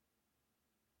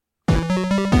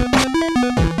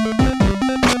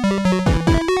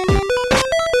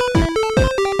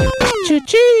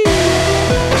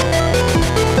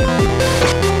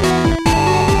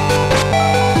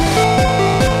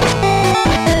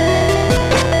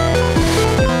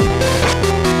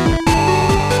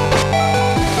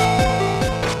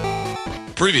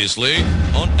Previously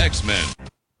on X-Men.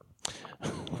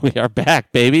 We are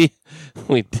back, baby.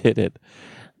 We did it.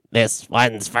 This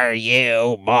one's for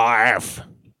you, Morph.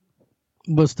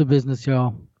 What's the business,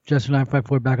 y'all?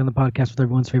 Jester954 back on the podcast with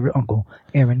everyone's favorite uncle,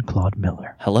 Aaron Claude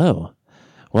Miller. Hello.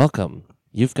 Welcome.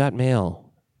 You've got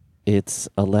mail. It's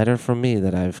a letter from me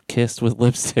that I've kissed with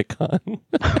lipstick on.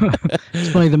 It's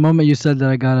funny, the moment you said that,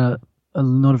 I got a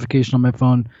notification on my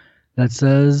phone that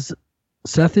says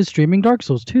Seth is streaming Dark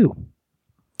Souls 2.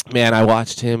 Man, I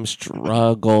watched him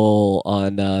struggle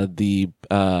on the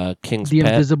King's The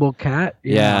Pet. Invisible Cat?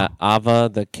 Yeah,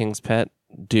 Ava, the King's Pet.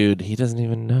 Dude, he doesn't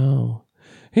even know.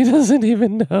 He doesn't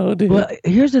even know, dude. But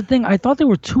here's the thing. I thought there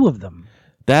were two of them.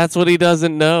 That's what he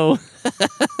doesn't know.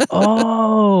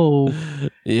 Oh.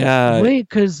 Yeah. Wait,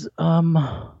 because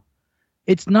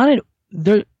it's not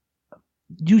there.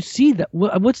 You see that?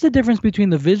 What's the difference between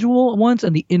the visual ones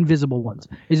and the invisible ones?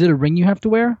 Is it a ring you have to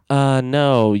wear?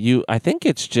 No. I think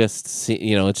it's just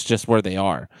it's just where they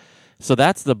are. So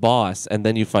that's the boss, and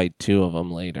then you fight two of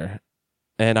them later.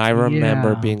 And I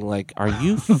remember being like, "Are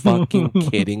you fucking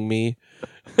kidding me?"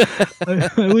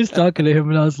 I was talking to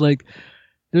him, and I was like,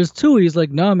 "There's two." He's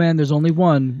like, "No, man, there's only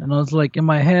one." And I was like, in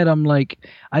my head, I'm like,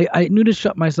 I knew to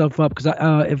shut myself up because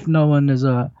if no one is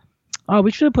we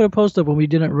should have put a post up when we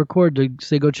didn't record to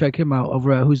say go check him out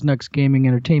over at Who's Next Gaming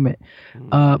Entertainment.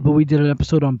 But we did an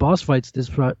episode on boss fights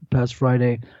this past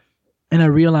Friday, and I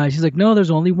realized he's like, "No,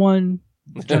 there's only one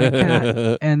giant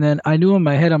cat." And then I knew in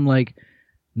my head, I'm like,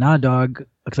 "Nah, dog,"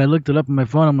 because I looked it up on my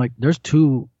phone. I'm like, "There's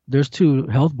two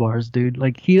health bars, dude."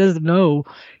 Like, he doesn't know.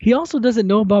 He also doesn't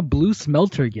know about Blue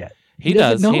Smelter yet. He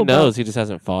does. He knows. He just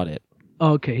hasn't fought it.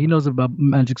 Oh, okay, he knows about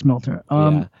Magic Smelter.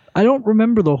 Yeah. I don't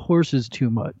remember the horses too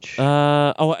much.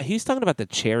 He's talking about the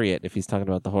chariot. If he's talking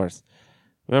about the horse,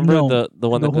 remember the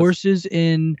one that horses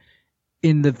in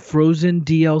the Frozen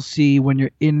DLC when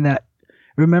you're in that.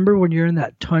 Remember when you're in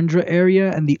that tundra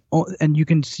area and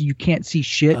you can't see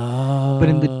shit, but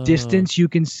in the distance you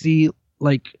can see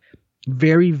like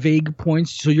very vague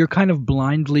points, so you're kind of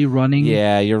blindly running.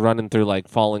 Yeah, you're running through like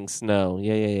falling snow.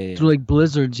 Yeah. Through like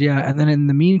blizzards, yeah. And then in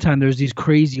the meantime, there's these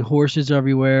crazy horses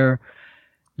everywhere.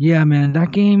 Yeah, man,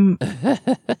 that game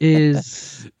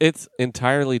is... It's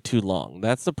entirely too long.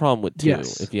 That's the problem with 2,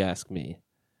 if you ask me.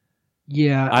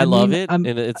 Yeah. I love it in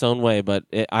its own way, but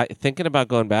thinking about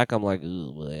going back, I'm like,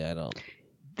 ooh, boy, I don't...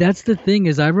 That's the thing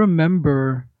is I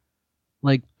remember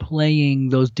like playing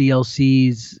those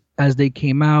DLCs as they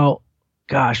came out.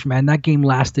 Gosh, man, that game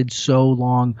lasted so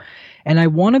long. And I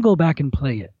want to go back and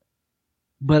play it.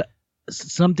 But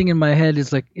something in my head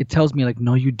is like, it tells me like,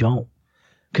 no, you don't.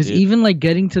 Because even like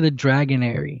getting to the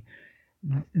Dragonary,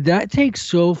 that takes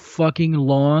so fucking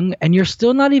long. And you're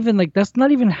still not even like, that's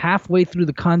not even halfway through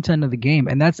the content of the game.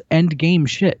 And that's end game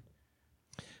shit.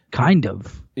 Kind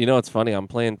of. You know, it's funny. I'm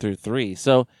playing through 3.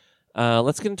 So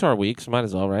let's get into our weeks. Might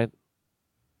as well, right?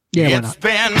 Yeah, It's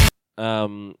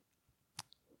been...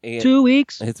 2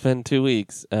 weeks. It's been 2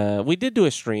 weeks. We did do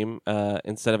a stream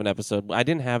instead of an episode. I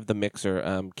didn't have the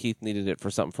mixer. Keith needed it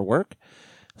for something for work,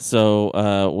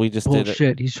 so we just did.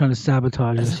 Bullshit! He's trying to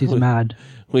sabotage us. He's mad.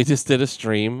 We just did a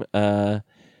stream,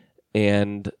 and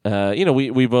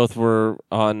we both were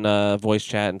on voice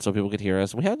chat, and so people could hear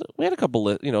us. We had a couple,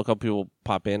 a couple people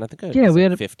pop in. I think we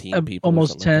had 15 people,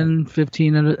 almost 10,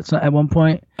 15 at one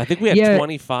point. I think we had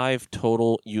 25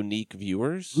 total unique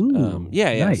viewers. Ooh,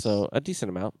 nice. So a decent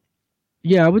amount.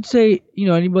 Yeah, I would say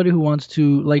anybody who wants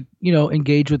to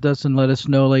engage with us and let us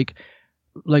know like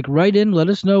write in, let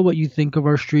us know what you think of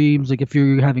our streams. Like if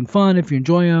you're having fun, if you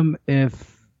enjoy them,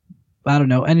 if I don't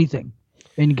know anything.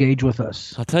 Engage with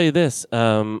us. I'll tell you this.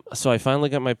 So I finally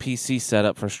got my PC set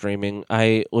up for streaming.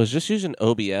 I was just using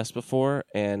OBS before,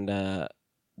 and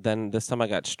then this time I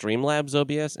got Streamlabs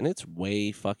OBS, and it's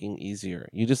way fucking easier.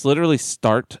 You just literally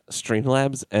start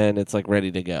Streamlabs, and it's like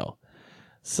ready to go.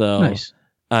 So nice.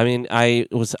 I mean, I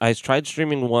tried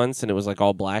streaming once, and it was like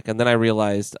all black, and then I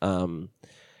realized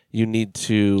you need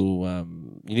to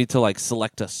like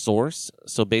select a source.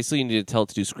 So basically, you need to tell it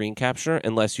to do screen capture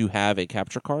unless you have a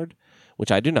capture card,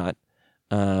 which I do not.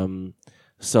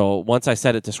 So once I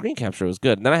set it to screen capture, it was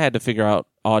good. And then I had to figure out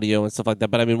audio and stuff like that.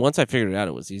 But I mean, once I figured it out,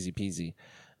 it was easy peasy.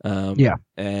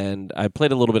 And I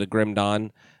played a little bit of Grim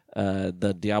Dawn,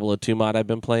 the Diablo 2 mod I've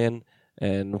been playing.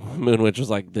 And Moonwitch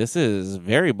was like, "This is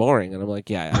very boring." And I'm like,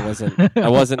 "Yeah, I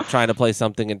wasn't trying to play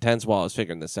something intense while I was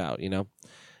figuring this out.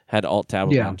 Had Alt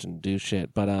Tab launch and do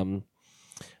shit." But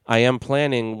I am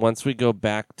planning once we go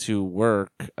back to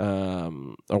work,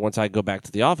 or once I go back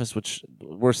to the office, which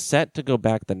we're set to go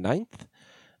back the 9th,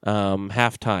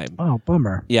 half time. Oh,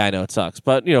 bummer. Yeah, I know it sucks,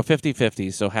 but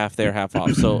 50-50, so half there, half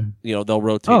off. So they'll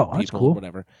rotate people, cool.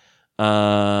 whatever.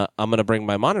 I'm gonna bring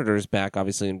my monitors back,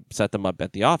 obviously, and set them up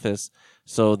at the office.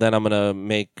 So then I'm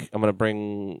gonna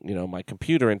bring my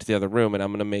computer into the other room, and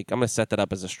I'm gonna set that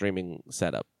up as a streaming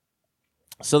setup,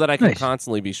 so that I can Nice.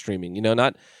 constantly be streaming.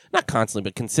 Not constantly,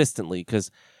 but consistently.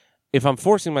 Because if I'm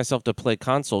forcing myself to play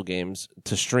console games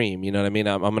to stream, you know what I mean,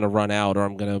 I'm gonna run out or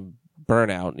I'm gonna burn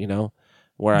out.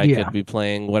 Where I Yeah. could be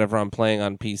playing whatever I'm playing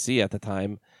on PC at the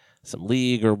time, some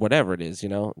League or whatever it is,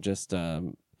 just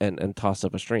and toss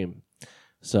up a stream.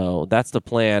 So that's the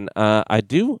plan. I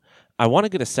want to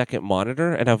get a second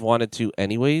monitor, and I've wanted to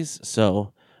anyways.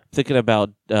 So thinking about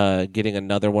getting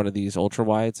another one of these ultra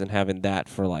wides and having that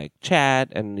for like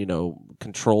chat and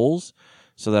controls,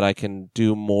 so that I can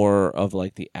do more of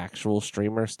like the actual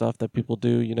streamer stuff that people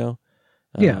do.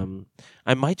 Yeah.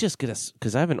 I might just get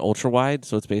because I have an ultra wide,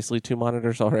 so it's basically 2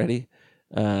 monitors already.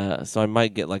 So I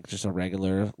might get like just a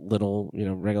regular little,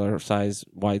 regular size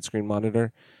widescreen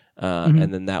monitor.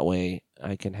 And then that way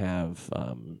I can have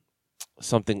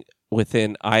something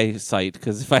within eyesight,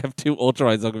 because if I have 2 ultra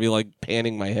wides, I'm gonna be like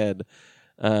panning my head.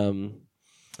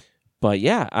 But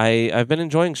yeah, I've been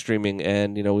enjoying streaming,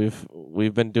 and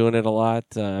we've been doing it a lot.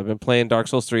 I've been playing Dark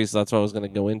Souls 3, so that's what I was gonna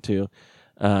go into.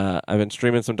 I've been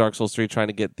streaming some Dark Souls 3, trying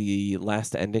to get the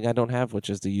last ending I don't have, which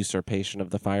is the usurpation of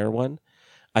the fire one.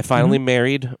 I finally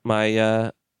married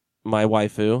my my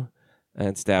waifu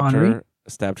and stabbed her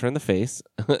in the face.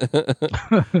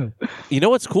 You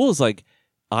know what's cool is like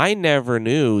I never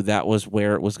knew that was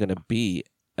where it was going to be,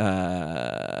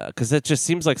 because it just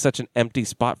seems like such an empty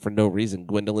spot for no reason.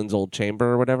 Gwendolyn's old chamber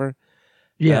or whatever.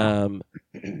 Yeah.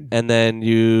 And then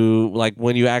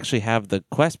when you actually have the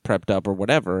quest prepped up or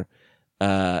whatever,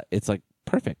 it's like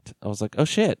perfect. I was like, oh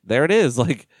shit, there it is.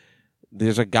 Like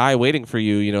there's a guy waiting for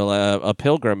you, a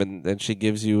pilgrim, and she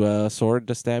gives you a sword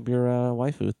to stab your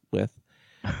waifu with.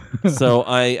 So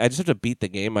I just have to beat the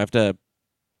game. I'm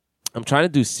trying to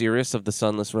do Cirrus of the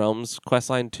Sunless Realms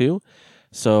questline 2.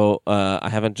 So I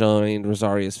haven't joined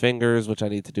Rosaria's Fingers, which I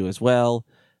need to do as well.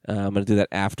 I'm going to do that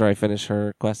after I finish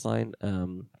her questline.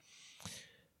 And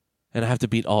I have to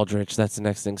beat Aldrich. That's the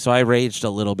next thing. So I raged a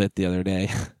little bit the other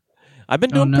day. I've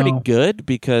been doing pretty good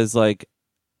because like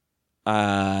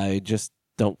I just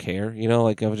don't care,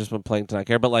 like I've just been playing to not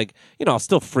care, but like, I'll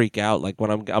still freak out like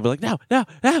when I'll be like, no,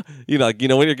 when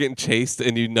you're getting chased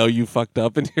and you fucked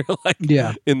up and you're like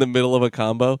in the middle of a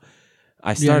combo.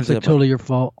 It's like totally your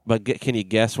fault. But can you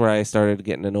guess where I started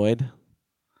getting annoyed?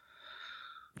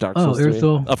 Dark Oh, Souls 3.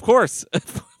 Irithyll. Of course.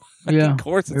 Yeah. Of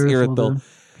course it's Irithyll. Dude.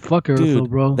 Fuck Irithyll, Dude,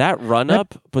 bro. that run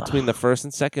up between the first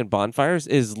and second bonfires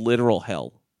is literal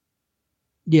hell.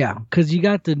 Yeah, because you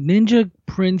got the ninja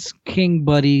prince king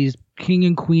buddies, king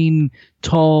and queen,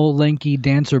 tall, lanky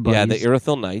dancer buddies. Yeah, the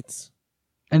Irithyll Knights.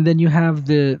 And then you have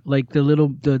the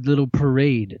little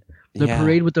parade. The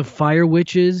parade with the fire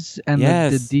witches and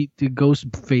the ghost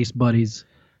face buddies.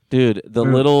 Dude, the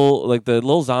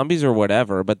little zombies or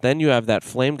whatever, but then you have that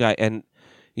flame guy, and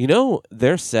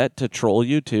they're set to troll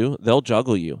you too. They'll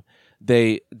juggle you.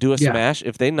 They do a smash.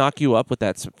 If they knock you up with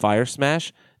that fire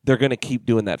smash, they're going to keep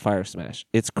doing that fire smash.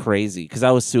 It's crazy. Because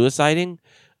I was suiciding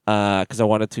because I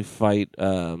wanted to fight.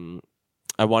 I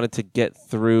wanted to get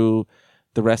through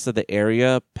the rest of the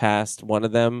area past one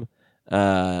of them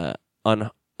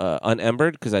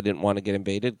unembered, because I didn't want to get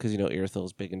invaded, because,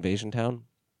 Irithyll's big invasion town.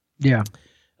 Yeah.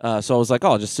 So I was like,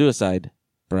 oh, I'll just suicide.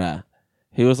 Bruh.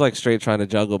 He was like straight trying to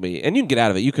juggle me. And you can get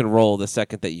out of it. You can roll the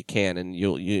second that you can, and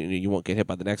you won't get hit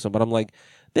by the next one. But I'm like,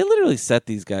 they literally set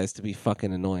these guys to be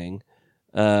fucking annoying.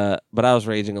 But I was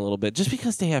raging a little bit just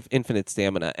because they have infinite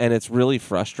stamina, and it's really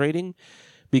frustrating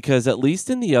because at least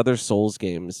in the other Souls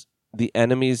games, the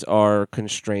enemies are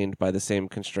constrained by the same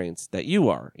constraints that you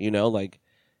are. Like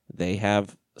they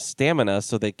have stamina,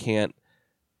 so they can't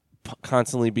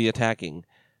constantly be attacking.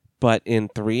 But in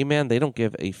 3, man, they don't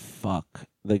give a fuck.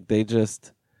 Like they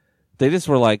just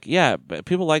were like, yeah,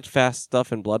 people liked fast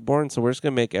stuff in Bloodborne, so we're just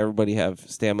gonna make everybody have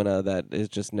stamina that is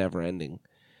just never ending.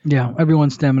 Yeah,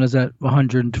 everyone's stamina's at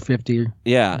 150.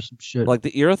 Yeah, or some shit. Like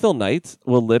the Irithyll Knights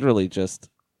will literally just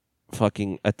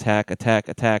fucking attack,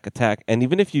 and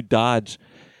even if you dodge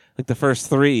like the first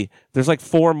 3, there's like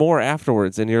 4 more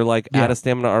afterwards, and you're like out of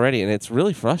stamina already, and it's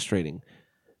really frustrating.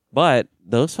 But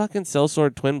those fucking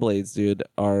Sellsword Twin Blades, dude,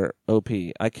 are OP.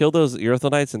 I killed those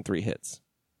Irithyll Knights in 3 hits.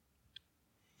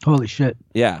 Holy shit.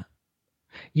 Yeah.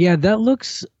 Yeah, that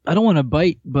looks... I don't want to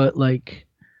bite, but like...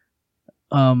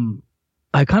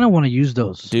 I kind of want to use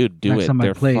those. Dude, do next it. Time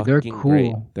I play. They're cool.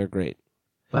 Great. They're great.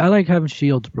 But I like having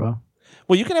shields, bro.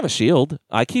 Well, you can have a shield.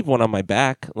 I keep one on my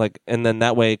back, like, and then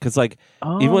that way, because like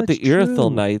even with the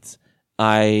Irithyll Knights,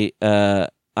 I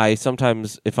I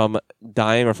sometimes, if I'm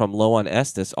dying or if I'm low on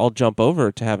Estus, I'll jump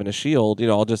over to having a shield. You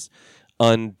know, I'll just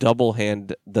undouble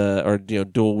hand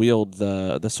dual wield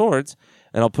the swords,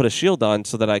 and I'll put a shield on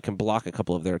so that I can block a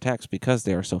couple of their attacks because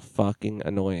they are so fucking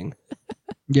annoying.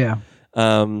 Yeah.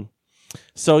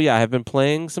 So yeah, I've been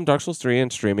playing some Dark Souls 3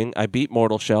 and streaming. I beat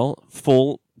Mortal Shell,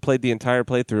 played the entire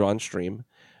playthrough on stream,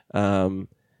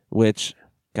 which,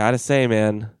 gotta say,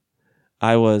 man,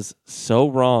 I was so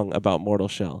wrong about Mortal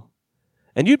Shell.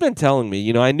 And you'd been telling me,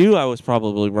 you know, I knew I was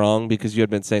probably wrong because you had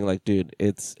been saying, like, dude,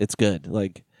 it's good.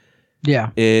 Like, Yeah.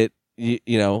 it's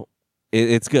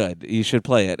good. You should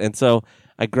play it. And so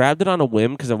I grabbed it on a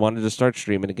whim because I wanted to start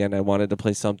streaming again. I wanted to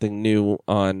play something new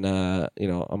on my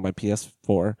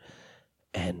PS4.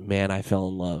 And man, I fell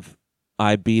in love.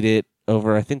 I beat it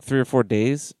over, I think, 3 or 4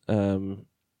 days. I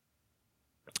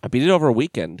beat it over a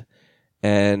weekend,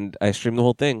 and I streamed the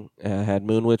whole thing. I had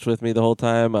Moonwitch with me the whole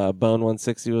time.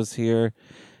 Bone160 was here.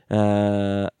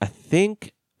 I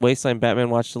think Wasteland Batman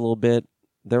watched a little bit.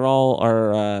 They're all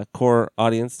our core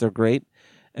audience. They're great.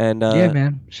 And Yeah,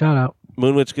 man. Shout out.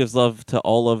 Moonwitch gives love to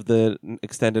all of the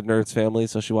extended Nerds family,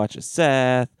 so she watches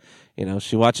Seth. You know,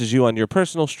 she watches you on your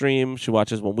personal stream. She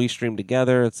watches when we stream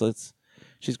together.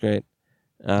 She's great.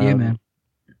 Yeah, man.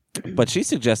 But she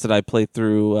suggested I play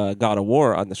through God of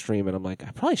War on the stream, and I'm like,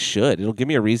 I probably should. It'll give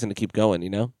me a reason to keep going, you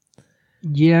know?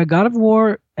 Yeah, God of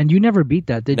War, and you never beat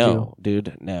that, did you? No,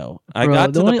 dude, no. Bro, I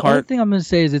got to only the part. thing I'm gonna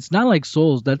say is it's not like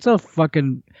Souls. That's a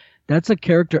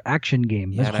character action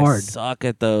game. Yeah, That's and hard. I suck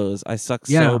at those. I suck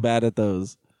Yeah. so bad at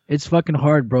those. It's fucking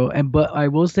hard, bro. But I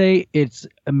will say it's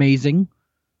amazing.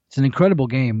 It's an incredible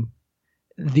game.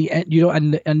 And the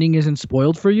ending isn't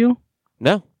spoiled for you.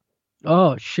 No.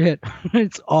 Oh shit,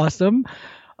 it's awesome.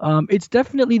 It's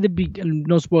definitely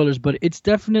no spoilers, but it's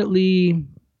definitely,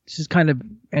 this is kind of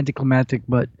anticlimactic,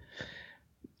 but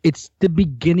it's the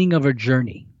beginning of a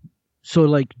journey. So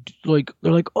like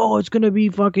they're like, oh, it's gonna be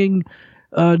fucking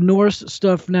Norse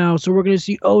stuff now. So we're gonna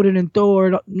see Odin and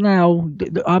Thor now.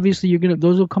 Obviously,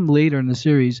 those will come later in the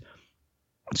series.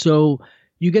 So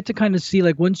you get to kind of see,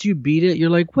 like, once you beat it,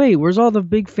 you're like, wait, where's all the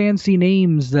big fancy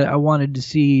names that I wanted to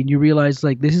see? And you realize,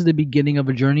 like, this is the beginning of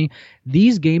a journey.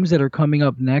 These games that are coming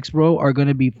up next, bro, are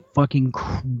gonna be fucking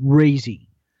crazy.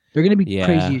 They're gonna be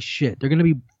crazy as shit. They're gonna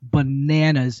be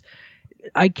bananas.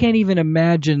 I can't even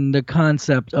imagine the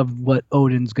concept of what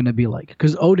Odin's gonna be like,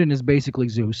 because Odin is basically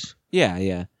Zeus.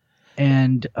 Yeah.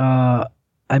 And I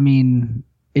mean,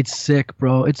 it's sick,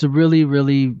 bro. It's a really,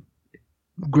 really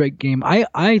great game.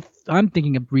 I'm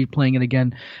thinking of replaying it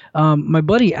again. My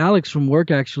buddy Alex from work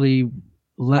actually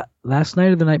last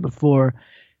night or the night before,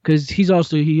 because he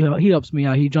helps me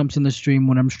out. He jumps in the stream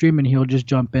when I'm streaming. He'll just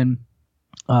jump in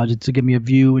just to give me a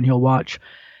view, and he'll watch.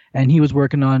 And he was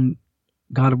working on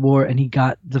God of War, and he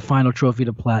got the final trophy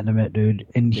to platinum it, dude.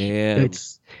 And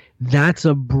that's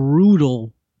a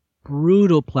brutal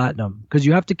platinum, because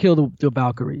you have to kill the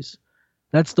Valkyries.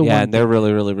 That's the one. Yeah, and they're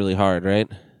really, really, really hard, right?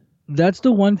 That's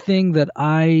the one thing that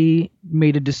I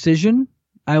made a decision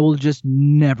I will just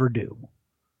never do.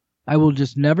 I will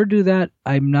just never do that.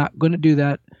 I'm not going to do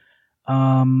that.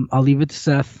 I'll leave it to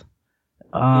Seth.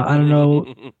 I don't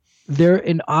know. They're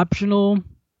an optional.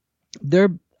 I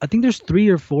think there's 3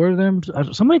 or 4 of them.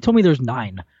 Somebody told me there's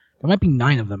 9. There might be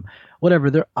 9 of them. Whatever.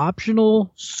 They're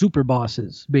optional super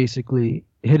bosses, basically,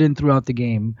 hidden throughout the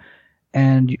game.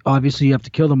 And obviously you have to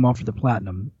kill them all for the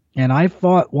platinum. And I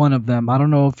fought one of them. I don't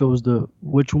know if it was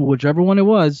whichever one it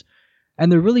was. And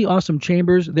they're really awesome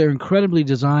chambers. They're incredibly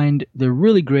designed. They're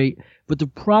really great. But the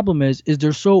problem is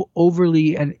they're so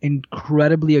overly and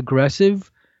incredibly aggressive.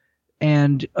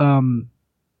 And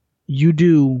you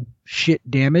do shit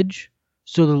damage.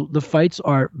 So the fights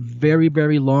are very,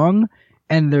 very long.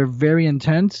 And they're very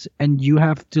intense. And you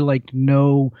have to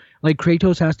know... Like,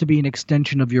 Kratos has to be an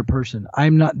extension of your person.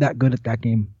 I'm not that good at that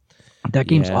game. That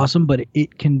game's awesome, but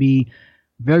it can be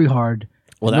very hard.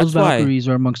 Well, those Valkyries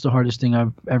are amongst the hardest thing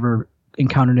I've ever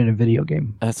encountered in a video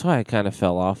game. That's why I kind of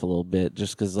fell off a little bit,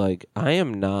 just because, like, I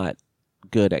am not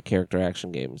good at character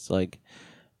action games. Like,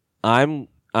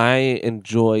 I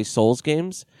enjoy Souls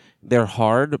games. They're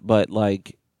hard, but,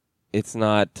 like, it's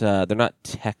not, they're not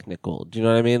technical. Do you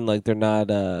know what I mean? Like, they're not,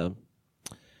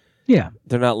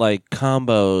 they're not like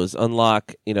combos,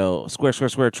 unlock, square, square,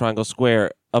 square, triangle,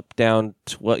 square, up, down,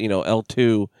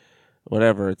 L2,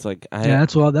 whatever. It's like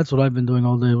that's what I've been doing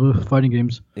all day with fighting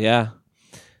games. Yeah.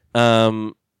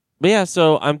 But yeah,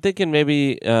 so I'm thinking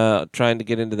maybe trying to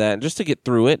get into that and just to get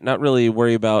through it, not really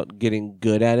worry about getting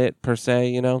good at it per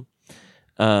se,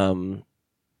 but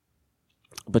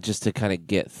just to kind of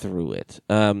get through it.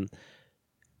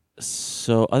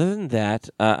 So other than that,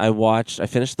 I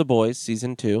finished The Boys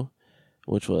season 2.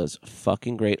 which was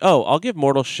fucking great. Oh, I'll give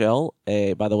Mortal Shell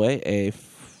by the way,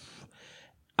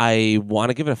 I want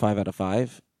to give it a 5 out of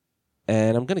 5,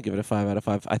 and I'm going to give it a 5 out of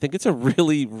 5. I think it's a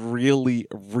really, really,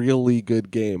 really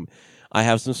good game. I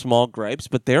have some small gripes,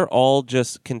 but they're all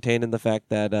just contained in the fact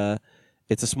that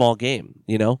it's a small game,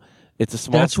 you know? It's a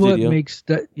small That's studio. what makes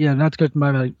that. Yeah, not to cut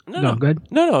my like. No, go ahead.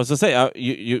 No, I was going to say,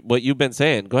 you what you've been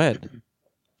saying. Go ahead.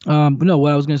 No,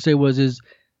 what I was going to say is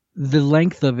the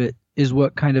length of it is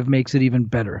what kind of makes it even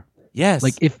better. Yes.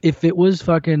 Like if it was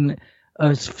fucking a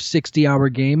 60-hour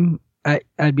game,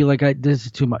 I'd be like, this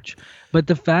is too much. But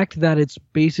the fact that it's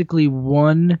basically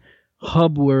one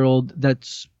hub world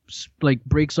that's like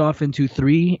breaks off into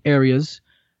 3 areas,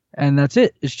 and that's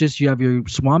it. It's just you have your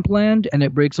swampland, and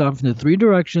it breaks off into 3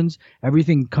 directions.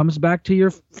 Everything comes back to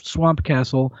your swamp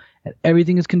castle, and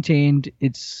everything is contained.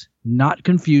 It's not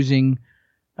confusing.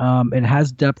 It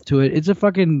has depth to it. It's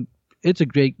a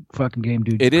great fucking game,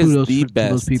 dude. It Kudos is the to those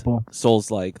best people.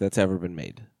 Souls-like that's ever been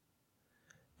made.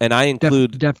 And I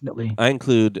include definitely. I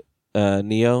include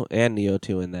Neo and Neo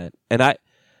 2 in that. And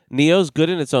Neo's good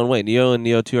in its own way. Neo and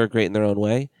Neo 2 are great in their own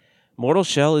way. Mortal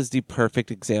Shell is the perfect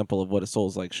example of what a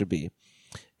Souls-like should be.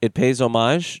 It pays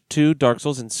homage to Dark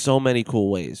Souls in so many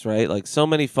cool ways, right? Like so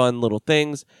many fun little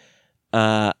things.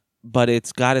 But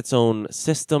it's got its own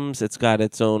systems. It's got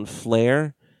its own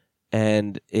flair.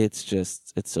 And it's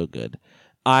so good.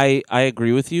 I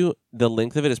agree with you. The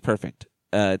length of it is perfect.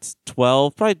 It's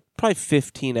 12, probably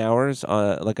 15 hours.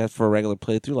 For a regular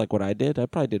playthrough, like what I did. I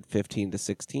probably did 15 to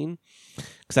 16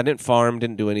 because I didn't farm,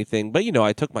 didn't do anything. But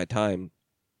I took my time.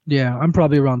 Yeah, I'm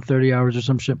probably around 30 hours or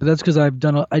some shit. But that's because I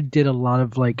did a lot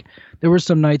of there were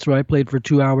some nights where I played for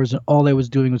 2 hours and all I was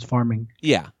doing was farming.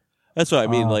 Yeah, that's what I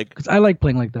mean. Because I like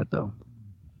playing like that though.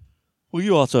 Well,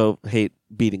 you also hate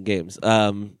beating games.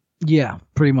 Yeah,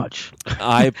 pretty much.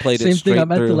 I played it Same straight thing.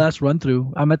 I'm at through. the last run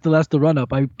through. I'm at the run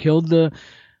up. I killed the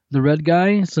red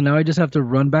guy, so now I just have to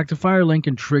run back to Firelink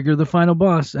and trigger the final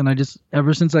boss. And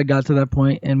ever since I got to that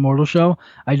point in Mortal Shell,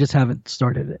 I just haven't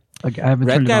started it. Like I haven't.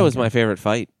 Red turned it guy on was again. my favorite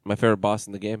fight, my favorite boss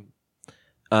in the game,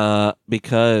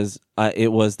 because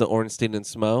it was the Ornstein and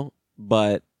Smo,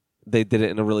 but they did it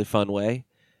in a really fun way.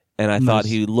 And I thought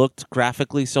he looked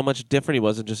graphically so much different. He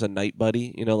wasn't just a knight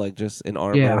buddy, like just in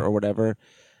armor or whatever.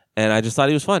 And I just thought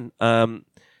he was fun.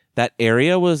 That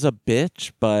area was a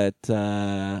bitch, but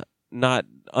not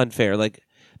unfair. Like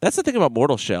that's the thing about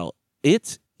Mortal Shell.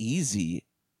 It's easy.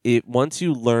 Once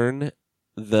you learn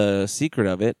the secret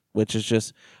of it, which is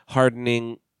just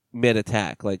hardening mid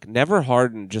attack. Like never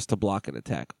harden just to block an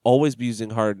attack. Always be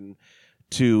using harden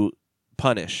to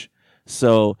punish.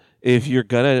 So if you're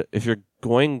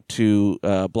going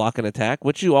to block an attack,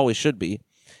 which you always should be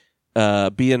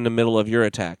in the middle of your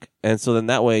attack. And so then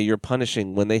that way you're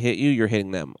punishing when they hit you, you're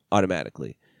hitting them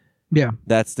automatically. Yeah.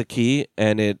 That's the key.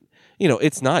 And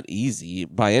it's not easy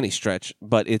by any stretch,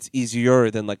 but it's easier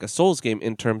than like a Souls game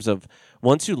in terms of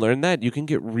once you learn that, you can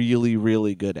get really,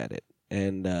 really good at it.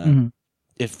 And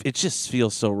it just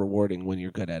feels so rewarding when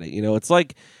you're good at it. It's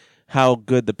like how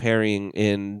good the parrying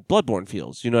in Bloodborne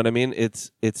feels. You know what I mean?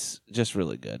 It's just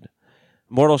really good.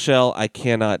 Mortal Shell, I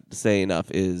cannot say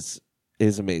enough, is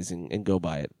amazing, and go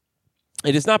buy it.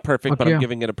 It is not perfect, but I'm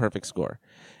giving it a perfect score.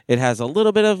 It has a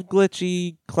little bit of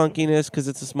glitchy clunkiness because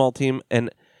it's a small team, and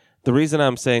the reason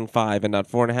I'm saying 5 and not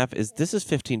 4.5 is this is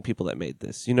 15 people that made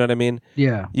this. You know what I mean?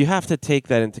 Yeah. You have to take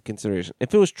that into consideration.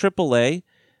 If it was AAA,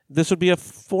 this would be a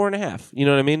 4.5. You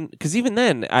know what I mean? Because even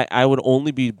then, I would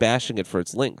only be bashing it for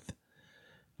its length.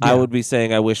 Yeah. I would be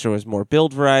saying I wish there was more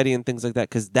build variety and things like that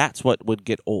because that's what would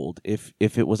get old if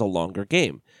it was a longer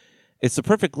game. It's the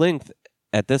perfect length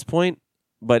at this point,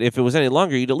 but if it was any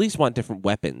longer, you'd at least want different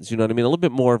weapons. You know what I mean? A little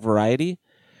bit more variety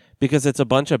because it's a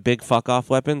bunch of big fuck-off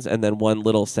weapons and then one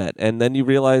little set. And then you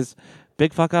realize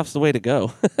big fuck-off's the way to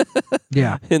go.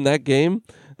 Yeah. In that game,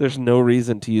 there's no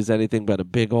reason to use anything but a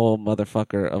big old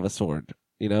motherfucker of a sword,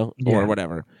 or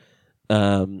whatever.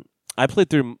 I played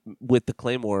through with the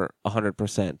Claymore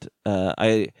 100%.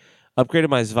 I upgraded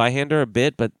my Zweihander a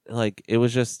bit, but it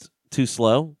was just too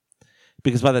slow.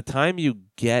 Because by the time you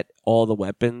get all the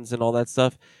weapons and all that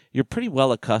stuff, you're pretty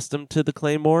well accustomed to the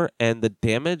Claymore, and the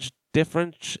damage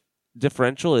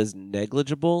differential is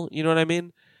negligible. You know what I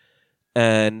mean?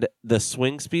 And the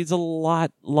swing speed's a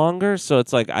lot longer, so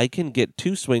it's like I can get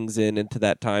 2 swings into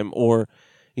that time, or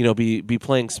be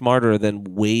playing smarter than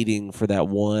waiting for that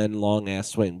one long ass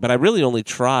swing. But I really only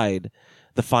tried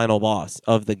the final boss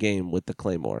of the game with the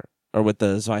Claymore or with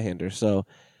the Zweihander. So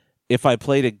if I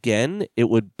played again, it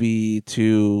would be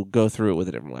to go through it with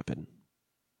a different weapon.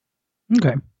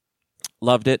 Okay.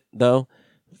 Loved it, though.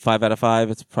 5 out of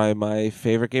 5. It's probably my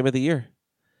favorite game of the year.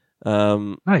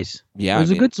 Nice. Yeah, It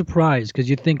was a good surprise because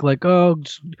you think like, oh,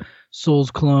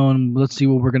 Souls clone. Let's see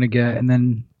what we're gonna get, and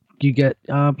then you get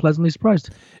pleasantly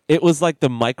surprised. it was like the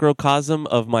microcosm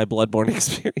of my Bloodborne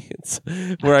experience,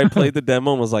 where I played the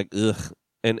demo and was like, ugh,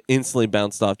 and instantly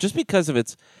bounced off, just because of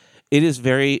it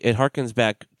harkens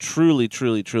back truly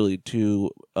to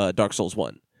Dark Souls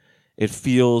 1. It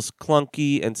feels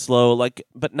clunky and slow, like,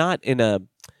 but not in a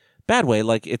bad way,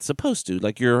 like it's supposed to.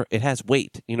 Like it has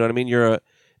weight. You know what I mean? You're a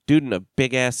dude in a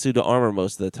big ass suit of armor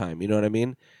most of the time. You know what I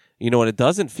mean? You know when it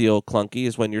doesn't feel clunky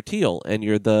is when you're Teal and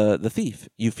you're the thief.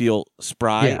 You feel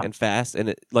spry and fast, and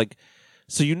it like,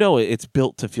 so it's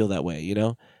built to feel that way. You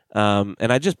know,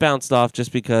 and I just bounced off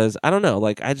just because I don't know.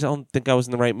 Like I just don't think I was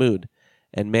in the right mood.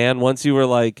 And man, once you were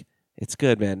like, it's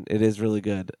good, man. It is really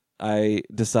good. I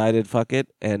decided, fuck it,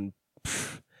 and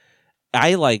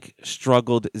I like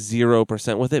struggled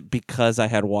 0% with it because I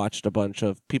had watched a bunch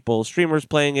of streamers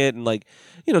playing it, and like,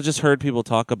 just heard people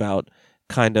talk about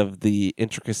kind of the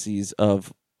intricacies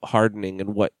of hardening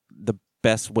and what the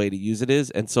best way to use it is.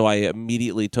 And so I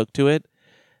immediately took to it,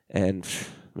 and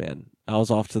man, I was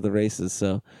off to the races.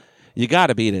 So you got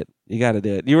to beat it. You got to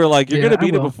do it. You were like, you're going to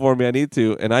beat it before me. I need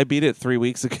to. And I beat it 3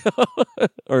 weeks ago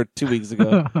or 2 weeks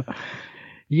ago.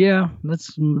 Yeah,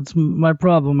 that's my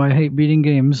problem. I hate beating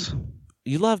games.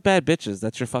 You love bad bitches.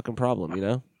 That's your fucking problem, you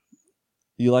know?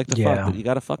 You like to fuck, but you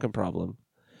got a fucking problem.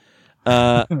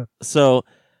 So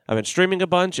I've been streaming a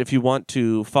bunch. If you want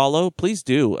to follow, please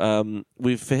do.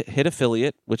 We've hit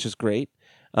affiliate, which is great.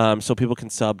 So people can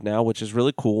sub now, which is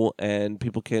really cool, and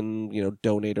people can,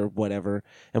 donate or whatever,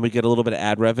 and we get a little bit of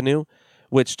ad revenue,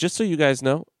 which, just so you guys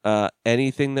know,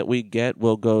 anything that we get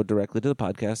will go directly to the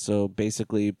podcast. So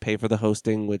basically pay for the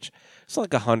hosting, which is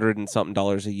like $100 and something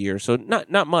a year. So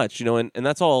not much, and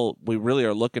that's all we really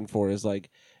are looking for is like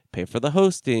pay for the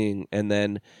hosting. And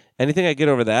then anything I get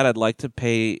over that, I'd like to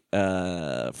pay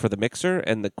for the mixer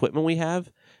and the equipment we have.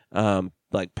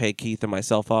 Like pay Keith and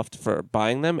myself off for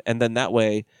buying them, and then that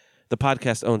way the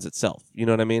podcast owns itself. You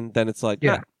know what I mean? Then it's like,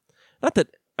 not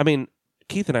that, I mean,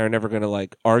 Keith and I are never going to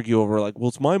like argue over like, well,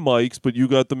 it's my mics, but you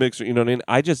got the mixer. You know what I mean?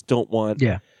 I just don't want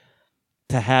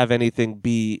to have anything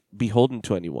be beholden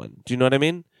to anyone. Do you know what I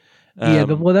mean?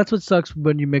 Well, that's what sucks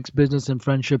when you mix business and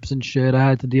friendships and shit. I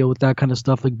had to deal with that kind of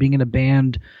stuff, like being in a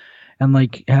band and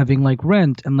like having like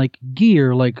rent and like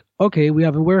gear. Like, okay, we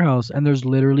have a warehouse and there's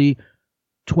literally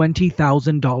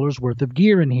 $20,000 worth of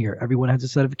gear in here. Everyone has a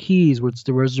set of keys, where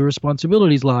the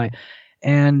responsibilities lie.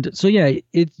 And so it'd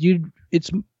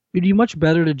be much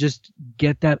better to just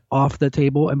get that off the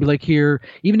table and be like, here,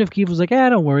 even if Keith was like,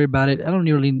 don't worry about it, I don't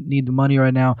really need the money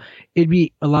right now, it'd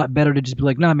be a lot better to just be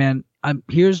like, nah man,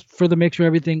 here's for the mixer,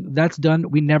 everything that's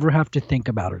done, we never have to think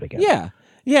about it again.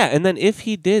 Yeah, and then if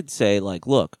he did say like,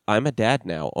 look, I'm a dad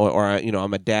now, or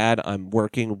I'm a dad, I'm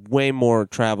working way more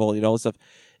travel, all this stuff.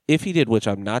 If he did, which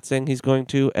I'm not saying he's going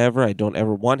to ever, I don't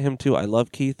ever want him to. I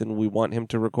love Keith, and we want him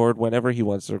to record whenever he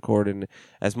wants to record, and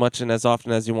as much and as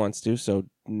often as he wants to. So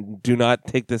do not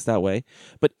take this that way.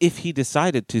 But if he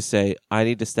decided to say, I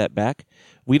need to step back,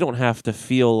 we don't have to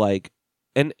feel like,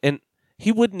 and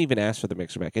he wouldn't even ask for the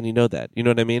mixer back, and you know that. You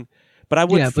know what I mean? But I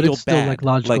would feel it's still, bad.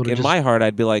 Like in my heart,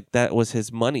 I'd be like, that was his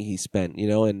money he spent,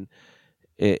 and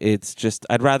it's just,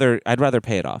 I'd rather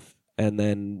pay it off. And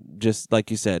then, just like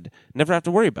you said, never have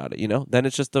to worry about it, Then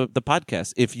it's just the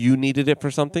podcast. If you needed it for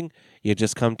something, you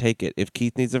just come take it. If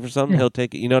Keith needs it for something, he'll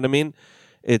take it. You know what I mean?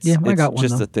 It's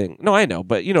just a thing. No, I know,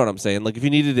 but you know what I'm saying? Like, if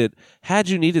you needed it, had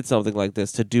you needed something like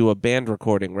this to do a band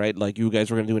recording, right? Like, you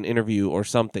guys were going to do an interview or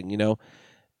something,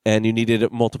 and you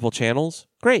needed multiple channels,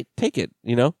 great, take it,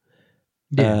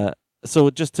 Yeah. So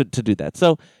just to do that.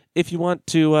 So if you want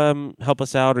to help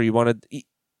us out, or you want to...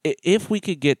 If we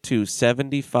could get to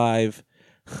 75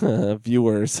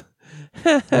 viewers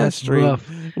stream, rough.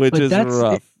 Which but is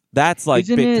rough. That's like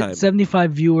isn't big it time.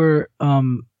 75 viewer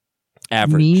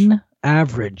average. Mean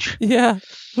average. Yeah,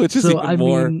 which is even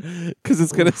more, mean, because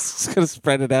it's gonna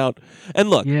spread it out.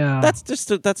 And look, that's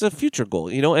that's a future goal,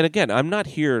 And again, I'm not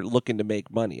here looking to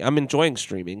make money. I'm enjoying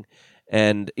streaming,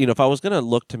 and if I was gonna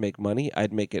look to make money,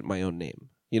 I'd make it my own name,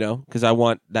 because I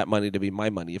want that money to be my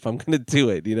money if I'm gonna do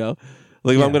it,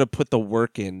 Like, if I'm going to put the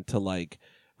work in to, like,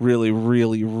 really,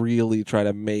 really, really try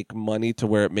to make money to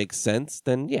where it makes sense,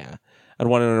 then, yeah, I'd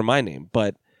want it under my name.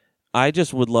 But I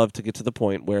just would love to get to the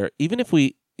point where even if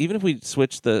we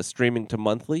switch the streaming to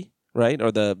monthly, right,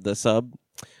 or the sub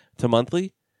to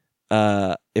monthly,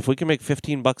 if we can make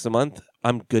 $15 a month,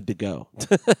 I'm good to go.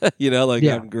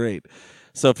 I'm great.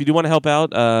 So if you do want to help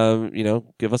out,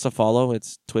 give us a follow.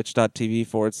 It's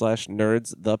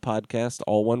twitch.tv/nerds, the podcast,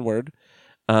 all one word.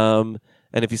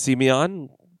 And if you see me on,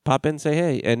 pop in, say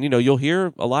hey, and you'll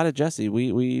hear a lot of Jesse.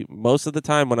 We most of the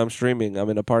time when I'm streaming, I'm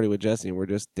in a party with Jesse, and we're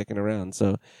just dicking around.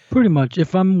 So pretty much,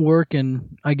 if I'm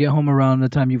working, I get home around the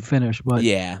time you finish. But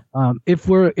yeah, if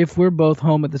we're both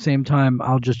home at the same time,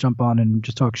 I'll just jump on and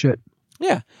just talk shit.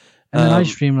 Yeah, and then I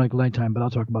stream like nighttime, but I'll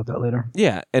talk about that later.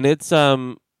 Yeah, and it's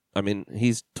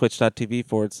he's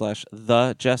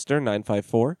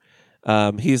twitch.tv/thejester954.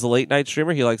 He's a late night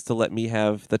streamer. He likes to let me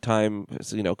have the time,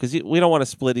 because we don't want to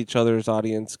split each other's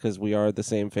audience because we are the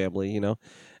same family,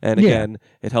 And again,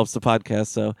 it helps the podcast.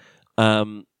 So,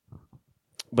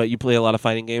 but you play a lot of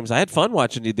fighting games. I had fun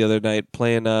watching you the other night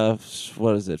playing.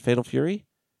 What is it? Fatal Fury?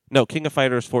 No, King of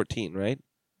Fighters 14, right?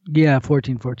 Yeah,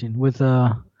 14 with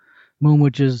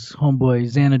Moonwitch's homeboy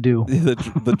Xanadu.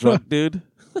 the drunk dude.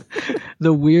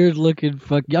 The weird looking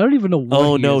fuck. I don't even know what.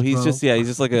 Oh no, he's just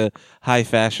like a high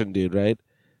fashion dude, right?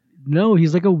 No,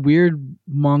 he's like a weird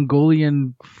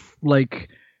Mongolian, like,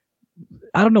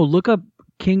 I don't know. Look up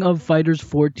King of Fighters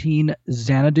 14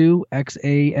 Xanadu,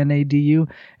 Xanadu,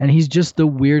 and he's just the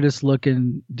weirdest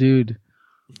looking dude.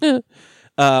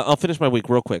 I'll finish my week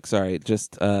real quick. Sorry,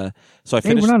 just so I finished.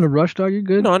 Hey, we're not in a rush, dog. You're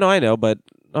good. No, I know, but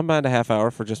I'm about a half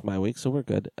hour for just my week, so we're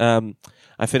good.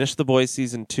 I finished The Boys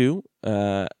season 2.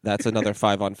 That's another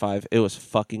 5-on-5. It was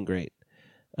fucking great.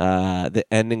 The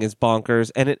ending is bonkers,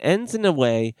 and it ends in a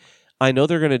way. I know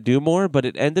they're going to do more, but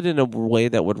it ended in a way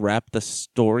that would wrap the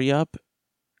story up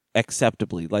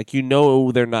acceptably. Like,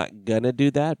 they're not going to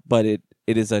do that, but it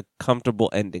is a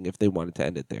comfortable ending if they wanted to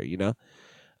end it there,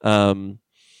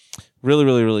 Really,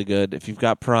 really, really good. If you've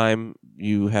got Prime,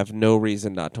 you have no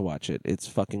reason not to watch it. It's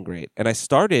fucking great. And I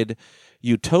started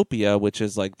Utopia, which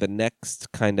is like the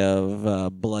next kind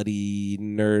of bloody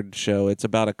nerd show. It's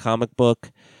about a comic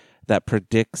book that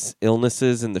predicts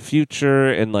illnesses in the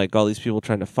future and like all these people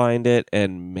trying to find it.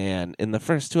 And man, in the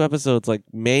first 2 episodes, like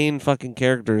main fucking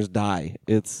characters die.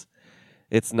 It's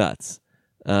nuts.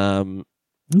 That's and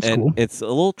cool. It's a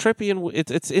little trippy and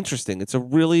it's interesting. It's a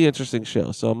really interesting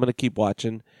show. So I'm going to keep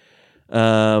watching.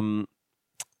 And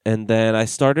then I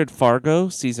started Fargo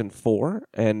season 4,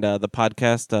 and the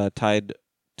podcast tied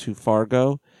to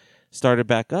Fargo started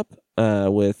back up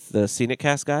with the Scenic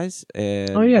Cast guys.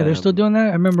 And Oh yeah, they're still doing that.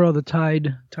 I remember all the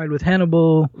tied with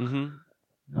Hannibal.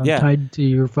 Mm-hmm. Yeah, tied to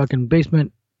your fucking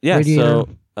basement. Yeah, radiator.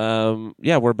 so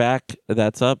we're back.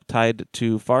 That's up, tied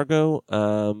to Fargo.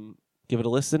 Give it a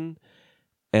listen,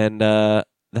 and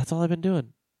that's all I've been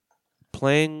doing.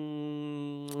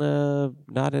 Playing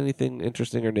not anything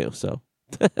interesting or new. So.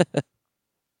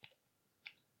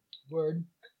 Word.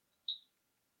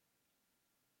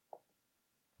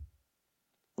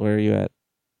 Where are you at?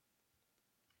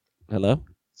 Hello?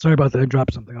 Sorry about that. I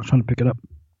dropped something. I was trying to pick it up.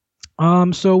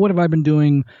 So what have I been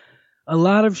doing? A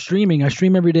lot of streaming. I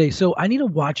stream every day. So I need to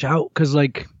watch out because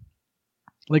like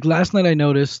last night I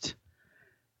noticed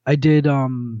I did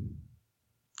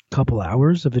couple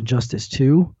hours of Injustice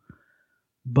 2,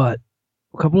 but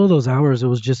a couple of those hours it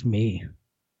was just me.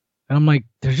 And I'm like,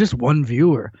 there's just one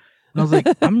viewer. And I was like,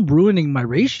 I'm ruining my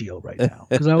ratio right now.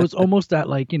 Because I was almost at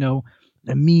like, a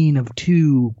mean of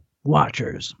 2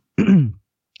 watchers. I think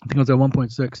I was at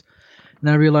 1.6. And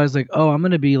I realized like, oh, I'm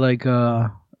going to be like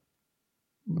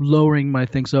lowering my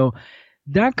thing. So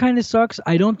that kind of sucks.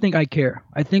 I don't think I care.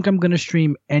 I think I'm going to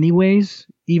stream anyways,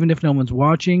 even if no one's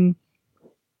watching.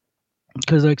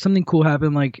 Because like something cool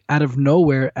happened like out of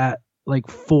nowhere at like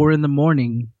 4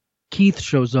 a.m. Keith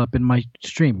shows up in my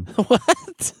stream.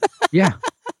 What? Yeah.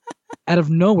 Out of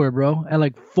nowhere, bro. At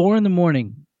like 4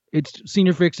 a.m. It's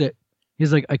Senior Fix It.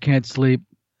 He's like, I can't sleep.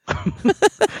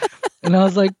 And I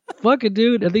was like, fuck it,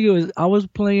 dude. I was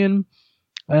playing.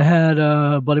 I had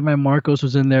a buddy of mine, Marcos,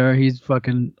 was in there. He's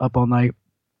fucking up all night.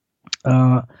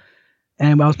 And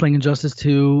I was playing Injustice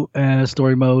 2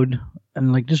 story mode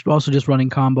and like just running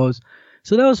combos.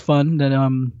 So that was fun.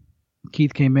 Then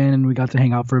Keith came in and we got to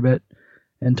hang out for a bit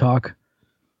and talk.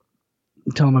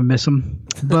 Tell him I miss him.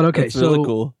 But okay, That's really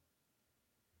cool.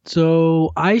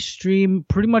 So I stream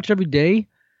pretty much every day.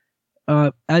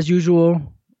 As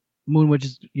usual, Moonwitch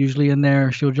is usually in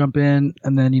there. She'll jump in,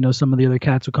 and then some of the other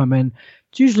cats will come in.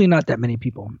 It's usually not that many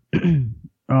people.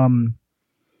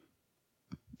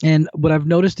 And what I've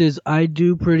noticed is I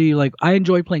do I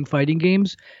enjoy playing fighting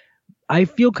games. I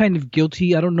feel kind of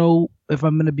guilty. I don't know if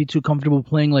I'm gonna be too comfortable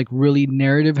playing like really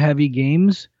narrative heavy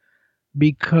games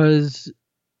because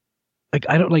like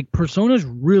I don't like Persona's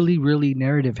really, really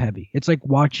narrative heavy. It's like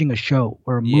watching a show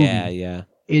or a movie. Yeah.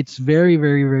 It's very,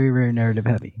 very, very, very narrative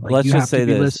heavy. Like, Let's you just have to say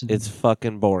be this: listening. it's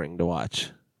fucking boring to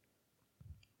watch.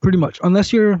 Pretty much,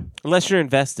 unless you're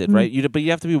invested, right? But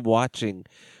you have to be watching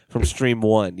from stream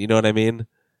 1. You know what I mean?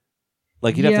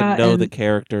 Like you'd have Yeah, to know the and-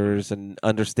 characters and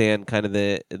understand kind of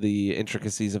the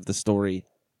intricacies of the story.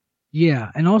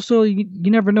 Yeah, and also you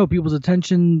never know, people's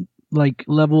attention like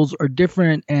levels are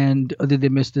different, and did they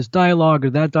miss this dialogue or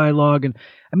that dialogue? And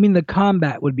I mean, the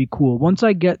combat would be cool. Once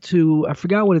I get to, I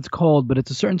forgot what it's called, but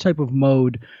it's a certain type of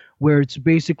mode where it's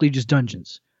basically just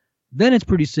dungeons. Then it's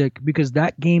pretty sick because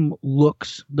that game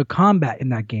looks, the combat in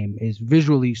that game is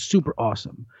visually super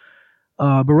awesome.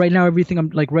 But right now, everything I'm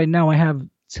like, right now I have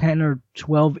 10 or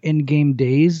 12 in-game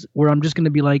days where I'm just gonna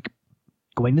be like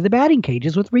going to the batting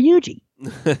cages with Ryuji,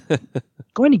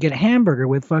 going to get a hamburger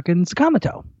with fucking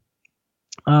Sakamoto.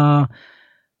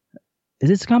 Is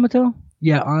it Sakamoto?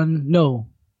 Yeah, no.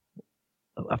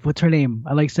 What's her name?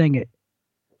 I like saying it.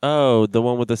 Oh, the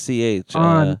one with the CH.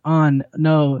 No.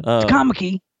 Oh. It's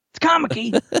Kamaki. It's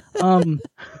Kamaki.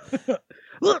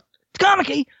 Look, it's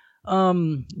Kamaki.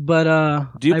 But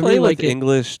Do you I play really with like it.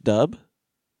 English dub?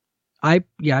 I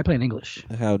play in English.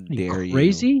 How Are dare you?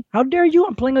 crazy? How dare you?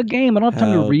 I'm playing a game. I don't have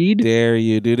time How to read. dare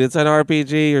you, dude? It's an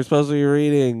RPG. You're supposed to be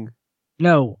reading.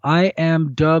 No, I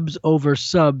am dubs over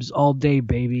subs all day,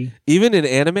 baby. Even in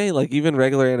anime, like even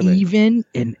regular anime. Even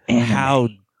in anime. How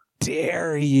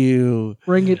dare you?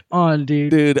 Bring it on, dude.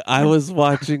 Dude, I was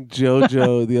watching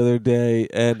JoJo the other day,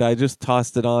 and I just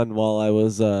tossed it on while I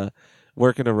was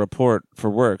working a report for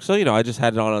work. So I just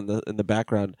had it on in the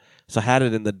background. So I had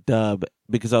it in the dub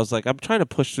because I was like, I'm trying to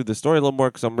push through the story a little more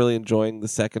because I'm really enjoying the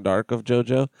second arc of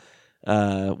JoJo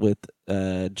with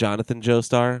Jonathan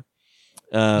Joestar.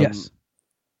 Yes.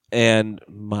 And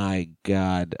my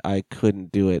God, I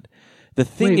couldn't do it. The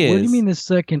thing Wait, is, what do you mean the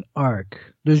second arc?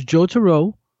 There's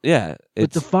Jotaro, yeah,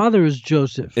 but the father is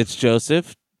Joseph. it's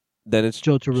Joseph, then it's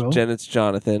Jotaro. It's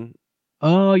Jonathan.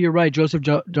 Oh, you're right. Joseph,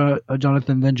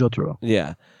 Jonathan, then Jotaro.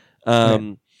 Yeah.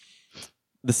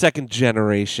 The second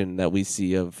generation that we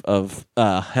see of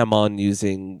Hamon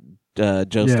using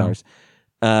Joestars.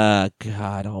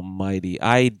 God almighty.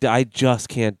 I just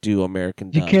can't do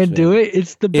American You dubs, can't man. do it?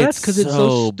 It's the best because it's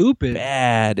so stupid.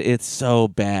 Bad. It's so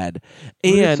bad. But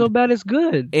And it's so bad it's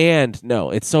good. And no,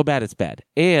 it's so bad it's bad.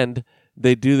 And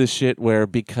they do the shit where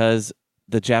because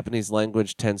the Japanese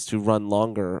language tends to run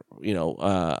longer,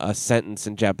 a sentence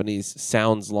in Japanese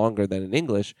sounds longer than in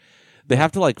English, they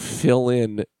have to like fill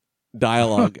in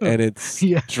dialogue and it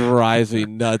Yeah. drives me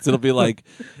nuts. It'll be like,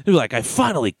 I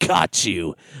finally caught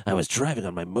you. I was driving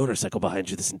on my motorcycle behind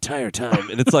you this entire time.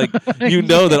 And it's like,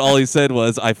 that all he said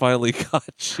was, I finally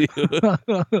caught you.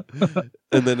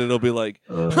 And then it'll be like,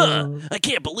 I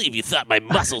can't believe you thought my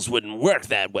muscles wouldn't work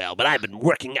that well, but I've been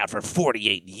working out for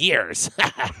 48 years.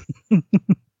 it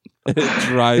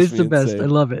drives It's me the best. insane. I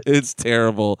love it. It's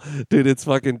terrible. Dude, it's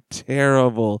fucking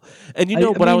terrible. And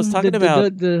what I was mean, talking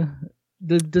about...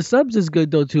 The subs is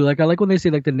good though too. Like I like when they say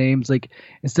like the names, like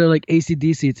instead of like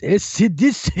ACDC, it's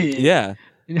ACDC. Yeah.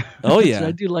 You know? Oh, So yeah.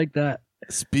 I do like that.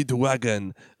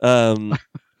 Speedwagon.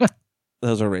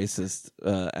 Those are racist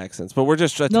accents, but we're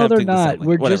just attempting No, they're to not. sound like,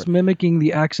 We're whatever. just mimicking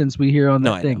the accents we hear on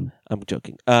No, that I thing. know. I'm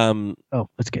joking. Oh,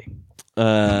 it's gay.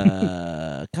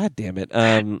 God damn it.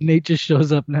 Nate just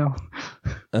shows up now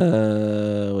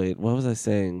Wait, what was I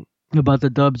saying? about the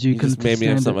dubs. You You couldn't just made me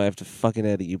have stand something it. I have to fucking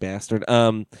edit, you bastard.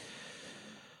 What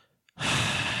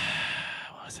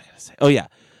was I going to say? Oh, yeah.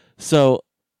 So,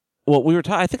 what we were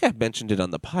talking, I think I've mentioned it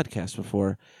on the podcast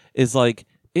before, is like,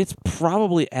 it's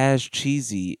probably as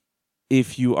cheesy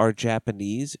if you are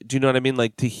Japanese. Do you know what I mean?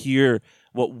 Like, to hear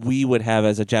what we would have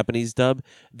as a Japanese dub,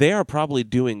 they are probably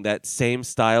doing that same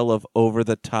style of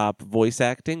over-the-top voice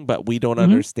acting, but we don't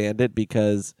understand it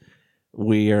because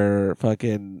we are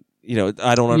fucking,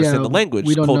 I don't understand the language.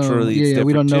 We don't Culturally, know. it's Yeah,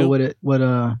 we don't know different,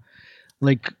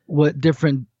 what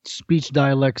different speech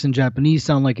dialects in Japanese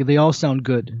sound like. They all sound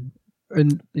good,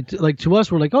 and it's like to us,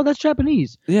 we're like, oh, that's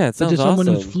Japanese. Yeah, it But sounds to someone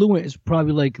awesome. who's fluent, is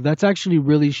probably like that's actually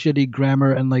really shitty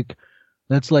grammar, and like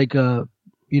that's like a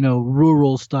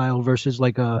rural style versus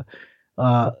like a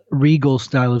regal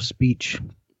style of speech.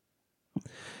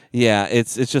 Yeah,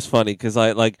 it's just funny because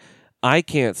I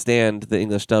can't stand the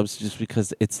English dubs just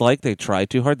because it's like they try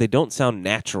too hard. They don't sound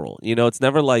natural. It's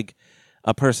never like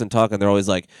a person talking. They're always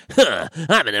like,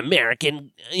 I'm an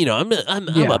American. I'm a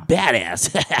Yeah.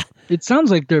 badass. It sounds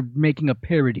like they're making a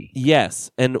parody. yes.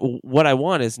 And what I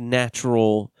want is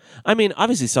natural. I mean,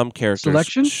 obviously some characters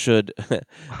Selection? should,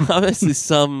 obviously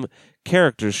some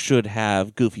characters should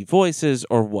have goofy voices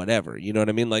or whatever. You know what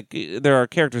I mean? Like there are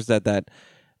characters that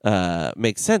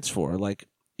makes sense for, like,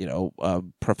 a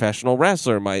professional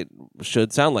wrestler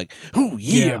should sound like, oh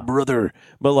yeah, brother.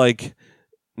 But like,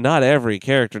 not every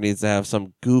character needs to have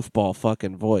some goofball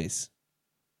fucking voice.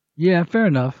 Yeah, fair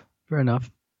enough. Fair enough.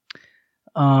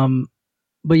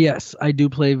 But yes, I do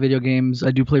play video games.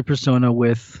 I do play Persona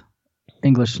with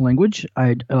English language.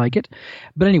 I like it.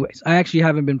 But anyways, I actually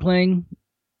haven't been playing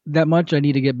that much. I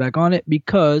need to get back on it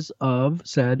because of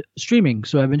said streaming.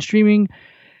 So I've been streaming,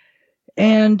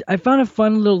 and I found a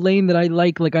fun little lane that I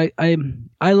like. Like I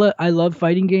love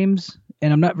fighting games,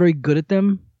 and I'm not very good at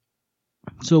them.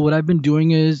 So what I've been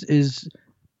doing is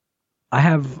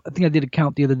I think I did a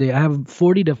count the other day. I have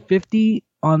 40 to 50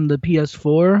 on the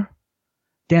PS4.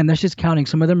 Damn, that's just counting.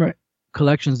 Some of them are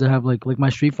collections that have like my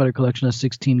Street Fighter collection has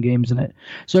 16 games in it.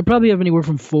 So I probably have anywhere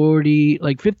from 50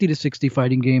 to 60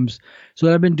 fighting games. So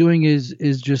what I've been doing is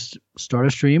just start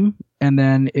a stream, and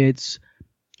then it's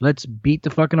let's beat the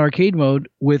fucking arcade mode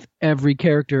with every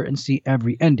character and see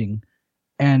every ending.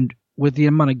 And with the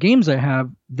amount of games I have,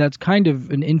 that's kind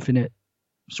of an infinite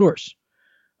source.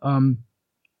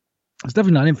 It's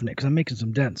definitely not infinite because I'm making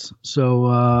some dents. So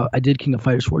I did King of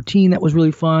Fighters 14. That was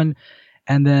really fun.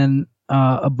 And then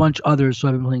a bunch others. So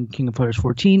I've been playing King of Fighters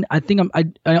 14. I think I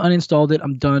uninstalled it.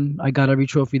 I'm done. I got every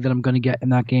trophy that I'm going to get in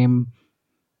that game.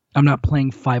 I'm not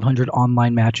playing 500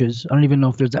 online matches. I don't even know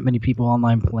if there's that many people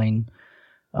online playing.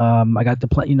 I got to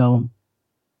play, I'm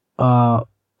not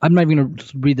even going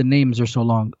to read the names. They're so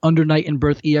long. Under Night and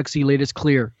Birth EXE Latest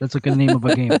Clear. That's like a name of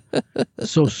a game.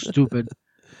 So stupid.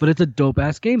 But it's a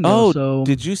dope-ass game, though. Oh, so...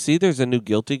 did you see there's a new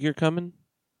Guilty Gear coming?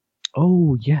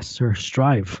 Oh, yes, sir.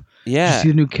 Strive. Yeah. Did you see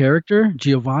the new character?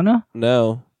 Giovanna?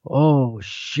 No. Oh,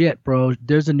 shit, bro.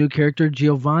 There's a new character,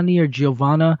 Giovanni or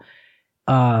Giovanna.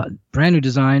 Brand new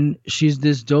design. She's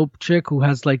this dope chick who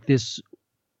has like this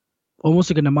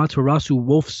almost like an Amaterasu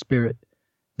wolf spirit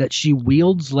that she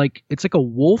wields like it's like a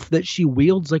wolf that she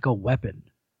wields like a weapon.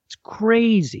 It's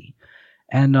crazy.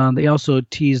 And they also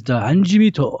teased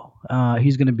Anji Mito.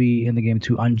 He's gonna be in the game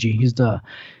too. Anji.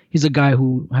 He's a guy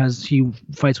who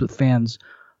fights with fans.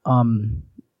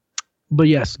 But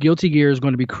yes, Guilty Gear is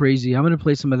going to be crazy. I'm going to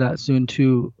play some of that soon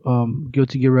too.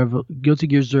 Guilty Gear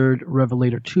Zerd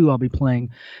Revelator 2 I'll be playing.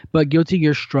 But Guilty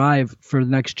Gear Strive for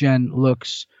the next gen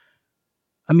looks,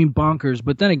 I mean, bonkers.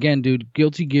 But then again, dude,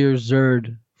 Guilty Gear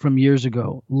Zerd from years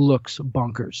ago looks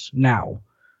bonkers now.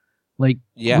 Like,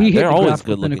 yeah, we hit they're the always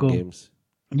graphical good looking pinnacle. games.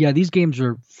 Yeah, these games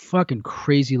are fucking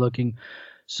crazy looking.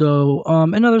 So,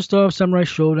 and other stuff, Samurai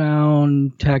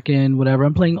Showdown, Tekken, whatever.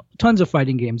 I'm playing tons of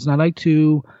fighting games, and I like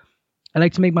to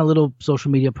make my little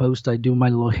social media post. I do my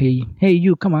little, hey,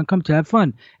 you, come to have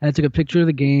fun. And I took a picture of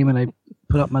the game, and I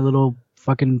put up my little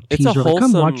fucking It's a teaser. Like,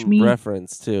 come watch wholesome me.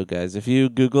 reference too, guys. If you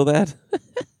Google that,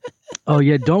 Oh,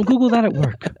 yeah, don't Google that at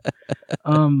work.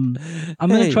 I'm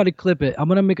going to try to clip it. I'm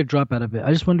going to make a drop out of it.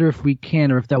 I just wonder if we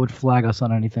can or if that would flag us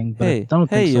on anything. But I don't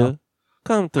think so. You,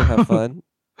 come to have fun.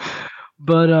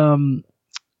 But,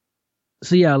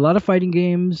 so yeah, a lot of fighting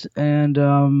games, and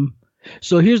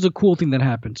so here's the cool thing that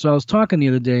happened. So I was talking the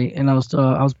other day, and I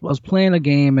was playing a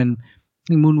game, and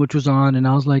Moonwitch was on, and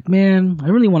I was like, man, I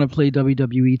really want to play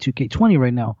WWE 2K20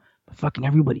 right now, but fucking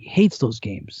everybody hates those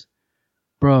games,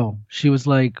 bro. She was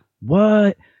like,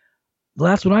 what? The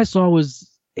last one I saw was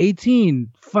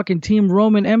 18, fucking Team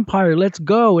Roman Empire, let's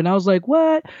go. And I was like,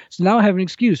 what? So now I have an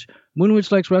excuse.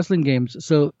 Moonwitch likes wrestling games,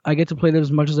 so I get to play them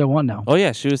as much as I want now. Oh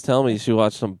yeah, she was telling me she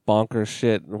watched some bonker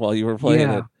shit while you were playing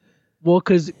it. Well,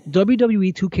 because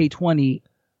WWE 2K20,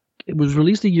 it was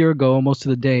released a year ago, almost to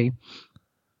the day,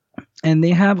 and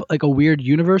they have like a weird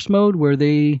universe mode where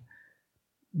they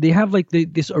have like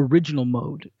this original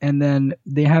mode, and then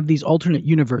they have these alternate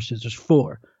universes. There's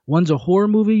 4. One's a horror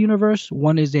movie universe,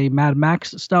 one is a Mad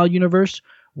Max style universe,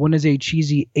 one is a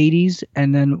cheesy 80s,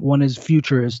 and then one is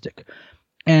futuristic.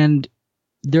 And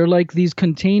they're like these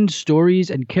contained stories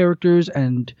and characters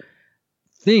and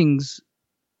things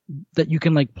that you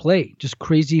can like play, just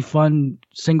crazy fun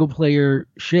single player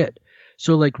shit.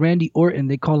 So like Randy Orton,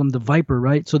 they call him the Viper,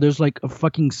 right? So there's like a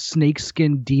fucking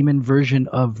snakeskin demon version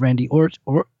of Randy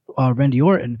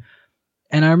Orton.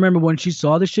 And I remember when she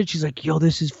saw this shit, she's like, yo,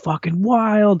 this is fucking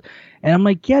wild. And I'm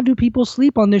like, yeah, do people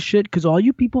sleep on this shit? Because all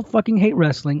you people fucking hate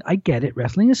wrestling. I get it.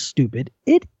 Wrestling is stupid.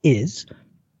 It is.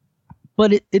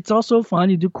 But it's also fun.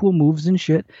 You do cool moves and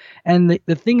shit. And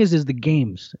the thing is the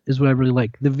games is what I really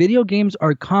like. The video games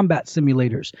are combat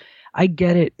simulators. I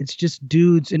get it. It's just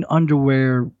dudes in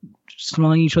underwear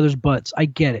smelling each other's butts. I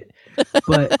get it.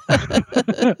 But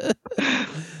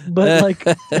but like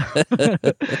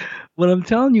what I'm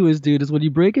telling you is, dude, is when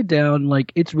you break it down,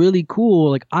 like it's really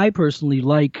cool. Like I personally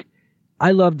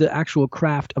I love the actual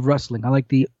craft of wrestling. I like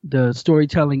the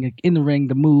storytelling, like, in the ring,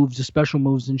 the moves, the special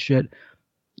moves and shit.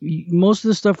 Most of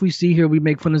the stuff we see here, we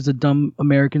make fun as the dumb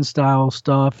American style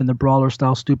stuff and the brawler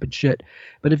style stupid shit.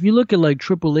 But if you look at like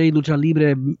AAA, Lucha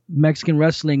Libre, Mexican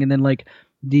wrestling, and then like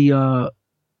the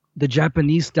the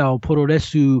Japanese style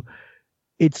Puroresu.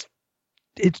 It's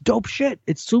dope shit.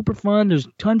 It's super fun. There's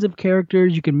tons of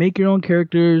characters. You can make your own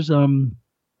characters.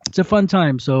 It's a fun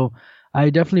time. So I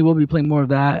definitely will be playing more of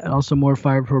that, and also more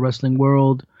Fire Pro Wrestling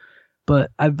World.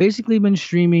 But I've basically been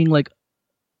streaming, like,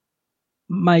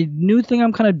 my new thing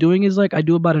I'm kind of doing is like I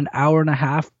do about an hour and a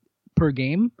half per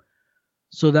game.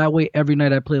 So that way every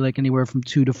night I play like anywhere from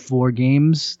 2 to 4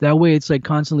 games. That way it's like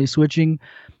constantly switching.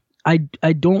 I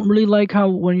don't really like how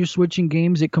when you're switching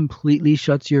games it completely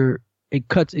cuts your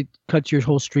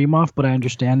whole stream off, but I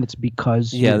understand it's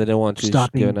because Yeah, they don't want you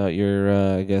stopping. giving out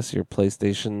your I guess your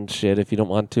PlayStation shit if you don't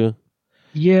want to.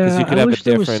 Yeah, Because you could I have a wish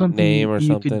there was different something name or you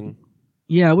something.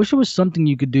 Yeah, I wish there was something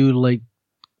you could do to like,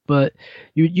 but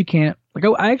you can't. Like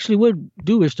I actually would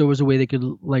do wish there was a way they could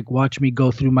like watch me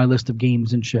go through my list of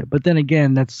games and shit. But then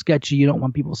again, that's sketchy. You don't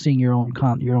want people seeing your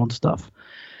own stuff.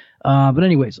 But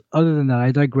anyways, other than that,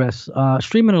 I digress.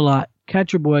 Streaming a lot.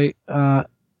 Catch your boy,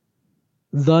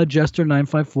 the Jester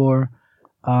 954,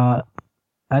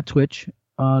 at Twitch.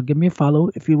 Give me a follow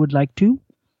if you would like to.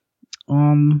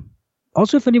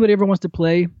 Also, if anybody ever wants to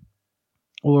play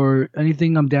or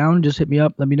anything, I'm down. Just hit me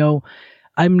up. Let me know.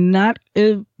 I'm not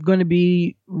going to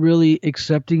be really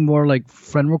accepting more like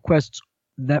friend requests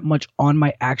that much on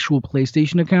my actual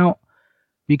PlayStation account,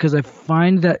 because I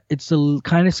find that it's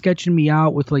kind of sketching me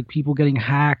out with like people getting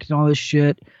hacked and all this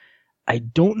shit. I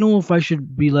don't know if I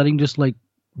should be letting just like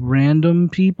random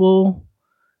people,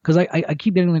 because I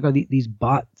keep getting like all these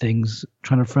bot things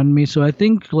trying to friend me. So I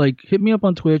think like hit me up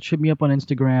on Twitch, hit me up on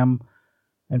Instagram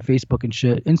and Facebook and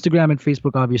shit. Instagram and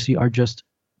Facebook obviously are just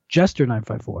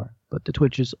Jester954, but the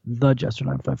Twitch is the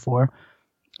Jester954.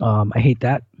 I hate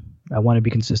that. I want to be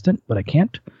consistent, but I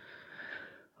can't.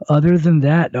 Other than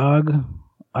that, dog,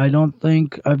 I don't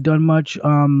think I've done much.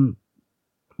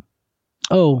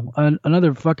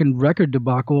 Another fucking record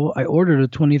debacle. I ordered a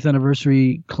 20th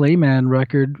anniversary Clayman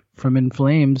record from In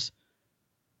Flames.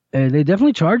 They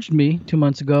definitely charged me 2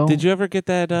 months ago. Did you ever get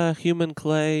that Human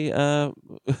Clay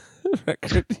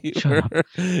record Shut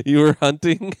you were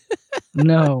hunting?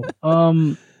 No.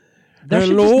 That shit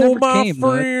just Hello, never my came,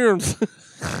 dog. friends.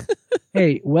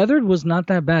 Hey, Weathered was not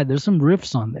that bad. There's some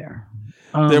riffs on there.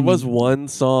 There was one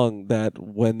song that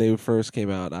when they first came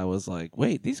out, I was like,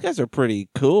 wait, these guys are pretty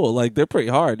cool. Like, they're pretty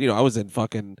hard. You know, I was in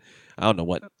fucking, I don't know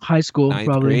what, high school, 9th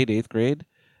probably. grade, 8th grade.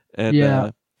 And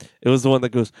Yeah. it was the one that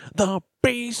goes, the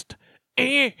beast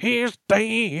is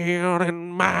down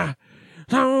in my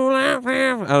soul. I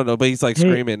don't know, but he's like Hey.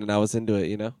 screaming, and I was into it,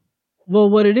 you know? Well,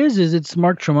 what it is it's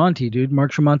Mark Tremonti, dude.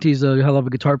 Mark Tremonti's a hell of a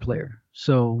guitar player.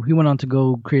 So he went on to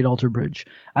go create Alter Bridge.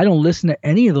 I don't listen to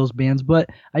any of those bands, but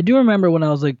I do remember when I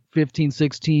was like 15,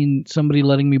 16, somebody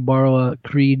letting me borrow a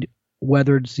Creed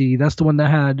Weathered CD. That's the one that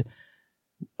had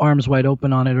Arms Wide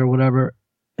Open on it or whatever.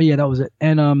 Yeah, that was it.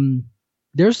 And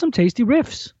there's some tasty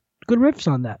riffs. Good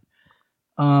riffs on that.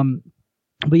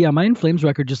 But yeah, my In Flames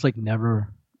record just like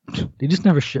never, they just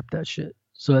never shipped that shit.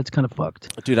 So that's kind of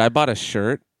fucked. Dude, I bought a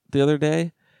shirt the other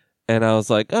day, and I was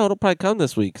like, oh, it'll probably come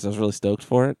this week because I was really stoked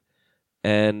for it.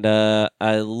 And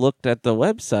I looked at the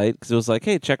website because it was like,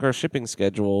 hey, check our shipping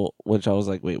schedule, which I was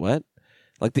like, wait, what?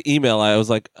 Like the email, I was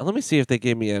like, let me see if they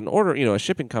gave me an order, you know, a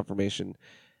shipping confirmation.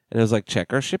 And it was like,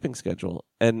 check our shipping schedule.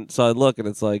 And so I look, and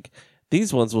it's like,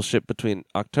 these ones will ship between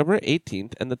October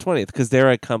 18th and the 20th because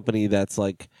they're a company that's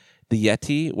like the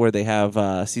Yeti, where they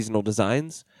have seasonal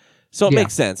designs. So it Yeah.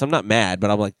 makes sense. I'm not mad,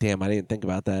 but I'm like, damn, I didn't think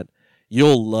about that.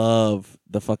 You'll love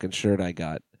the fucking shirt I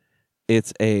got.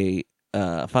 It's a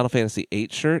Final Fantasy VIII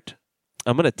shirt.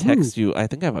 I'm gonna text you. I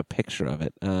think I have a picture of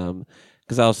it.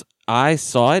 Because I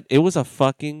saw it. It was a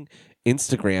fucking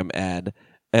Instagram ad,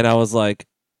 and I was like,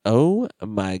 oh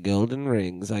my golden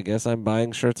rings. I guess I'm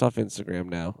buying shirts off Instagram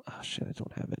now. Oh shit, I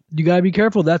don't have it. You gotta be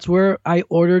careful. That's where I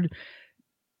ordered.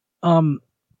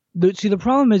 The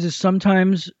problem is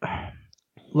sometimes,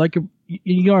 like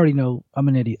you already know, I'm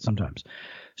an idiot sometimes.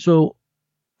 So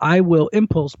I will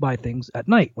impulse buy things at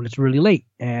night when it's really late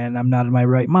and I'm not in my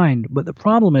right mind. But the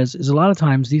problem is a lot of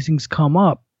times these things come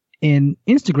up in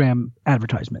Instagram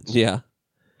advertisements. Yeah.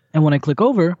 And when I click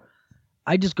over,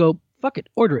 I just go, fuck it,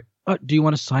 order it. Do you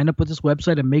want to sign up with this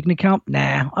website and make an account?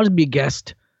 Nah, I'll just be a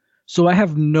guest. So I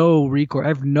have no recourse. I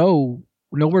have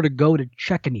nowhere to go to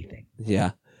check anything.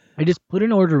 Yeah. I just put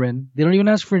an order in. They don't even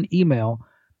ask for an email.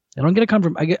 I don't get a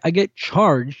confirmation. I get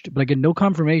charged, but I get no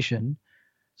confirmation.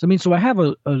 So I have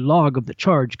a log of the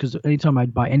charge because anytime I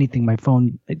buy anything, my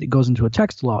phone, it goes into a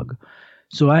text log.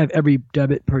 So I have every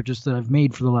debit purchase that I've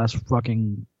made for the last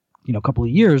fucking, couple of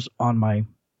years on my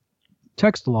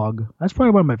text log. That's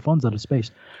probably why my phone's out of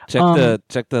space. Check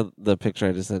the picture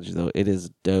I just sent you though. It is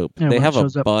dope. Yeah, They when it have a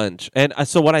shows up. bunch. And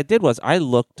so what I did was I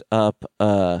looked up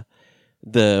the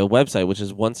website, which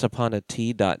is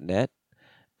onceuponatea.net,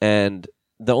 and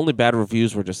the only bad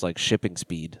reviews were just like shipping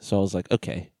speed. So I was like,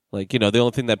 okay. Like, the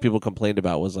only thing that people complained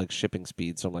about was like shipping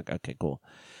speed. So I'm like, okay, cool.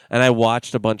 And I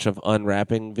watched a bunch of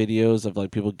unwrapping videos of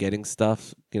like people getting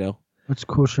stuff, That's a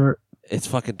cool shirt. It's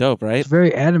fucking dope, right? It's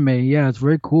very anime. Yeah, it's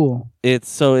very cool.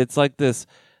 It's like this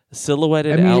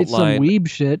silhouetted I mean, outline. it's some weeb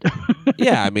shit.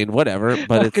 Yeah, I mean, whatever.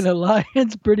 But Not gonna lie,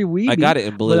 it's pretty weeby. I got it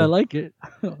in blue. But I like it.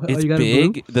 It's You got it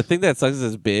in big. The thing that sucks is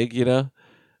it's big,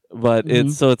 But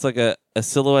Mm-hmm. it's like a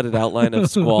silhouetted outline of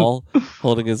Squall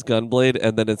holding his gunblade,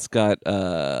 and then it's got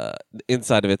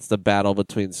inside of it's the battle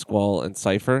between Squall and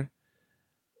Cypher.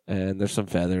 And there's some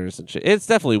feathers and shit. It's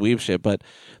definitely weeb shit, but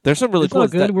there's some really It's cool. all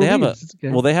good. We're They have weebs. It's okay.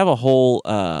 well, they have a whole.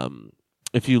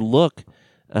 If you look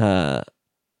at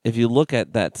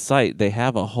that site, they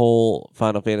have a whole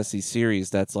Final Fantasy series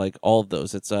that's like all of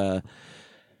those. It's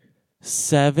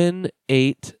 7,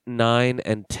 8, 9,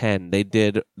 and 10. They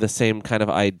did the same kind of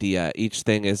idea. Each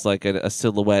thing is like a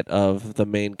silhouette of the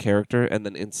main character, and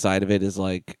then inside of it is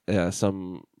like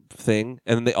some thing.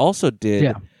 And then they also did.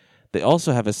 Yeah. They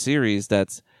also have a series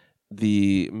that's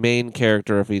the main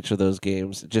character of each of those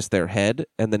games, just their head,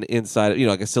 and then inside,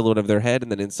 like a silhouette of their head, and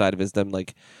then inside of is them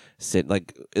like sit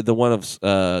like the one of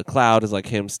Cloud is like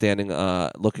him standing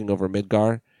looking over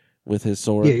Midgar with his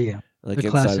sword. Yeah. Like The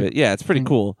inside of classic it. Yeah, it's pretty thing.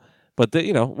 cool. But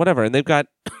whatever. And they've got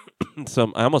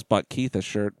some. I almost bought Keith a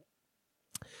shirt.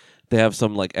 They have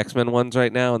some like X-Men ones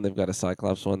right now, and they've got a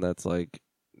Cyclops one that's like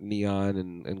neon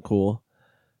and cool.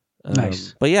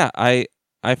 Nice. But yeah,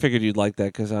 I figured you'd like that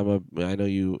because I know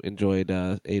you enjoyed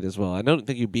 8 as well. I don't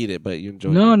think you beat it, but you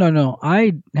enjoyed it. No.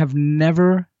 I have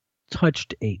never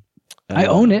touched 8. I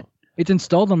own it. It's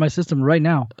installed on my system right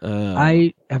now.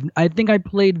 I think I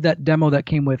played that demo that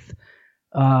came with.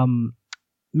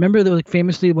 Remember that like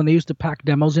famously when they used to pack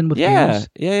demos in with games?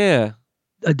 Yeah.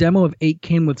 A demo of 8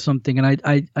 came with something, and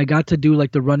I got to do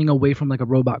like the running away from like a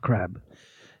robot crab.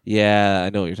 Yeah,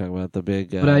 I know what you're talking about. The big.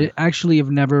 But I actually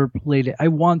have never played it. I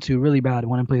want to really bad. I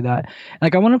want to play that.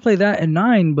 Like I want to play that in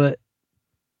 9, but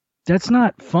that's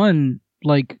not fun.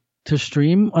 Like to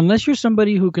stream unless you're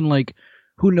somebody who can like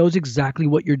who knows exactly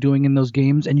what you're doing in those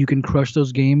games and you can crush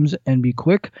those games and be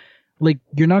quick. Like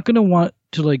you're not gonna want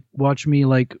to like watch me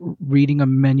like reading a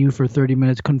menu for 30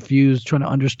 minutes confused trying to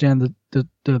understand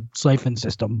the siphon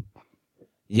system.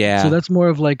 Yeah. So that's more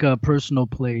of like a personal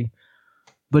play.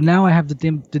 But now I have the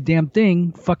damn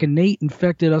thing. Fucking Nate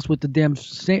infected us with the damn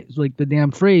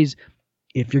phrase.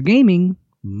 If you're gaming,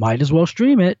 might as well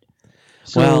stream it.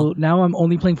 So now I'm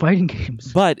only playing fighting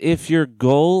games. But if your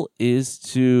goal is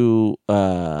to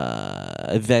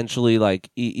eventually like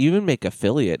even make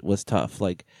affiliate was tough.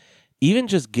 Like even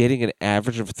just getting an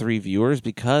average of 3 viewers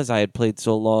because I had played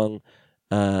so long.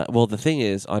 The thing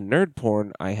is on Nerd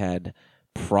Porn I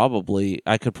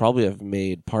could probably have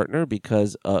made partner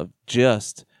because of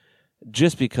just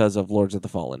because of Lords of the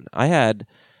Fallen. I had,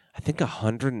 I think,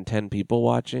 110 people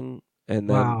watching, and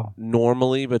then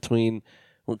normally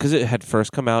because it had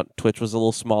first come out, Twitch was a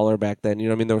little smaller back then. You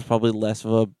know what I mean? There was probably less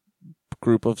of a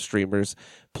group of streamers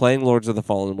playing Lords of the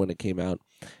Fallen when it came out,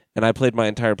 and I played my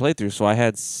entire playthrough. So I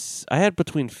had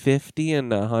between 50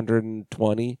 and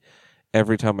 120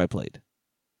 every time I played.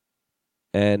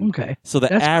 And okay. So the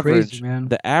That's average, crazy, man.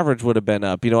 the average would have been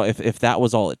up, if that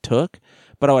was all it took.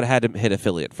 But I would have had to hit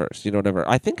affiliate first, whatever.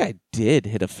 I think I did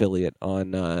hit affiliate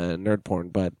on Nerd Porn,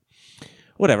 but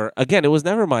whatever. Again, it was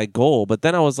never my goal. But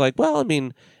then I was like, well, I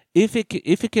mean, if it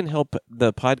can help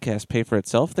the podcast pay for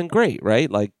itself, then great,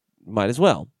 right? Like, might as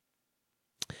well.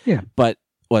 Yeah. But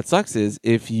what sucks is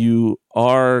if your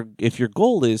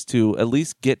goal is to at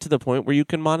least get to the point where you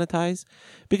can monetize,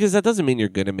 because that doesn't mean you're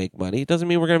going to make money. It doesn't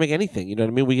mean we're going to make anything. You know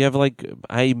what I mean? We have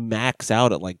I max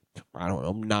out at I don't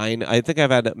know, 9. I think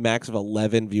I've had a max of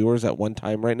 11 viewers at one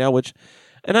time right now, which,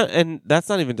 and that's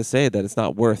not even to say that it's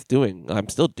not worth doing. I'm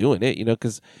still doing it,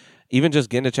 because even just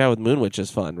getting to chat with Moonwitch is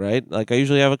fun, right? Like I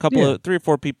usually have a couple of 3 or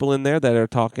 4 people in there that are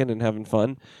talking and having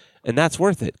fun, and that's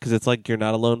worth it because it's like you're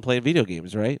not alone playing video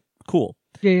games, right? Cool.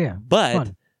 Yeah. But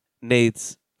fun.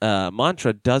 Nate's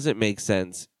mantra doesn't make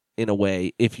sense in a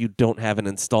way if you don't have an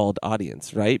installed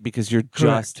audience, right? Because you're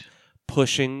just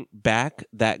pushing back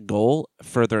that goal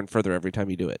further and further every time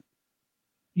you do it.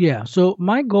 Yeah. So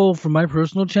my goal for my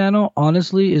personal channel,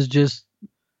 honestly, is just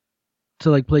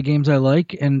to play games I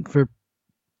like and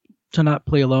to not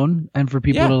play alone and for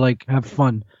people to have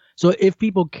fun. So if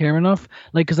people care enough,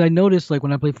 because I notice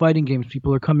when I play fighting games,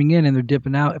 people are coming in and they're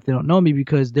dipping out if they don't know me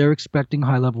because they're expecting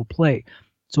high level play.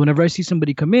 So whenever I see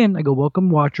somebody come in, I go, welcome,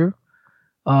 watcher.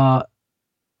 I'm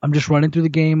just running through the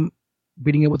game,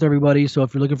 beating it with everybody. So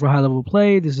if you're looking for high level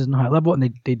play, this isn't high level.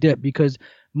 And they dip because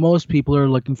most people are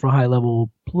looking for high level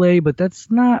play, but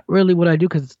that's not really what I do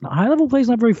because high level play is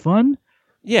not very fun.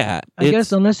 Yeah, I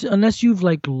guess unless you've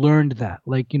like learned that,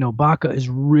 like, you know, Baka is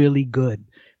really good,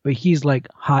 but he's like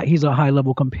he's a high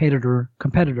level competitor.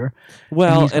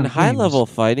 Well, and high level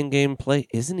fighting gameplay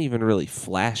isn't even really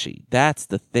flashy. That's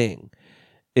the thing.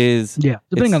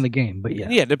 Depending on the game, but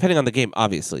yeah, depending on the game,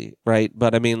 obviously, right?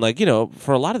 But I mean, like, you know,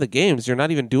 for a lot of the games, you're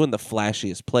not even doing the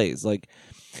flashiest plays. Like,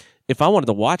 if I wanted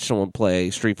to watch someone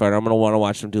play Street Fighter, I'm gonna want to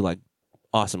watch them do like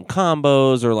awesome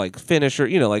combos or like finisher,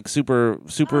 you know, like supers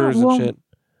and shit.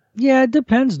 Yeah, it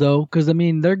depends though, because I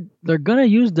mean they're gonna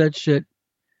use that shit.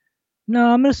 No,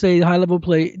 I'm gonna say high level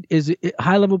play is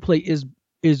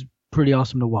pretty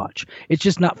awesome to watch. It's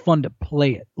just not fun to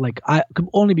play it. Like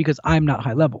only because I'm not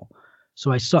high level,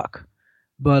 so I suck.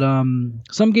 But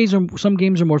some games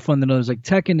are more fun than others. Like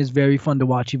Tekken is very fun to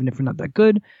watch, even if you're not that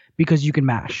good, because you can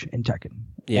mash in Tekken,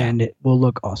 and it will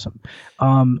look awesome.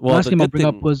 Last game I'll bring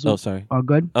up was sorry. Oh,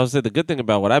 good. I was saying the good thing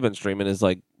about what I've been streaming is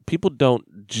like people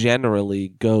don't generally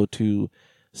go to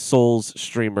Souls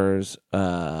streamers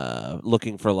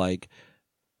looking for like,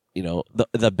 you know,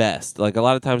 the best. Like a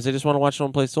lot of times they just want to watch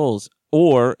someone play Souls,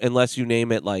 or unless you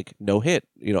name it like no hit,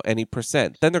 you know, any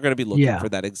percent, then they're going to be looking for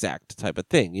that exact type of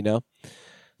thing, you know.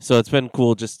 So it's been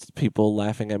cool, just people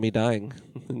laughing at me dying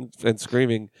and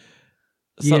screaming.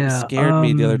 Something scared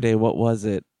me the other day. What was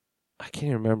it? I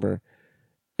can't remember.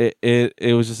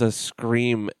 It was just a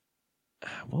scream.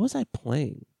 What was I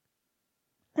playing?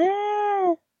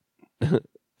 I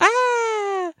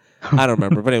don't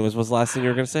remember. But anyways, what's the last thing you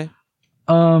were gonna say?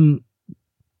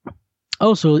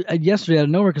 So yesterday out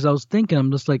of nowhere, because I was thinking,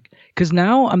 I'm just like, because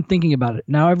now I'm thinking about it.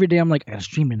 Now every day I'm like, I gotta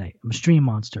stream tonight. I'm a stream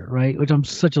monster, right? Which I'm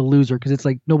such a loser because it's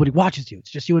like nobody watches you.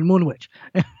 It's just you and Moonwitch.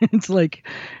 It's like,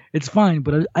 it's fine,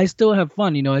 but I still have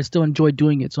fun. You know, I still enjoy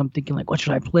doing it. So I'm thinking like, what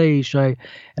should I play? And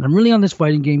I'm really on this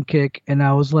fighting game kick. And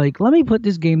I was like, let me put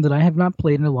this game that I have not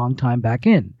played in a long time back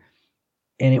in.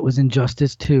 And it was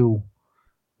Injustice 2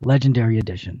 Legendary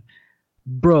Edition.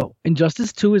 Bro,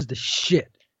 Injustice 2 is the shit.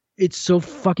 It's so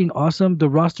fucking awesome. The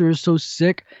roster is so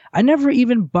sick. I never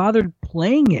even bothered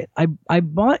playing it. I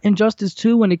bought Injustice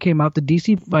 2 when it came out, the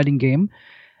DC fighting game.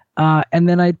 And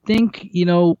then I think, you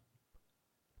know,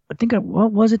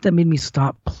 what was it that made me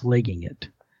stop playing it?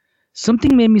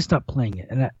 Something made me stop playing it.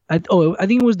 And I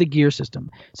think it was the gear system.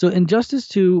 So Injustice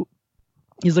 2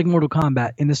 is like Mortal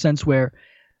Kombat in the sense where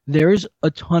there's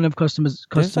a ton of customization.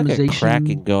 There's like a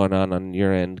cracking going on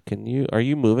your end. Are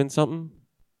you moving something?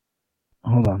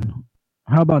 Hold on.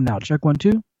 How about now? Check 1,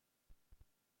 2.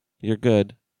 You're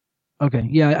good. Okay.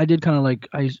 Yeah, I did kind of like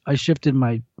I shifted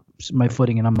my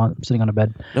footing and I'm sitting on a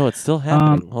bed. No, it's still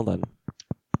happening. Hold on.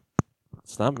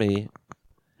 It's not me.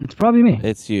 It's probably me.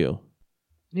 It's you.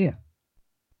 Yeah.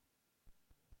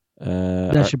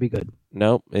 That should be good.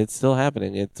 Nope, it's still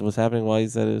happening. It was happening while you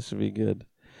said it should be good.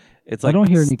 It's like I don't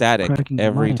hear static any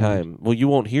every time. Well, you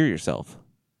won't hear yourself.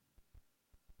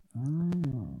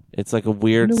 Oh. It's like a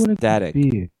weird static.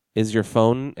 Is your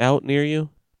phone out near you?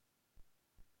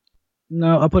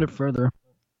 No, I'll put it further.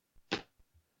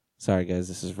 Sorry, guys,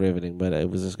 this is riveting, but it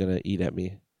was just gonna eat at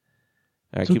me.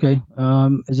 All right, it's okay.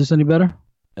 Is this any better?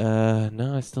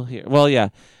 No, I still hear. Well, yeah,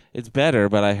 it's better,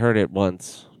 but I heard it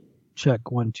once.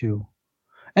 Check 1, 2.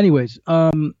 Anyways,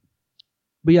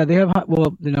 but yeah, they have high,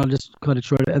 well, you know, just cut it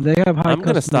short. They have high. I'm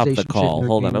gonna stop the call.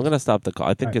 Hold games. on, I'm gonna stop the call.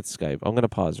 I think it's Skype. I'm gonna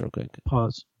pause real quick.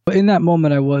 Pause. But in that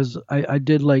moment, I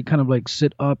did like kind of like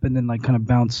sit up and then like kind of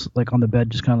bounce like on the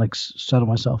bed, just kind of like settle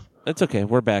myself. It's okay.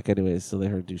 We're back anyways, so they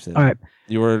heard you say. All right.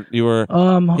 You were. He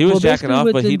was jacking off,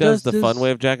 but he does the fun way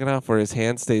of jacking off, where his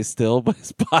hand stays still, but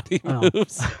his body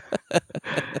moves.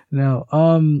 No.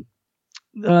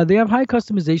 They have high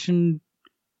customization,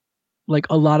 like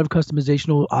a lot of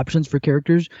customizational options for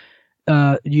characters.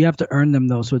 You have to earn them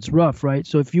though, so it's rough, right?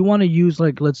 So if you want to use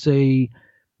like, let's say,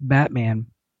 Batman,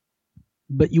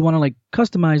 but you want to like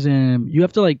customize him, you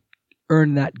have to like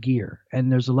earn that gear.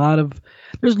 And there's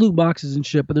loot boxes and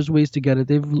shit, but there's ways to get it.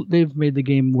 They've made the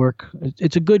game work.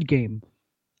 It's a good game.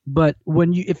 But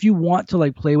if you want to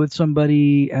like play with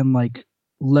somebody and like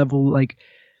level like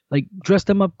dress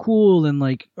them up cool and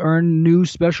like earn new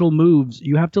special moves,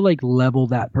 you have to like level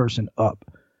that person up.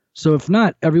 So if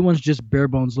not, everyone's just bare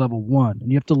bones level 1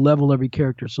 and you have to level every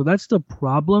character. So that's the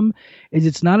problem, is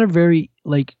it's not a very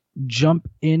like jump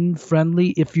in friendly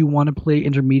if you want to play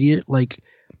intermediate like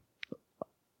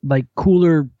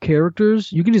cooler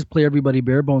characters. You can just play everybody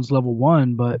bare bones level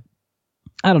 1, but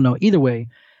I don't know. Either way,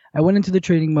 I went into the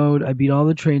training mode. I beat all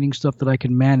the training stuff that I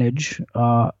could manage,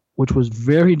 which was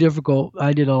very difficult.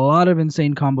 I did a lot of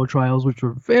insane combo trials, which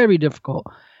were very difficult.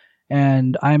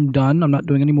 And I'm done. I'm not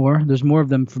doing any more. There's more of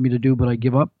them for me to do, but I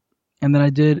give up. And then I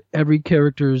did every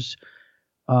character's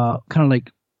kind of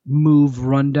like move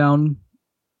rundown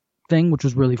thing, which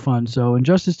was really fun. So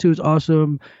Injustice 2 is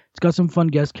awesome. It's got some fun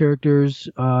guest characters.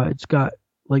 It's got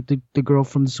like the girl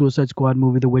from the Suicide Squad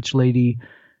movie, the Witch Lady,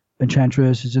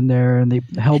 Enchantress is in there, and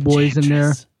Hellboy's in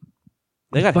there.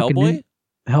 They got Fucking Hellboy?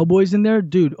 Hellboy's in there,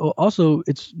 dude. Oh, also,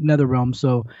 it's NetherRealm,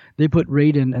 so they put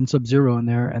Raiden and Sub-Zero in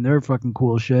there, and they're fucking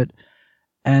cool as shit.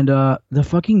 And the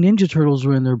fucking Ninja Turtles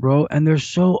were in there, bro, and they're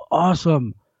so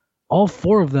awesome. All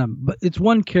 4 of them, but it's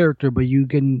one character, but you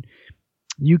can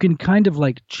kind of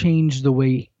like change the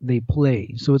way they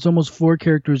play. So it's almost 4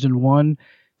 characters in one,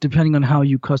 depending on how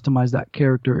you customize that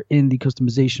character in the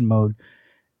customization mode.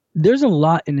 There's a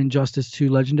lot in Injustice 2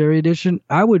 Legendary Edition.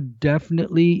 I would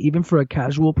definitely, even for a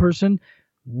casual person,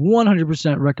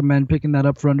 100% recommend picking that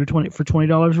up for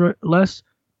 $20 less,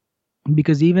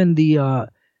 because even the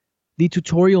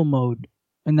tutorial mode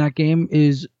in that game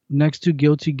is next to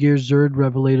Guilty Gear Xrd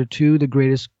Revelator 2, the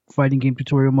greatest fighting game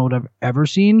tutorial mode I've ever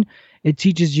seen. It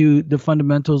teaches you the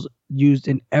fundamentals used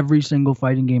in every single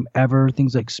fighting game ever,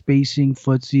 things like spacing,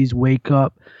 footsies, wake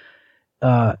up.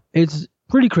 It's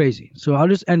pretty crazy. So I'll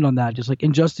just end on that. Just like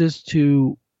Injustice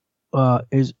 2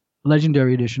 is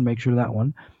Legendary Edition, make sure that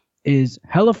one is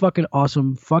hella fucking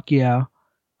awesome. Fuck yeah.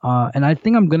 And I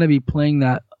think I'm going to be playing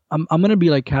that. I'm going to be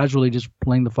like casually just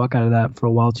playing the fuck out of that for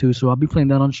a while too. So I'll be playing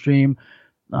that on stream.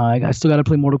 I still got to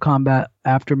play Mortal Kombat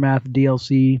Aftermath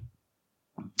DLC.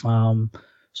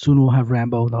 Soon we'll have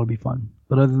Rambo. That'll be fun.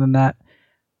 But other than that,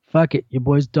 fuck it. Your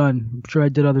boy's done. I'm sure I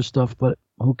did other stuff, but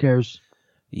who cares?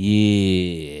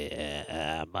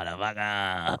 Yeah,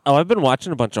 motherfucker. Oh, I've been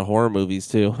watching a bunch of horror movies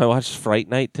too. I watched Fright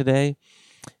Night today,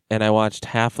 and I watched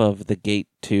half of The Gate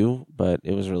 2, but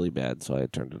it was really bad, so I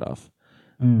turned it off.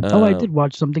 I did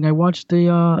watch something. I watched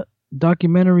the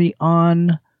documentary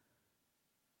on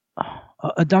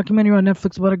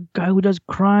Netflix about a guy who does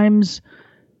crimes.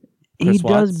 Chris He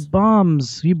Watts? does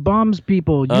bombs. He bombs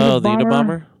people. Oh, the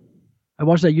Unabomber? I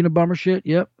watched that Unabomber shit.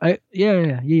 Yep.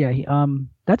 Yeah.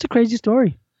 That's a crazy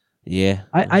story. Yeah.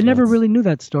 I never really knew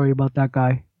that story about that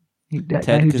guy.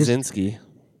 Ted Kaczynski.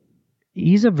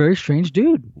 He's a very strange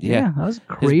dude. Yeah. That was a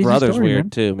crazy. His brother's story, weird man.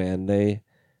 too, man. They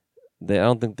I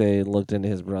don't think they looked into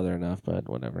his brother enough, but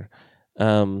whatever.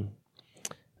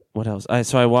 What else?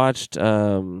 I watched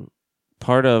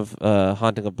part of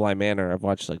Haunting of Bly Manor. I've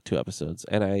watched like 2 episodes,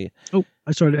 and I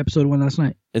started episode 1 last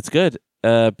night. it's good.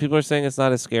 People are saying it's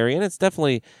not as scary, and it's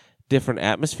definitely different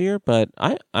atmosphere, but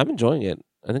I'm enjoying it.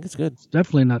 I think it's good. It's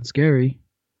definitely not scary.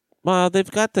 Well, they've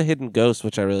got the hidden ghosts,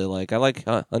 which I really like. I like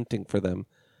hunting for them.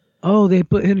 Oh, they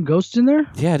put hidden ghosts in there?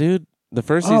 Yeah, dude. The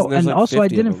first season, there's and like also 50 I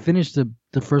of didn't them. finish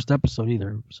the first episode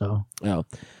either. So Oh,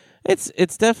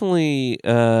 it's definitely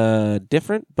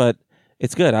different, but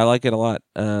it's good. I like it a lot.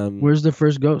 where's the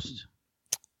first ghost?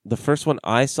 The first one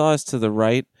I saw is to the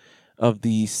right of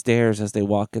the stairs as they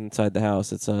walk inside the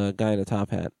house. It's a guy in a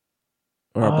top hat.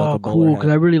 Or like Oh, a bowler cool! hat.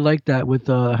 Because I really like that with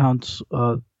the house,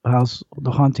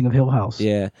 the Haunting of Hill House.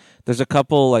 Yeah, there's a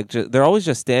couple like they're always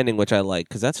just standing, which I like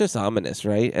because that's just ominous,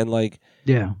 right? And like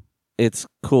Yeah. it's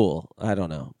cool. I don't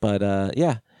know, but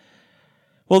yeah.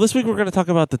 Well, this week we're going to talk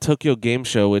about the Tokyo Game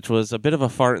Show, which was a bit of a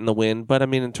fart in the wind. But I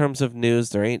mean, in terms of news,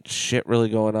 there ain't shit really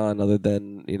going on other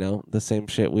than the same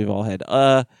shit we've all had.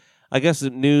 I guess the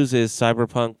news is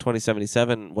Cyberpunk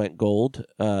 2077 went gold,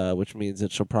 which means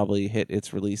it shall probably hit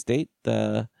its release date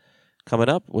coming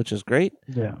up, which is great.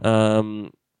 Yeah.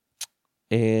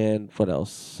 And what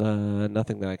else?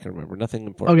 Nothing that I can remember. Nothing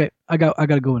important. Okay, I got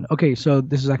to go in. Okay, so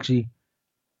this is actually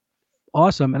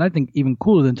awesome, and I think even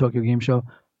cooler than Tokyo Game Show.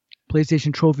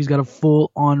 PlayStation Trophy's got a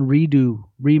full-on redo.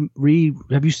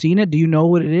 Have you seen it? Do you know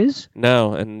what it is?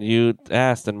 No, and you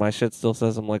asked, and my shit still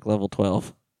says I'm like level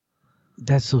 12.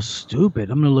 That's so stupid.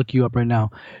 I'm gonna look you up right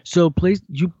now. So,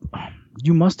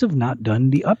 you must have not done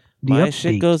the My update.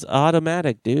 shit goes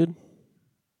automatic, dude.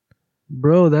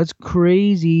 Bro, that's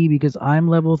crazy because I'm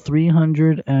level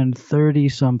 330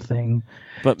 something.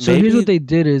 But So maybe here's what they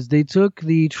did is they took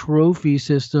the trophy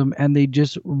system and they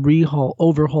just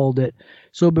overhauled it.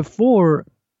 So before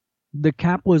the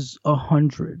cap was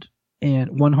 100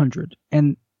 and 100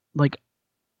 and like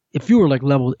if you were like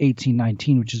level 18,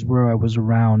 19, which is where I was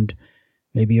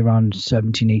maybe around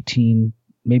 17, 18,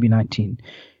 maybe 19.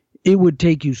 It would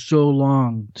take you so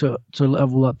long to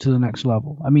level up to the next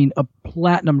level. I mean, a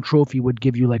platinum trophy would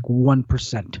give you like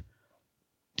 1%.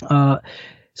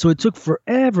 So it took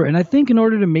forever. And I think in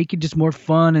order to make it just more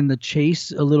fun and the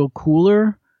chase a little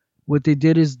cooler, what they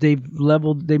did is they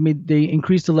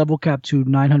increased the level cap to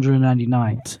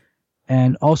 999,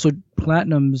 and also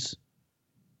platinums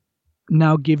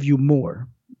now give you more,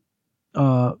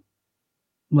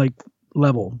 like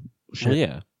level shit. Well,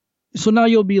 yeah. So now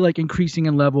you'll be like increasing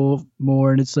in level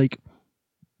more, and it's like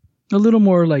a little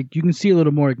more like you can see a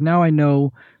little more. Like now I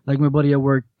know, like my buddy at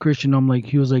work, Christian,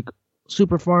 he was like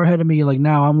super far ahead of me. Like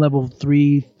now I'm level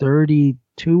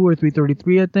 332 or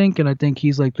 333, I think, and I think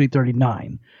he's like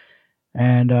 339.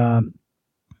 And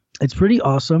it's pretty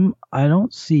awesome. I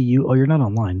don't see you. Oh, you're not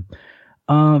online.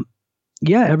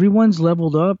 Yeah, everyone's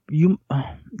leveled up. You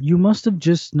must have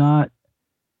just not.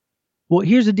 Well,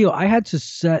 here's the deal. I had to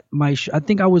set my. I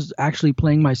think I was actually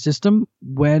playing my system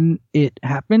when it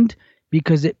happened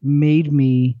because it made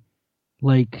me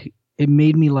like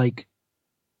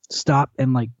stop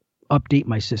and like update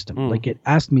my system. Like it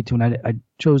asked me to, and I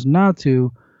chose not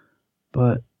to.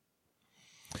 But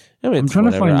I mean, I'm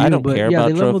trying to find you. I don't but care yeah, about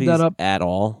they leveled trophies that up. at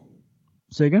all.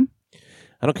 Say again?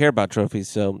 I don't care about trophies,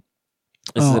 so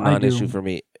this is a I non-issue do. for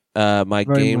me. My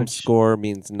Very game much. score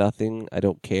means nothing. I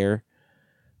don't care.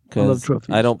 I love 'Cause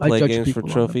trophies. I don't play judge games for people on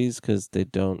them. trophies because they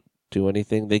don't do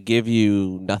anything. They give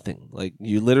you nothing. Like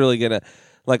you literally get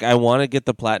like I want to get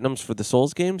the platinums for the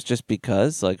Souls games just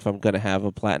because. Like if I'm gonna have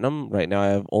a platinum, right now I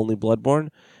have only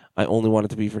Bloodborne. I only want it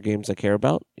to be for games I care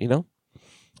about. You know.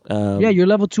 Yeah, you're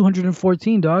level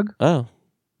 214, dog. Oh.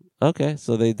 Okay,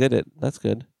 so they did it. That's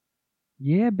good.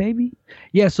 Yeah, baby.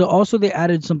 Yeah, so also they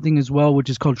added something as well, which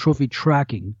is called trophy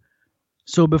tracking.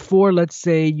 So before, let's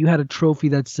say you had a trophy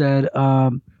that said,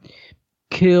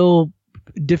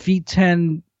 defeat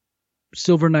 10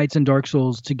 Silver Knights in Dark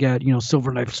Souls to get,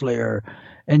 Silver Knife Slayer.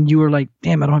 And you were like,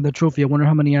 damn, I don't have that trophy. I wonder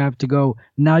how many I have to go.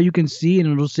 Now you can see,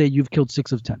 and it'll say you've killed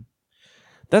 6 of 10.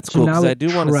 That's So cool now because I it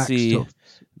do want to tracks see. trophies.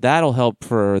 That'll help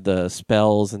for the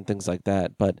spells and things like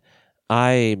that. But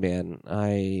I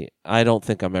don't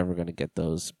think I'm ever going to get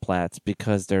those plats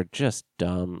because they're just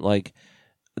dumb. Like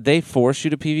they force you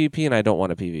to PvP, and I don't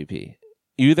want to PvP.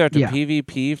 You either have to Yeah.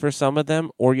 PvP for some of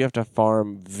them, or you have to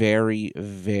farm very,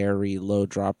 very low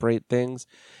drop rate things,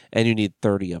 and you need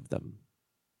 30 of them.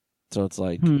 So it's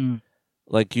like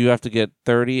you have to get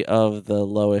 30 of the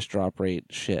lowest drop rate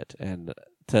shit, and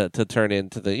to turn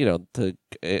into the to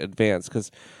advance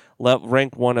because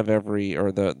rank 1 of every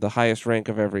or the highest rank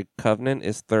of every covenant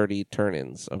is 30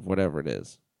 turn-ins of whatever it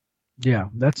is. Yeah,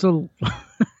 that's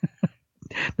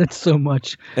that's so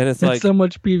much. And it's That's like so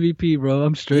much PvP, bro.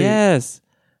 I'm straight. yes.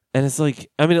 And it's like,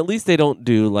 I mean, at least they don't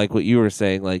do like what you were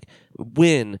saying, like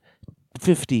win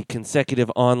 50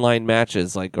 consecutive online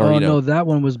matches, like or No, that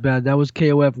one was bad. That was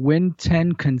KOF. Win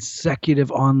 10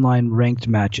 consecutive online ranked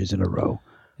matches in a row.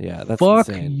 yeah, that's Fuck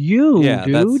insane. you, Yeah,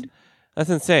 dude. That's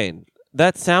insane.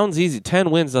 That sounds easy.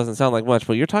 10 wins doesn't sound like much,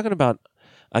 but you're talking about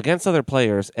against other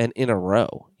players and in a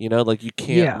row. Like you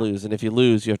can't Yeah. lose, and if you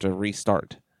lose, you have to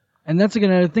restart. And that's like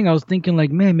another thing. I was thinking,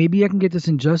 like, man, maybe I can get this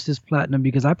Injustice Platinum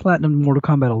because I Platinumed Mortal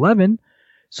Kombat 11,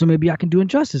 so maybe I can do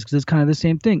Injustice because it's kind of the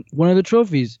same thing. One of the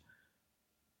trophies,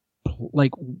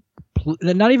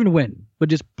 not even win, but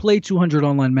just play 200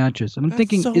 online matches. And I'm That's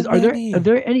thinking, so are many.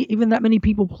 there any even that many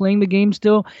people playing the game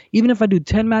still? Even if I do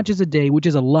 10 matches a day, which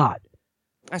is a lot,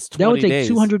 That's 20 that would take days.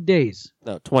 200 days.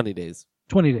 No, 20 days.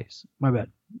 20 days. My bad.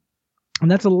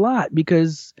 And that's a lot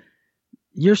because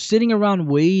you're sitting around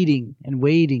waiting and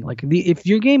waiting. Like if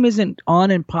your game isn't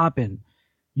on and popping,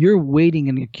 you're waiting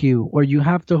in a queue, or you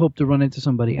have to hope to run into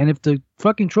somebody. And if the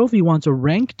fucking trophy wants a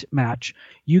ranked match,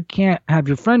 you can't have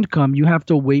your friend come. You have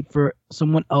to wait for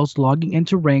someone else logging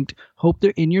into ranked, hope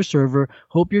they're in your server,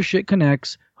 hope your shit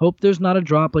connects, hope there's not a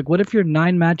drop. Like, what if you're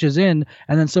 9 matches in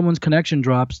and then someone's connection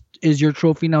drops? Is your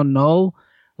trophy now null?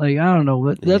 Like, I don't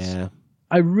know. Yeah.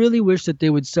 I really wish that they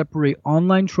would separate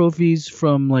online trophies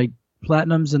from like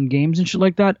platinums and games and shit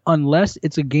like that, unless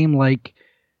it's a game like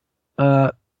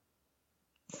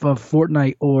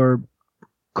Fortnite or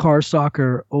Car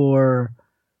Soccer or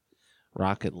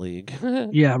Rocket League.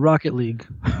 yeah, Rocket League.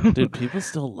 Dude, people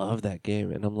still love that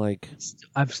game, and I'm like,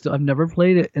 I've never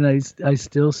played it, and I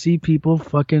still see people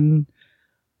fucking.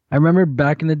 I remember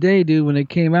back in the day, dude, when it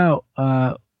came out.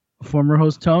 Former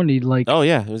host Tony, like, oh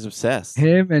yeah, he was obsessed.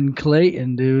 him and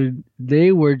Clayton, dude,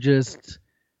 they were just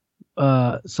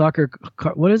soccer.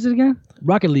 What is it again?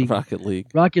 Rocket League.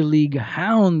 Rocket League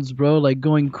hounds, bro, like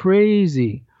going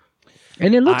crazy.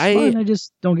 And it looks fun. I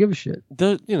just don't give a shit.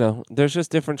 There's just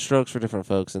different strokes for different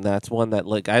folks, and that's one that,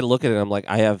 like, I look at it and I'm like,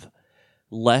 I have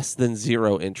less than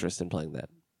 0 interest in playing that.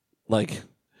 Like,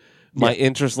 my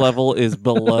interest level is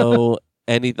below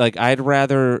any. Like, I'd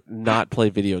rather not play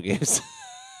video games.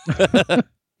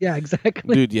 Yeah,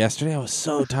 exactly. Dude, yesterday I was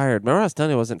so tired. Remember I was telling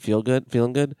you I wasn't feeling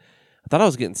good? I thought I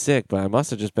was getting sick, but I must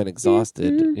have just been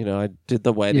exhausted. You know, I did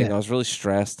the wedding. Yeah. I was really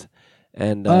stressed,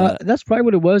 and That's probably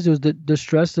what it was. It was the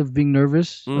stress of being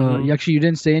nervous. Mhm. You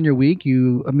didn't stay in your week. I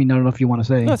mean, I don't know if you want to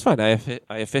say. no, it's fine. I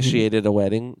officiated a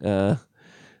wedding,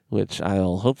 which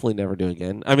I'll hopefully never do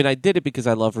again. I mean, I did it because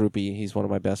I love Ruby. He's one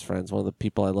of my best friends, one of the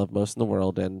people I love most in the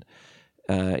world, and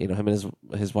you know, him and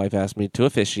his wife asked me to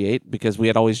officiate because we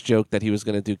had always joked that he was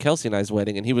going to do Kelsey and I's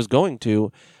wedding, and he was going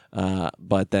to,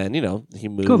 but then you know he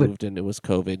moved COVID. and it was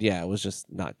COVID. Yeah, it was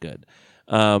just not good.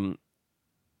 And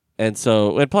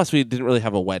plus we didn't really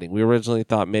have a wedding. We originally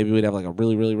thought maybe we'd have like a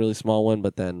really, really, really small one,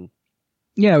 but then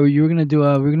Yeah, you were gonna do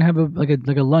we're gonna have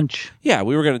a lunch, yeah,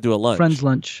 we were going to do a lunch, friends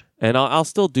lunch. and I'll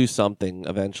still do something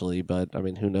eventually, but I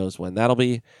mean, who knows when that'll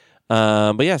be.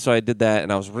 But yeah, so I did that,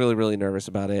 and I was really, really nervous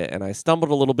about it, and I stumbled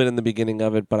a little bit in the beginning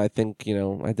of it, but I think you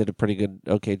know I did a pretty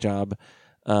okay job,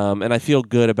 and I feel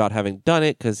good about having done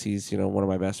it because he's you know one of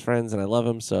my best friends, and I love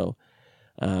him. So,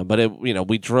 but you know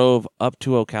we drove up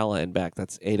to Ocala and back.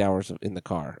 That's 8 hours in the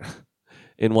car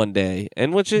in one day,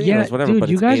 and which is you know, Yeah, is whatever. dude, but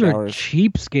you it's guys 8 are hours.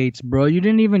 cheapskates, bro. You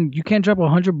can't drop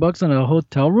 $100 on a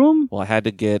hotel room. Well, I had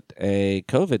to get a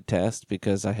COVID test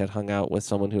because I had hung out with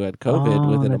someone who had COVID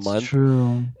within a that's month.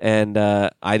 True. And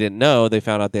I didn't know. They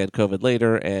found out they had COVID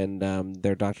later, and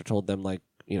their doctor told them, like,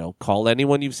 you know, call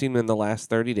anyone you've seen in the last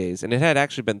 30 days. And it had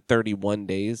actually been 31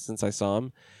 days since I saw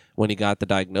him when he got the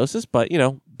diagnosis. But, you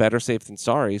know, better safe than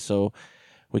sorry. So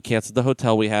we canceled the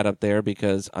hotel we had up there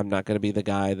because I'm not going to be the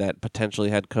guy that potentially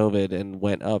had COVID and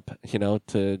went up, you know,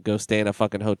 to go stay in a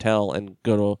fucking hotel and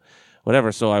go to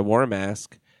whatever. So I wore a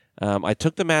mask. I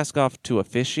took the mask off to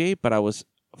officiate, but I was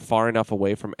far enough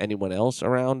away from anyone else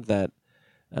around that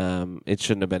it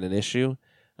shouldn't have been an issue.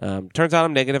 Turns out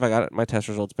I'm negative. I got my test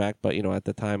results back, but you know, at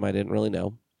the time I didn't really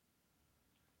know.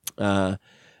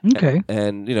 Okay.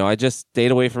 And you know, I just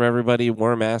stayed away from everybody,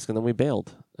 wore a mask, and then we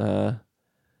bailed.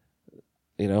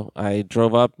 You know, I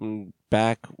drove up and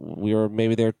back. We were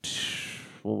maybe there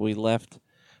when we left.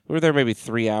 We were there maybe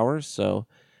 3 hours, so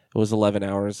it was 11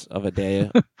 hours of a day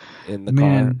in the car.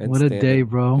 Man, And what a standing. day,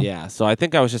 bro. Yeah, so I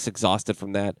think I was just exhausted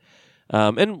from that.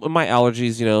 And my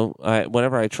allergies, you know,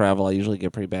 whenever I travel, I usually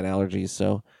get pretty bad allergies.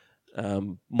 So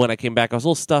when I came back, I was a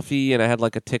little stuffy and I had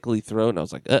like a tickly throat, and I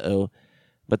was like, uh-oh.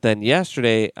 But then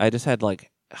yesterday, I just had like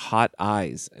hot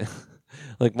eyes.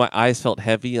 Like my eyes felt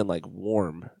heavy and like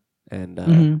warm.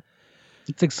 And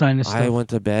It's like sinus stuff. I went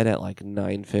to bed at like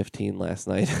 9:15 last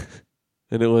night.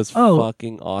 And it was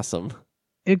fucking awesome.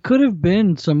 It could have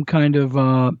been some kind of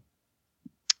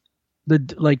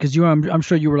because I'm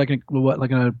sure you were like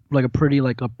a pretty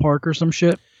like a park or some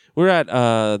shit. We're at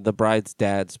the bride's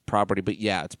dad's property, but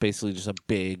yeah, it's basically just a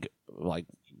big like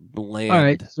land. All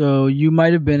right, so you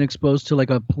might have been exposed to like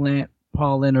a plant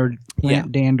pollen or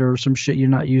plant dander or some shit you're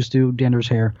not used to. Dander's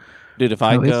hair, dude.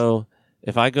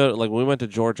 If I go, like when we went to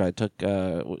Georgia,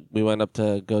 we went up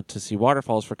to go to see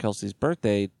waterfalls for Kelsey's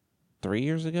birthday 3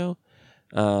 years ago.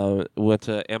 We went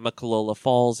to Amicalola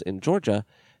Falls in Georgia.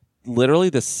 Literally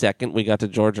the second we got to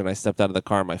Georgia and I stepped out of the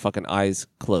car, my fucking eyes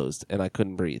closed and I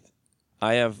couldn't breathe.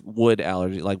 I have wood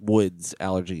allergy, like woods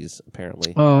allergies,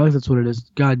 apparently. Oh, that's what it is.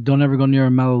 God, don't ever go near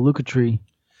a Melaleuca tree.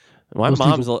 My Those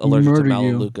mom's things will allergic to murder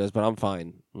you. Melaleucas, but I'm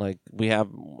fine. Like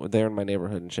they're in my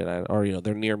neighborhood and shit, or you know,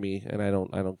 they're near me, and I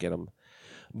don't get them.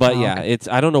 But yeah, okay.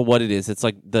 I don't know what it is. It's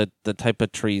like the type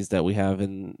of trees that we have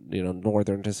in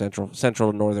northern to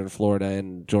central northern Florida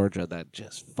and Georgia that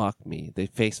just fuck me. They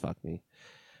face fuck me.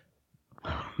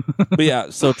 But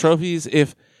yeah, so trophies.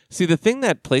 The thing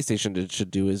that PlayStation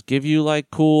should do is give you like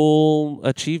cool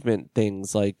achievement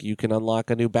things, like you can unlock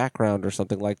a new background or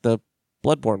something like the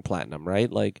Bloodborne Platinum, right?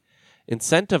 Like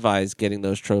incentivize getting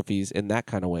those trophies in that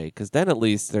kind of way, because then at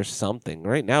least there's something.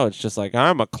 Right now it's just like,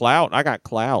 I got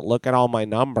clout, look at all my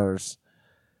numbers.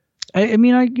 I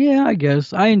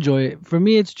guess I enjoy it. For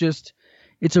me, it's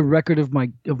a record of my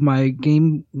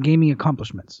gaming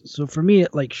accomplishments. So for me,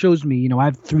 it like shows me, I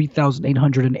have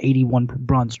 3,881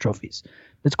 bronze trophies.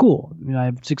 That's cool. I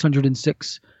have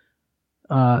 606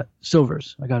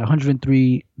 silvers. I got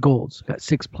 103 golds. I got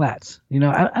 6 plats.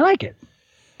 I like it.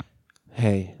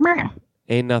 Hey,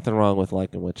 ain't nothing wrong with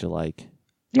liking what you like.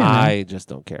 Yeah, I just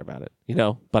don't care about it,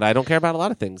 But I don't care about a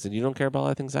lot of things, and you don't care about a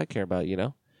lot of things I care about,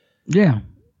 Yeah,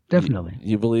 definitely.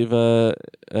 You believe I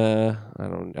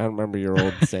don't remember your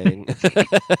old saying.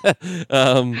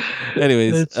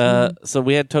 Anyways, so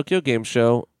we had Tokyo Game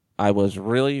Show. I was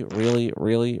really, really,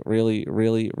 really, really,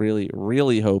 really, really,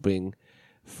 really hoping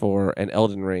for an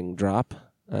Elden Ring drop.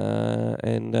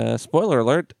 And spoiler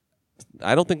alert,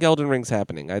 I don't think Elden Ring's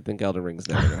happening. I think Elden Ring's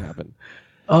never going to happen.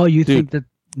 Oh, you Dude, think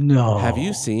No. Have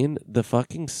you seen the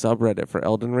fucking subreddit for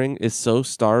Elden Ring is so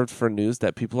starved for news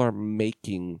that people are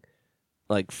making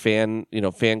like fan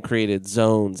created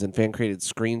zones and fan created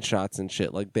screenshots and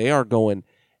shit. Like they are going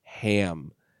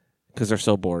ham because they're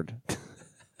so bored.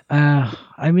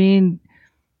 I mean,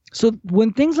 so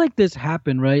when things like this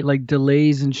happen, right? Like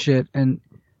delays and shit, and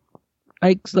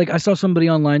I saw somebody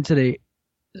online today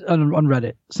on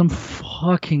Reddit, some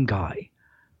fucking guy,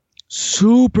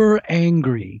 super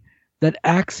angry that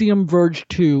Axiom Verge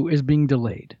 2 is being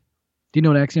delayed. Do you know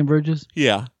what Axiom Verge is?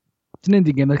 Yeah. It's an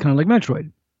indie game that's kind of like Metroid.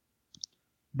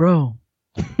 Bro,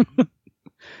 there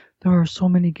are so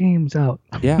many games out.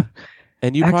 Yeah.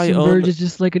 And you probably Axiom own Verge is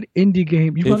just like an indie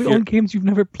game. You probably own games you've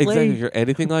never played. Exactly. If you're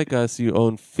anything like us, you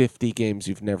own 50 games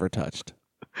you've never touched.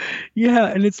 Yeah,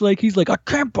 and it's like he's like, I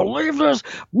can't believe this.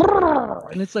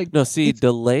 And it's like, no, see,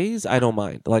 delays I don't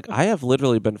mind. Like I have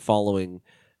literally been following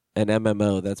an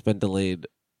MMO that's been delayed.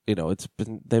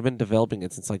 They've been developing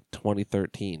it since like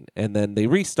 2013, and then they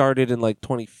restarted in like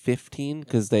 2015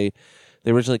 because they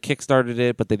originally kickstarted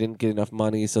it, but they didn't get enough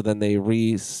money, so then they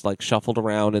shuffled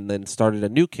around and then started a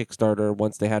new Kickstarter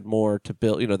once they had more to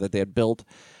build, that they had built,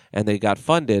 and they got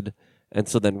funded, and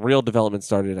so then real development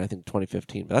started in I think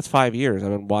 2015. But that's 5 years. I've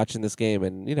been watching this game,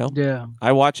 and yeah,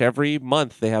 I watch every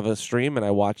month. They have a stream, and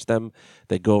I watch them.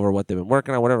 They go over what they've been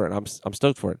working on, whatever, and I'm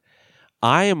stoked for it.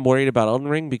 I am worried about Elden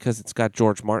Ring because it's got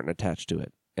George Martin attached to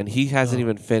it, and he hasn't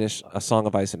even finished A Song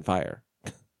of Ice and Fire.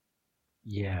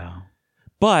 Yeah.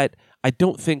 But I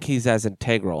don't think he's as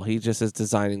integral. He just is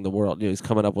designing the world. He's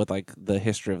coming up with like the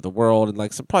history of the world and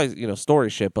like some probably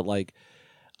story shit. But like,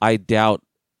 I doubt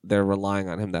they're relying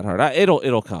on him that hard.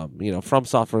 It'll come. From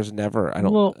Software's never.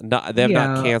 They have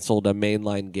not canceled a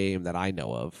mainline game that I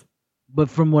know of.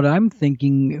 But from what I'm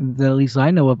thinking, that at least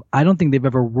I know of, I don't think they've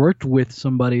ever worked with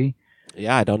somebody.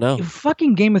 Yeah, I don't know.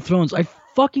 Fucking Game of Thrones. I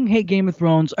fucking hate Game of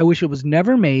Thrones. I wish it was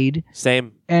never made.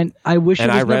 Same. And I wish it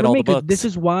was never never made. The books. This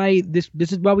is why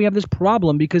we have this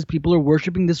problem, because people are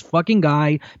worshiping this fucking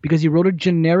guy because he wrote a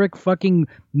generic fucking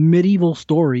medieval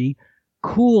story.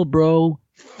 Cool, bro.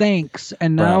 Thanks.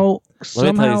 And now somehow.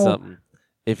 Let me tell you something.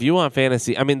 If you want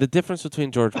fantasy, I mean, the difference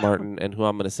between George Martin and who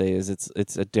I'm going to say is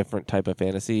it's a different type of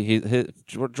fantasy.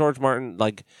 George Martin,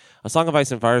 like A Song of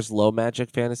Ice and Fire is low magic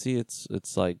fantasy. It's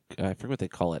like, I forget what they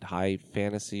call it, high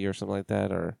fantasy or something like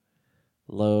that, or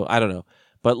low, I don't know.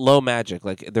 But low magic,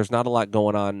 like there's not a lot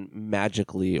going on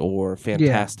magically or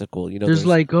fantastical. There's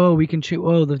like, we can change.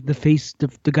 The face,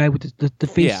 the guy with the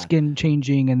face skin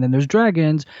changing, and then there's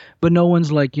dragons, but no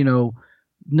one's like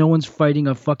no one's fighting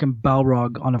a fucking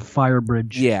Balrog on a fire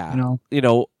bridge. Yeah.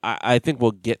 I think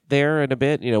we'll get there in a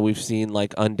bit. We've seen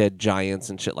like undead giants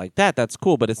and shit like that. That's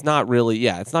cool, but it's not really,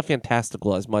 it's not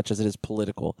fantastical as much as it is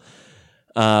political.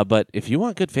 But if you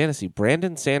want good fantasy,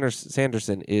 Brandon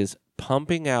Sanderson is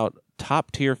pumping out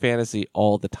top tier fantasy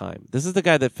all the time. This is the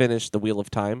guy that finished The Wheel of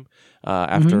Time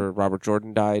after Robert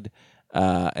Jordan died.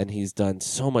 And he's done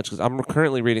so much. Because I'm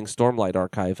currently reading Stormlight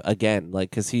Archive again,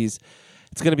 because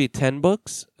it's going to be 10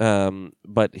 books,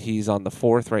 but he's on the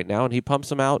 4th right now, and he pumps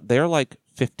them out. They're like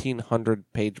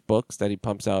 1,500-page books that he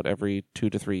pumps out every 2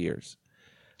 to 3 years.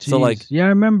 Jeez. So I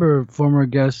remember former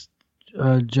guest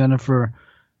Jennifer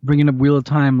bringing up Wheel of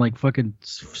Time like fucking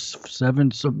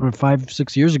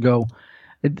 5-6 years ago.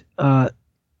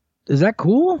 Is that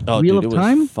cool? Oh, Wheel dude, of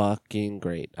Time? Was fucking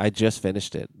great. I just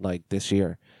finished it like this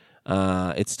year.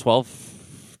 It's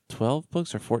 12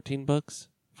 books or 14 books?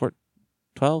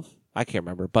 12? I can't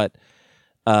remember, but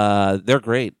they're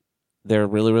great. They're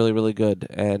really, really, really good,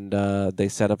 and they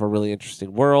set up a really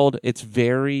interesting world. It's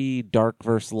very dark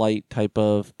versus light type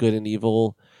of good and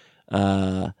evil.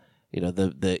 The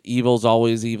evil's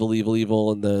always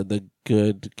evil, and the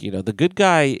good, the good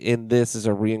guy in this is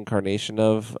a reincarnation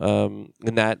of,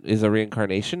 and that is a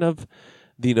reincarnation of,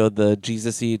 the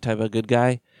Jesus-y type of good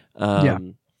guy.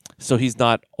 So he's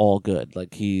not all good.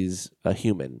 Like he's a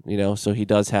human, so he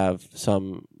does have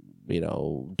some,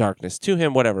 darkness to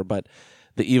him, whatever. But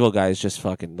the evil guy is just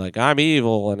fucking like, I'm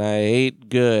evil and I hate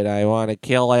good. I want to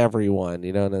kill everyone,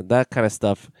 and that kind of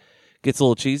stuff gets a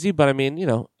little cheesy. But I mean,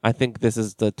 I think this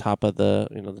is the top of the,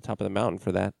 the top of the mountain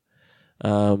for that.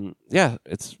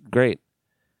 It's great.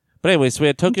 But anyways, so we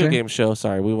had Tokyo Game Show.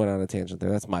 Sorry, we went on a tangent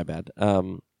there. That's my bad.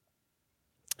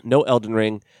 No Elden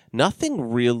Ring. Nothing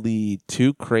really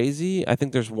too crazy. I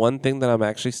think there's one thing that I'm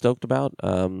actually stoked about.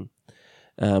 But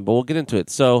we'll get into it.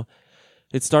 So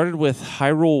it started with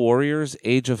Hyrule Warriors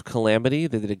Age of Calamity.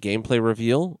 They did a gameplay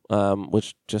reveal,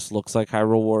 which just looks like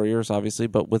Hyrule Warriors, obviously,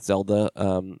 but with Zelda.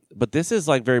 But this is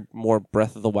like very more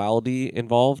Breath of the Wild-y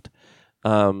involved.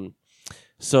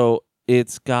 So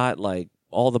it's got like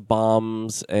all the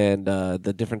bombs and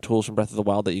the different tools from Breath of the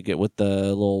Wild that you get with the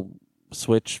little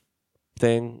Switch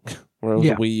thing, where it was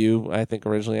a Wii U, I think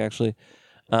originally actually,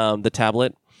 the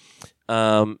tablet.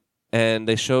 And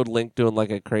they showed Link doing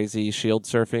like a crazy shield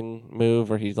surfing move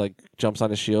where he like jumps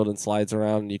on a shield and slides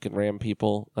around and you can ram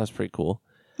people. That's pretty cool.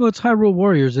 Well, it's Hyrule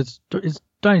Warriors. It's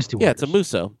Dynasty Warriors. Yeah, it's a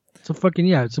Muso. It's a fucking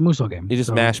it's a Muso game. You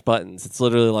just mash buttons. It's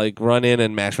literally like run in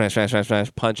and mash,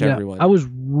 punch everyone. I was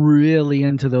really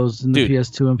into those in the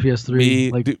PS2 and PS3.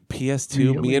 PS2,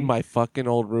 really? me and my fucking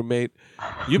old roommate,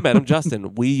 you met him,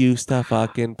 Justin. We used to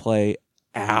fucking play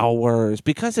hours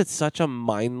because it's such a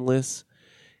mindless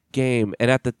game. And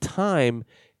at the time,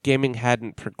 gaming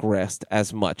hadn't progressed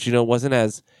as much. You know, it wasn't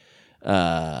as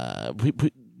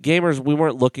gamers, we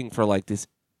weren't looking for like this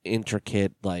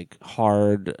intricate, like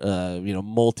hard,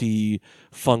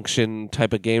 multi-function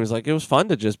type of games. Like it was fun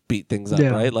to just beat things up,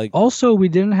 right? Like also, we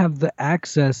didn't have the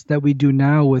access that we do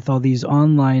now with all these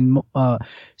online,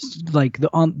 like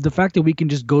the fact that we can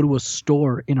just go to a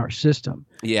store in our system.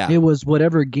 Yeah, it was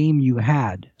whatever game you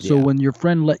had. So when your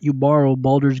friend let you borrow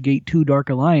Baldur's Gate 2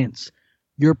 Dark Alliance,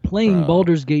 you're playing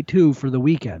Baldur's Gate 2 for the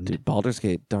weekend. Dude, Baldur's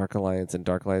Gate, Dark Alliance, and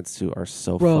Dark Alliance 2 are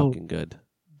so fucking good.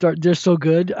 They're so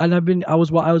good, and I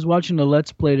was watching a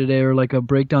Let's Play today, or like a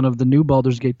breakdown of the new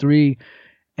Baldur's Gate 3,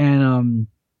 and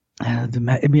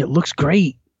it looks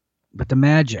great, but the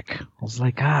magic, I was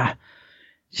like, I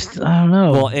don't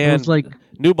know. Well, and it's like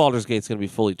new Baldur's Gate's gonna be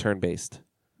fully turn-based.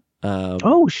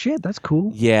 Oh shit, that's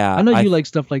cool. Yeah, I know you like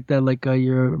stuff like that. Like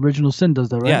your Original Sin does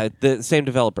that, right? Yeah, the same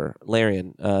developer,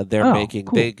 Larian. They're making.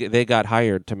 Cool. They got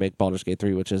hired to make Baldur's Gate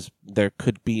 3, which is there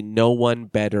could be no one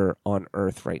better on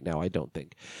Earth right now. I don't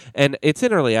think, and it's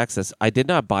in early access. I did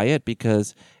not buy it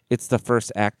because it's the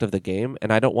first act of the game,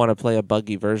 and I don't want to play a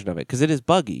buggy version of it because it is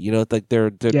buggy. You know, like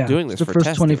they're doing this the for first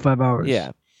testing. 25 hours.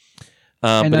 Yeah,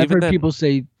 and I've heard people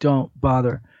say don't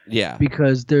bother. Yeah,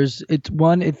 because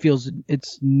it feels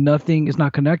it's nothing. It's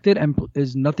not connected and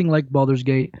is nothing like Baldur's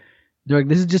Gate. They're like,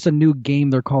 this is just a new game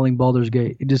they're calling Baldur's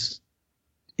Gate. It just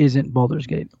isn't Baldur's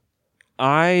Gate.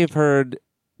 I've heard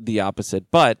the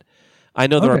opposite, but I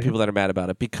know there are people that are mad about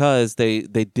it because they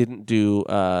didn't do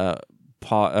real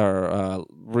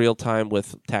time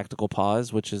with tactical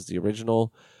pause, which is the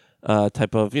original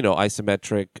type of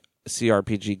isometric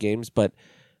CRPG games, but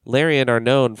Larian are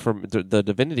known from the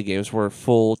Divinity games were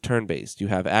full turn-based. You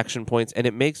have action points, and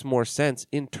it makes more sense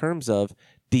in terms of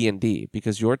D&D,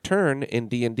 because your turn in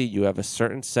D&D, you have a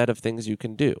certain set of things you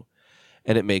can do,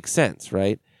 and it makes sense,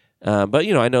 right? But,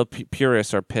 I know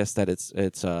purists are pissed that it's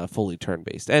fully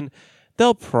turn-based, and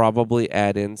they'll probably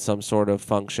add in some sort of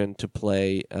function to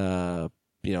play,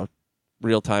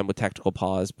 real-time with tactical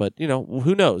pause, but,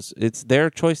 who knows? It's their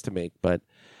choice to make, but...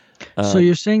 so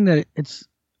you're saying that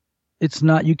it's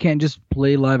not, you can't just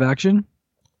play live action?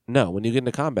 No, when you get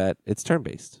into combat, it's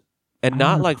turn-based. And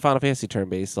not like Final Fantasy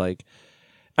turn-based. Like,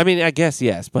 I mean, I guess,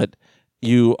 yes, but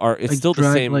it's like still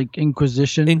the same. Like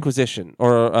Inquisition? Inquisition.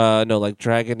 Or, like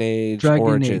Dragon Age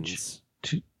Origins.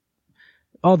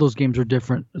 All those games are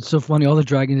different. It's so funny. All the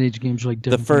Dragon Age games are like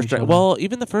different.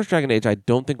 Even the first Dragon Age, I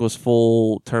don't think was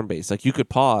full turn-based. Like, you could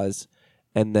pause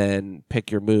and then pick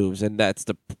your moves, and that's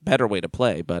the better way to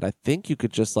play. But I think you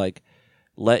could just, like,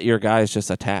 let your guys just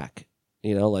attack,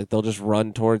 like they'll just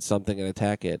run towards something and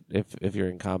attack it if you're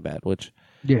in combat, which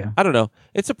I don't know.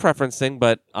 It's a preference thing,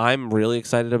 but I'm really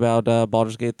excited about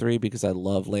Baldur's Gate 3 because I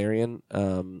love Larian.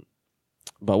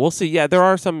 But we'll see. Yeah, there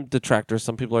are some detractors.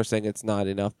 Some people are saying it's not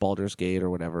enough Baldur's Gate or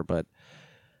whatever, but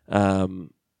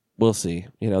we'll see.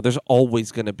 There's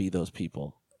always going to be those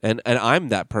people. And I'm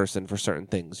that person for certain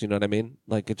things, you know what I mean?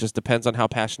 Like, it just depends on how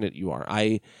passionate you are.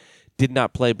 I did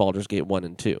not play Baldur's Gate 1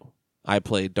 and 2. I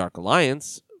played Dark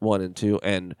Alliance 1 and 2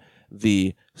 and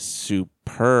the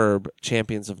superb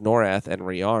Champions of Norath and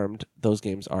Rearmed. Those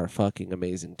games are fucking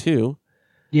amazing too.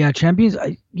 Yeah, Champions.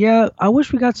 I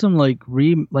wish we got some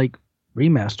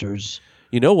remasters.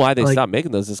 You know why they stopped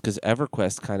making those is because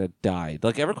EverQuest kind of died.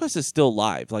 Like, EverQuest is still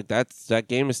live. Like, that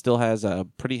game still has a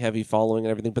pretty heavy following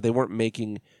and everything, but they weren't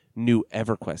making new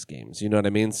EverQuest games. You know what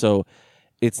I mean? So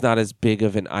it's not as big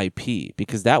of an IP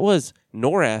because that was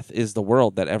Norath is the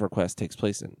world that EverQuest takes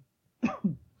place in.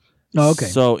 Oh, okay.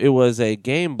 So it was a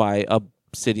game by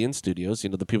Obsidian Studios,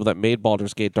 the people that made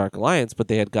Baldur's Gate Dark Alliance, but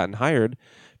they had gotten hired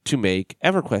to make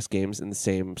EverQuest games in the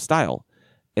same style.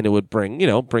 And it would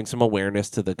bring some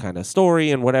awareness to the kind of story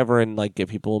and whatever, and like get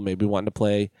people maybe wanting to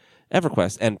play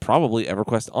EverQuest, and probably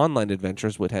EverQuest Online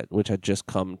Adventures, which had just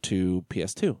come to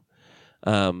PS2.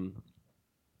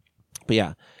 But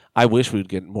yeah, I wish we'd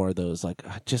get more of those. Like,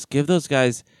 just give those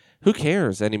guys. Who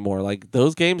cares anymore? Like,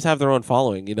 those games have their own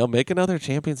following. Make another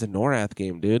Champions of Norath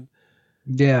game, dude.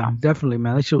 Yeah, definitely,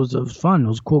 man. That shit was fun. It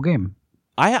was a cool game.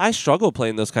 I struggle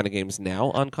playing those kind of games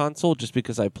now on console just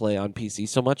because I play on PC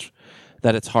so much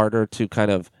that it's harder to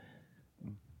kind of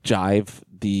jive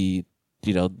the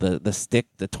stick,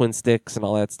 the twin sticks and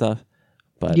all that stuff.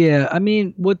 But Yeah, I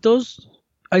mean, with those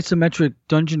isometric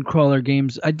dungeon crawler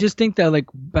games, I just think that like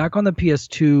back on the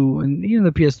PS2 and even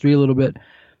the PS3 a little bit,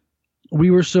 we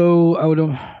were so I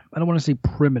don't want to say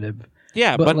primitive.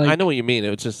 yeah, But, but I like- know what you mean.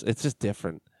 It's just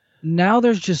different. Now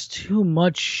there's just too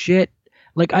much shit.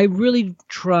 Like I really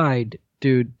tried,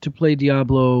 dude, to play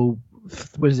Diablo.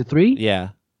 What is it, 3? Yeah.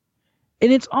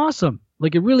 And it's awesome.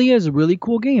 Like it really is a really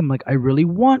cool game. Like I really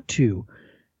want to,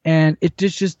 and it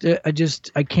just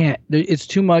I can't. It's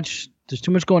too much. There's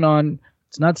too much going on.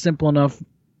 It's not simple enough.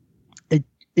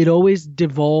 It always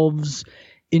devolves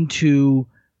into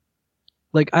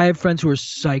like I have friends who are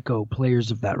psycho players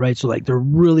of that, right? So like they're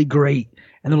really great,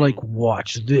 and they're like,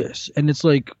 watch this, and it's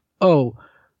like, oh.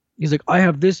 He's like, I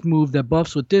have this move that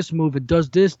buffs with this move. It does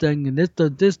this thing and this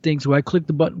does this thing. So I click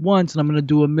the button once and I'm going to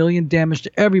do 1,000,000 damage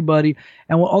to everybody.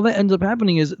 And what all that ends up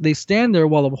happening is they stand there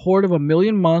while a horde of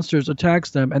 1,000,000 monsters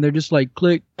attacks them. And they're just like,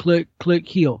 click, click, click,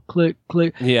 heal, click,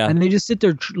 click. Yeah. And they just sit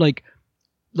there like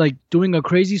doing a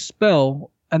crazy spell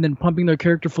and then pumping their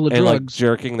character full of And like drugs.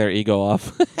 jerking their ego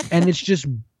off. And it's just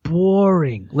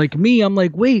boring. Like me, I'm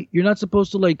like, wait, you're not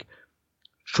supposed to like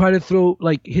try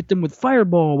to hit them with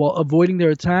fireball while avoiding their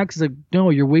attacks. It's like,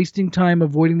 no, you're wasting time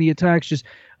avoiding the attacks. Just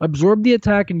absorb the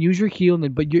attack and use your heal.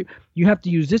 But you have to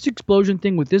use this explosion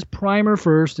thing with this primer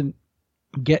first and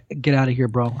get out of here,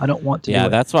 bro. I don't want to. Yeah, do it.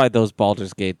 that's why those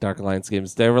Baldur's Gate Dark Alliance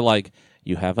games, they were like,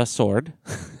 you have a sword.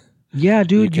 Yeah,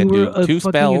 dude, you you can were do a 2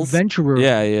 fucking spells. adventurer.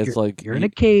 Yeah, it's you're, like you're in a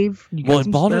cave. You well, got in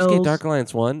some Baldur's Gate spells. Dark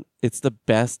Alliance 1, it's the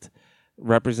best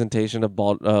representation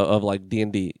of like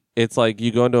D&D. It's like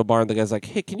you go into a bar and the guy's like,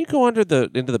 "Hey, can you go into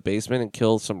the basement and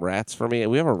kill some rats for me?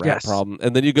 We have a rat Yes. problem."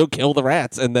 And then you go kill the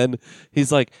rats, and then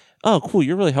he's like, "Oh, cool,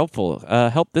 you're really helpful.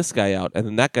 Help this guy out." And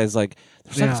then that guy's like,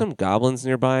 "There's like Yeah. some goblins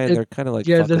nearby, and they're kind of like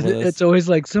Yeah, fucking with us." it's always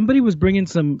like somebody was bringing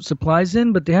some supplies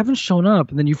in, but they haven't shown up.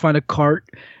 And then you find a cart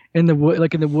in the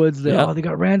in the woods. Yeah. They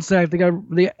got ransacked.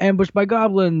 They ambushed by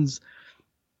goblins.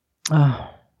 Oh,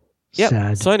 Yep.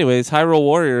 sad. So, anyways, Hyrule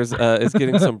Warriors is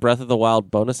getting some Breath of the Wild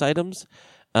bonus items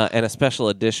and a special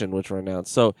edition, which were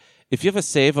announced. So, if you have a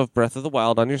save of Breath of the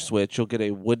Wild on your Switch, you'll get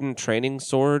a wooden training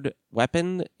sword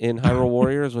weapon in Hyrule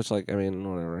Warriors, which, like, I mean,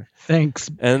 whatever. Thanks,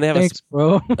 And then they have thanks,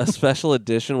 bro. a special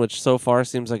edition, which so far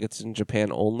seems like it's in Japan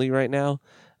only right now.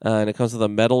 And it comes with a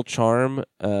metal charm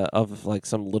of like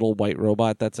some little white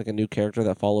robot that's like a new character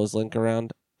that follows Link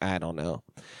around. I don't know.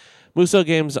 Muso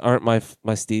games aren't my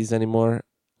steez anymore.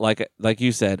 Like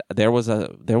you said, there was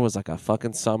like a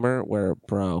fucking summer where,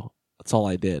 bro, that's all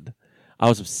I did. I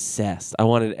was obsessed. I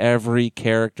wanted every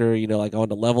character, like I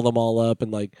wanted to level them all up,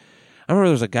 and like I remember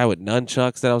there was a guy with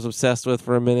nunchucks that I was obsessed with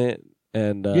for a minute.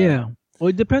 And Yeah. Well,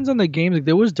 it depends on the game. Like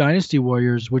there was Dynasty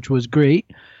Warriors, which was great,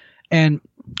 and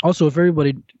also if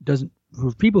everybody doesn't,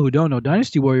 for people who don't know,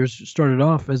 Dynasty Warriors started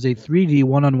off as a 3D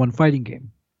one-on-one fighting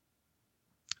game,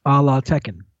 a la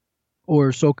Tekken,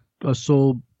 or Soul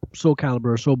Calibur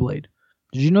or Soul Blade.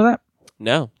 Did you know that?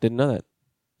 no, didn't know that.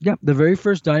 Yeah, the very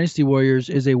first Dynasty Warriors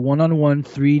is a one-on-one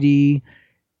 3D.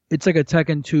 It's like a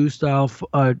Tekken 2 style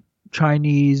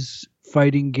Chinese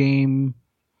fighting game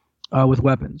with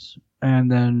weapons.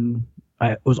 And then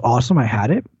it was awesome. I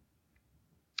had it.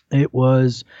 It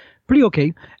was pretty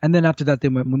okay. And then after that, they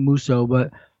went with Muso.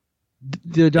 But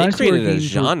the They Dynasty created a Warriors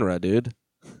games were- genre, dude.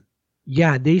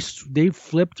 yeah, they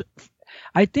flipped.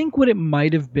 I think what it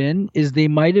might have been is they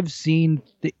might have seen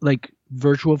like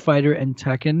Virtual Fighter and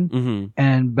Tekken Mm-hmm.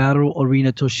 and Battle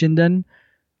Arena Toshinden,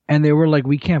 and they were like,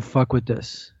 we can't fuck with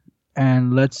this,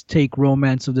 and let's take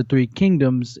Romance of the Three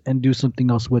Kingdoms and do something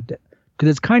else with it, because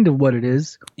it's kind of what it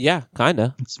is. Yeah,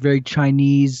 kinda. It's very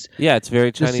Chinese. Yeah, it's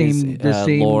very The Chinese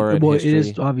same. lore and Well, history. it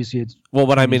is obviously it's Well,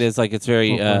 what I mean is like it's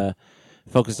very folklore.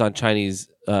 focused on Chinese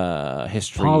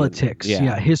history, politics. and-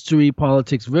 Yeah, history,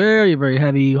 politics, very, very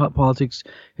heavy politics,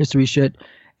 history shit.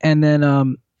 And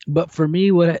then, but for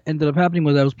me, what ended up happening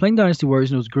was I was playing Dynasty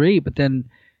Warriors and it was great, but then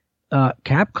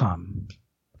Capcom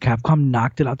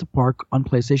knocked it out the park on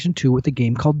PlayStation 2 with a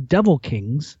game called Devil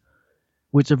Kings,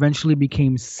 which eventually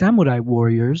became Samurai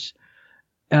Warriors,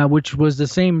 which was the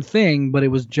same thing, but it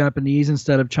was Japanese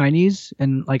instead of Chinese.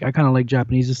 And like I kind of like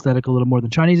Japanese aesthetic a little more than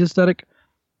Chinese aesthetic.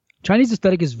 Chinese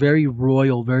aesthetic is very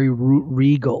royal, very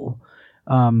regal.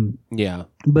 Yeah.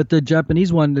 But the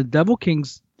Japanese one, the Devil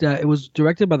Kings, it was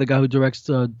directed by the guy who directs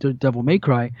Devil May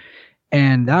Cry,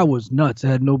 and that was nuts. It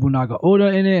had Nobunaga Oda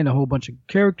in it and a whole bunch of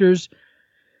characters.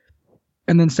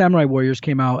 And then Samurai Warriors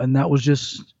came out, and that was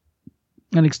just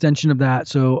an extension of that.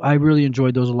 So I really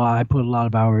enjoyed those a lot. I put a lot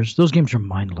of hours. Those games are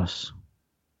mindless.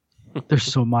 They're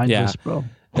so mindless, bro.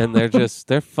 And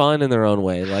they're fun in their own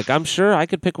way. Like, I'm sure I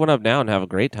could pick one up now and have a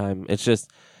great time. It's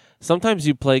just sometimes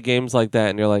you play games like that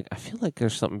and you're like, I feel like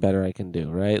there's something better I can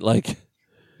do, right? Like,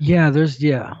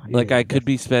 I could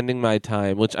be spending my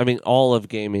time, which I mean, all of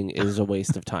gaming is a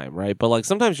waste of time, right? But like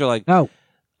sometimes you're like,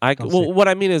 what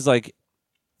I mean is like,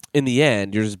 in the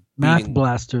end, you're just Math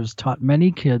Blasters taught many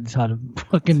kids how to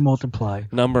fucking multiply.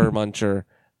 Number Muncher.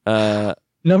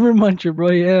 Number Muncher,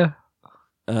 bro, yeah.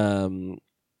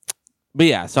 But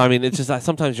yeah, so I mean, it's just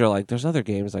sometimes you're like, there's other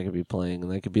games I could be playing,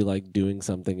 and I could be like doing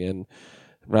something in,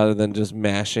 rather than just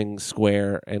mashing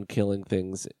square and killing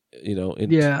things,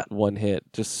 in one hit.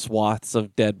 Just swaths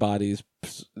of dead bodies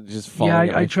just falling.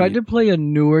 Yeah, I tried to play a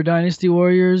newer Dynasty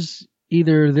Warriors,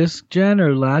 either this gen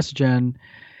or last gen,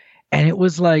 and it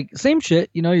was like same shit.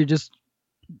 You're just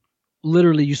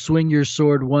literally you swing your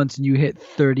sword once and you hit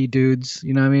 30 dudes.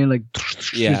 You know what I mean? Like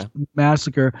just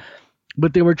massacre.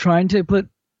 But they were trying to put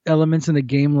elements in the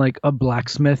game like a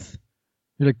blacksmith.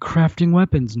 You're like crafting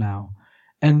weapons now,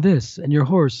 and this and your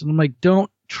horse. And I'm like, don't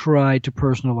try to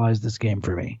personalize this game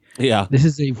for me. Yeah, this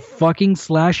is a fucking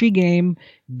slashy game.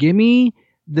 Give me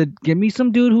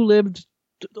some dude who lived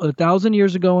 1,000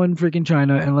 years ago in freaking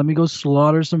China, and let me go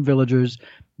slaughter some villagers.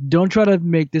 Don't try to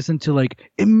make this into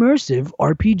like immersive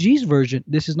RPGs version.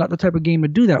 This is not the type of game to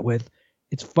do that with.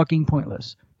 It's fucking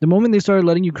pointless. The moment they started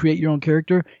letting you create your own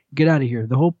character, get out of here.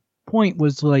 The whole point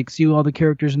was to like see all the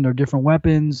characters and their different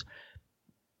weapons,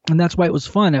 and that's why it was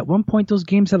fun. At one point, those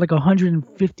games had like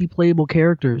 150 playable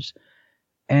characters,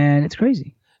 and it's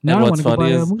crazy. Now I want to go buy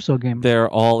a Musou game. They're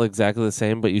all exactly the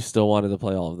same, but you still wanted to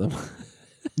play all of them.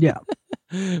 Yeah.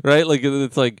 Right? Like,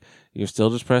 it's like you're still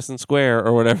just pressing square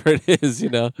or whatever it is,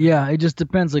 Yeah, it just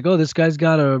depends. Like, oh, this guy's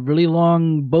got a really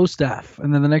long bow staff,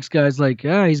 and then the next guy's like,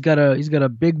 yeah, he's got a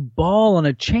big ball on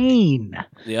a chain.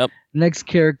 Yep. Next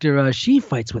character, she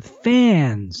fights with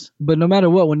fans. But no matter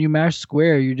what, when you mash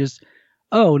square, you just,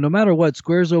 no matter what,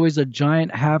 square's always a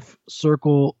giant half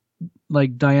circle,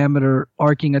 like diameter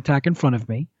arcing attack in front of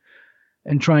me,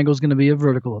 and triangle's going to be a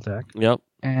vertical attack. Yep.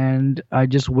 And I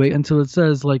just wait until it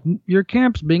says, like, your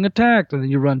camp's being attacked. And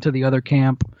then you run to the other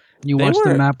camp. And you watch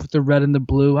the map with the red and the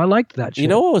blue. I liked that shit. You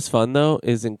know what was fun, though,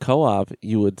 is in co-op,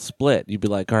 you would split. You'd be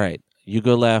like, all right, you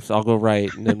go left, I'll go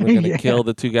right. And then we're going to kill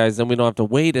the two guys. Then we don't have to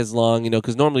wait as long,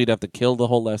 because normally you'd have to kill the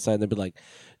whole left side. And they'd be like,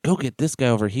 go get this guy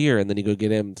over here. And then you go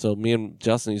get him. So me and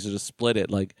Justin used to just split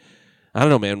it. Like, I don't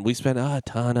know, man. We spent a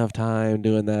ton of time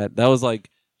doing that. That was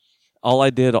like, all I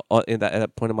did at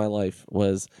that point in my life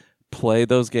was play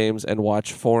those games and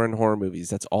watch foreign horror movies.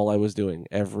 That's all I was doing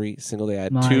every single day. I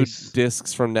had 2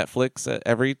 discs from Netflix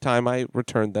every time I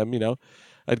returned them.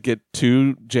 I'd get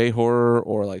 2 J-horror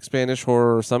or like Spanish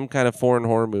horror or some kind of foreign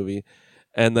horror movie,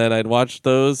 and then I'd watch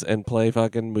those and play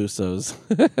fucking Musos.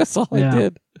 That's all I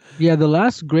did. Yeah, the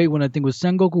last great one I think was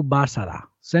Sengoku Basara,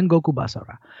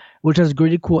 which has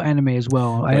really cool anime as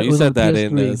well. You said that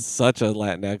in such a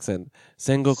Latin accent.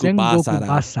 Sengoku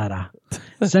Basara.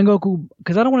 Sengoku,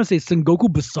 because I don't want to say Sengoku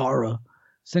Basara.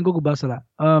 Sengoku Basara.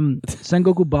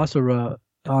 Sengoku Basara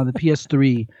on the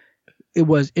PS3. It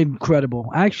was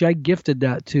incredible. Actually, I gifted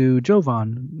that to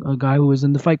Jovan, a guy who was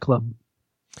in the Fight Club.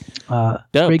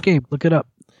 Great game. Look it up.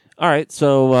 All right,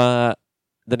 so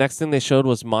the next thing they showed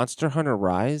was Monster Hunter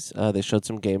Rise. They showed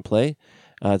some gameplay.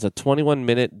 It's a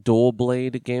 21-minute Dual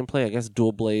Blade gameplay. I guess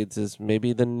Dual Blades is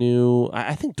maybe the new...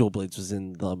 I think Dual Blades was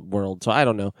in the world, so I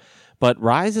don't know. But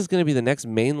Rise is going to be the next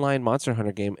mainline Monster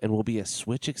Hunter game and will be a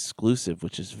Switch exclusive,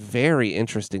 which is very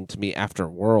interesting to me after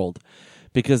World.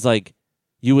 Because, like,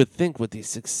 you would think with the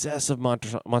success of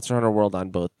Monster Hunter World on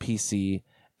both PC,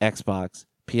 Xbox,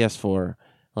 PS4,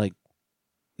 like,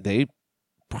 they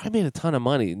probably made a ton of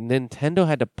money. Nintendo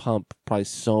had to pump probably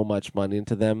so much money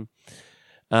into them.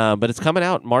 But it's coming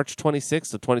out March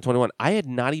 26th of 2021. I had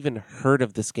not even heard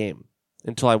of this game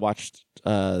until I watched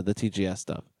the TGS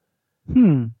stuff.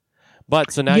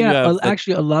 But so now you have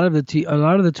actually a lot of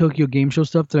the Tokyo Game Show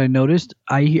stuff that I noticed,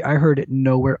 I heard it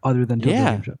nowhere other than Tokyo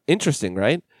Game Show. Interesting,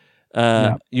 right?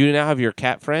 You now have your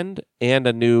cat friend and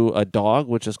a dog,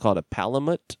 which is called a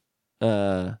Palamute.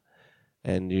 And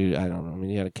I don't know. I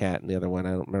mean, you had a cat and the other one.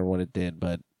 I don't remember what it did,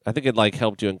 but I think it like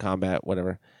helped you in combat,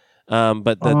 whatever.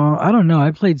 But I don't know.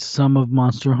 I played some of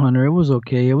Monster Hunter. It was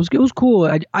okay. It was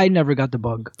cool. I never got the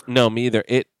bug. No, me either.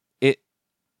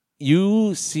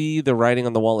 You see the writing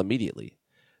on the wall immediately.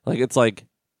 Like, it's like,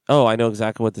 oh, I know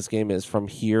exactly what this game is from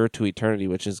here to eternity,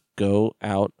 which is go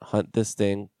out, hunt this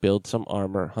thing, build some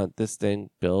armor, hunt this thing,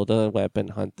 build a weapon,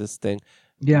 hunt this thing,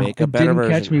 make a better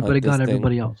version. It didn't catch me, but it got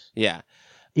everybody else. Yeah.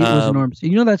 It was enormous.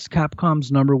 You know that's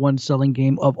Capcom's #1 selling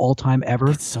game of all time ever,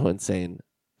 It's so insane.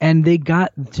 and they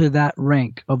got to that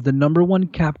rank of the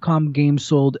 #1 Capcom game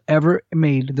sold ever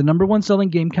made, the #1 selling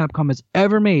game Capcom has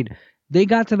ever made. They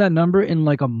got to that number in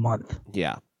like a month.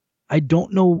 Yeah. I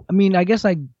don't know. I mean, I guess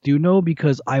I do know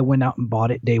because I went out and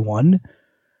bought it day one,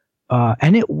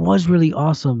 and it was really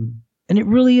awesome, and it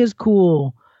really is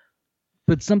cool.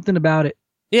 But something about it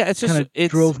Yeah, it's just kind of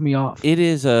drove me off. It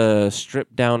is a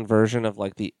stripped down version of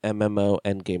like the MMO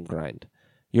endgame grind.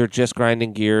 You're just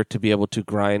grinding gear to be able to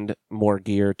grind more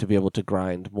gear to be able to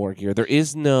grind more gear. There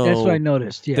is no. That's what I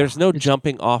noticed. Yeah, There's no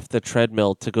jumping off the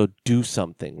treadmill to go do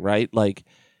something, right? Like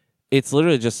it's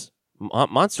literally just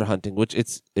monster hunting, which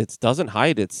it doesn't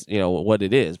hide its what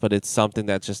it is, but it's something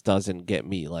that just doesn't get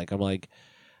me. Like I'm like,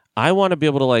 I want to be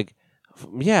able to like.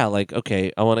 Yeah, like,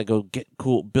 okay, I want to go get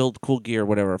build cool gear,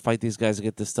 whatever, fight these guys to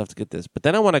get this stuff to get this. But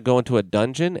then I want to go into a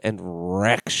dungeon and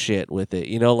wreck shit with it,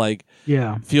 like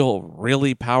yeah, feel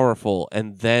really powerful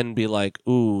and then be like,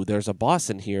 ooh, there's a boss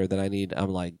in here that I need.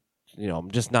 I'm like,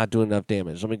 I'm just not doing enough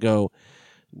damage. Let me go,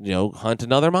 hunt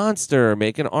another monster,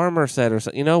 make an armor set or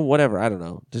something, whatever. I don't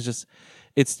know.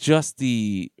 It's just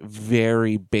the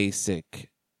very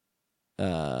basic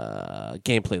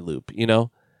gameplay loop,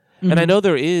 And I know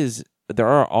there is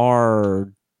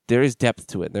depth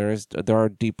to it. There are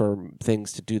deeper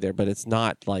things to do there, but it's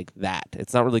not like that.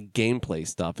 It's not really gameplay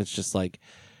stuff. It's just like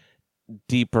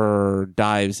deeper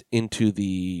dives into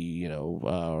the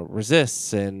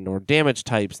resists or damage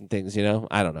types and things.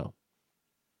 I don't know.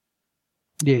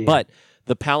 Yeah. But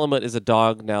the Palamute is a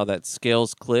dog now that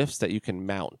scales cliffs that you can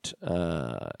mount,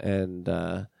 and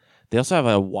they also have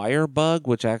a wire bug,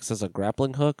 which acts as a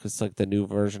grappling hook. It's like the new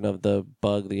version of the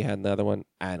bug that you had in the other one.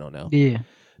 I don't know. Yeah.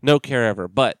 No care ever.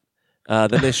 But then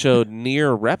they showed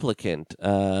Nier Replicant,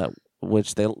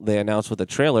 which they announced with a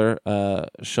trailer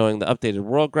showing the updated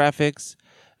world graphics.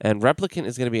 And Replicant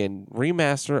is going to be a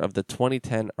remaster of the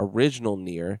 2010 original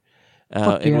Nier,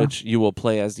 in which you will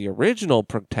play as the original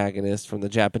protagonist from the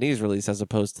Japanese release as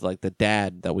opposed to like the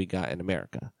dad that we got in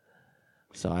America.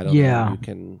 So I don't know if you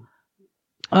can...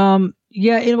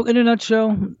 in a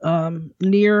nutshell,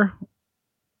 Nier,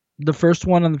 the first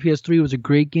one on the PS3 was a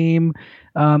great game.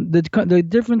 The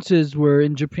differences were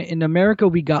in Japan. In America,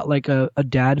 we got like a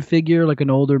dad figure, like an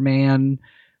older man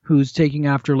who's taking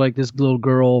after like this little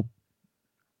girl.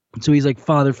 So he's like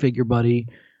father figure buddy,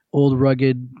 old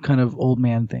rugged kind of old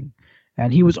man thing.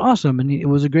 And he was awesome, and it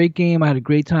was a great game. I had a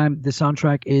great time. The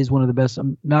soundtrack is one of the best.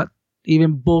 I'm not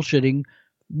even bullshitting.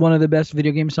 One of the best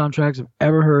video game soundtracks I've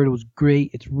ever heard. It was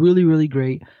great. It's really, really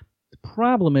great. The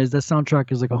problem is that soundtrack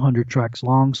is like 100 tracks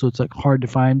long, so it's like hard to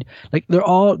find. Like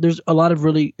there's a lot of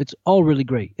it's all really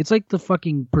great. It's like the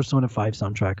fucking Persona 5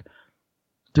 soundtrack.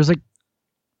 There's like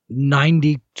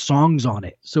 90 songs on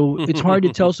it. So it's hard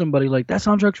to tell somebody like that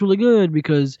soundtrack's really good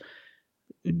because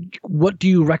what do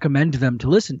you recommend them to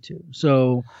listen to?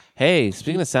 So hey,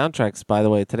 speaking of soundtracks, by the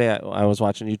way, today I was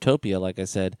watching Utopia, like I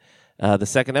said. The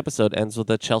second episode ends with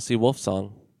a Chelsea Wolfe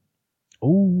song.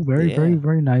 Oh, very, very,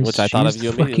 very nice. Which I thought of you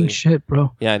immediately. Fucking shit,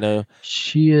 bro. Yeah, I know.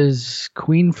 She is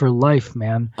queen for life,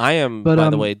 man. I am, by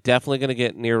the way, definitely going to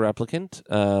get Nier Replicant.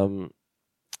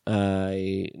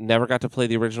 I never got to play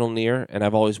the original Nier, and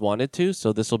I've always wanted to,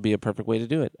 so this will be a perfect way to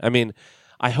do it. I mean,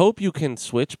 I hope you can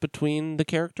switch between the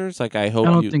characters. Like, I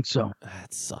don't think so.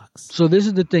 That sucks. So this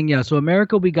is the thing, yeah. So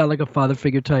America, we got like a father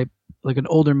figure type, like an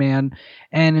older man,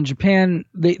 and in Japan,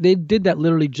 they did that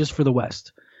literally just for the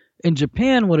West. In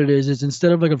Japan, what it is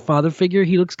instead of like a father figure,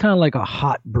 he looks kind of like a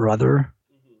hot brother.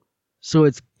 So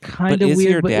it's kind of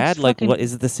weird. But is your dad like? What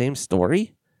is it? The same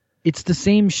story? It's the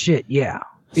same shit, yeah.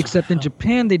 Except in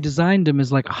Japan, they designed him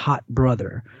as like a hot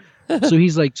brother. So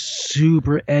he's like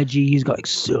super edgy. He's got like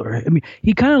I mean,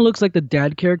 he kind of looks like the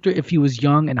dad character if he was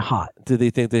young and hot. Do they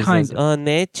think this is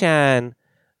Ne-chan?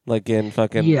 Like in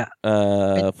fucking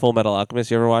Full Metal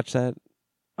Alchemist. You ever watch that?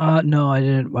 No, I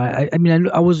didn't. I mean,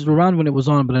 I was around when it was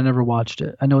on, but I never watched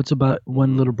it. I know it's about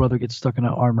one little brother gets stuck in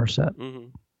an armor set. Mm-hmm.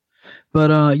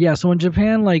 But yeah, so in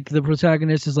Japan, like the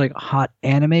protagonist is like a hot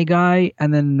anime guy,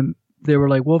 and then they were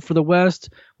like, well, for the West,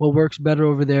 what works better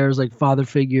over there is like father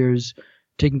figures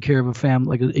taking care of a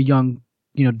family, like a young,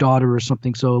 daughter or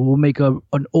something. So we'll make an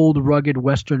old rugged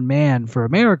Western man for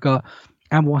America,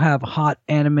 and we'll have hot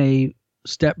anime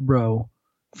step bro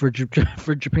for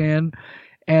Japan.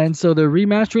 And so they're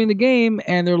remastering the game,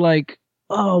 and they're like,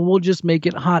 oh, we'll just make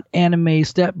it hot anime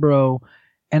step bro.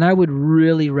 And I would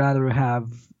really rather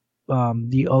have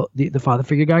the father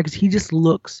figure guy because he just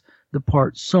looks the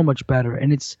part so much better.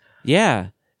 And it's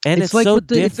and it's like so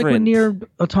different. It's like what Nier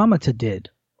Automata did.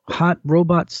 hot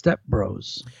robot step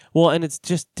bros. Well, and it's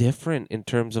just different in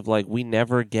terms of like we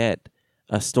never get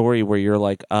a story where you're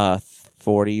like a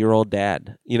 40-year-old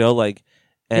dad, you know, like,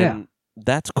 and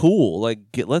that's cool. Like,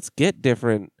 let's get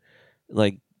different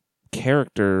like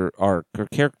character arc or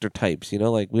character types, you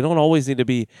know, like we don't always need to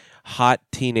be hot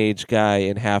teenage guy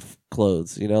in half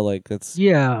clothes, you know, like that's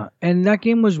and that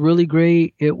game was really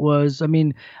great. It was, I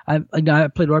mean, I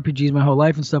played RPGs my whole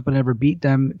life and stuff, but I never beat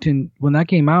them. When that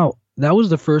came out, that was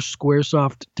the first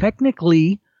SquareSoft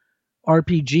technically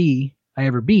RPG I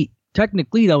ever beat.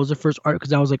 Technically, that was the first art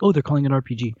because I was like, oh, they're calling it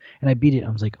RPG, and I beat it. I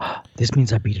was like, oh, this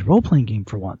means I beat a role playing game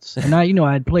for once. And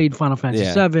I had played Final Fantasy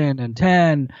 7 and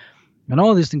 10. And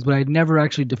all these things, but I had never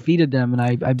actually defeated them, and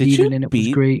I beat it, and it was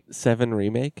great. 7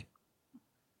 Remake?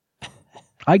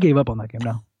 I gave up on that game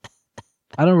now.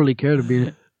 I don't really care to beat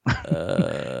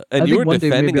it. And you were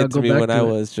defending it to me when I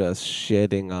was just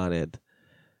shitting on it.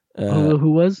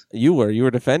 Who was? You were. You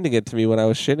were defending it to me when I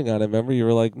was shitting on it. Remember? You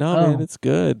were like, no, man, it's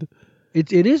good.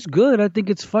 It is good. I think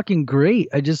it's fucking great.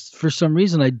 I just, for some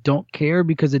reason, I don't care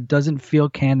because it doesn't feel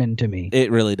canon to me.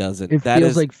 It really doesn't. It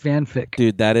feels like fanfic.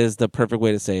 Dude, that is the perfect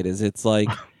way to say it. It's like,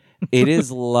 it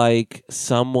is like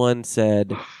someone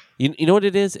said, you know what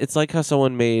it is? It's like how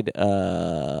someone made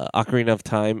Ocarina of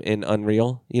Time in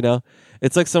Unreal, you know?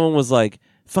 It's like someone was like,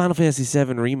 Final Fantasy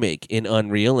VII Remake in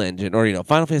Unreal Engine, or, you know,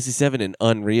 Final Fantasy VII in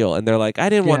Unreal. And they're like, I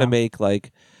didn't want to make,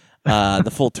 like,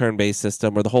 the full turn-based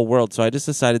system or the whole world, so I just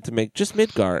decided to make just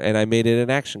Midgar, and I made it an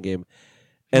action game.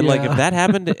 And like if that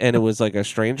happened and it was like a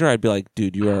stranger, I'd be like,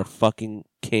 dude, you are a fucking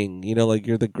king, you know, like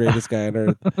you're the greatest guy on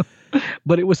earth.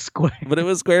 But it was Square. But it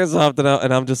was Squaresoft,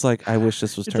 and I'm just like, I wish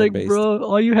this was turn-based. Like, bro,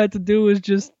 all you had to do was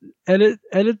just edit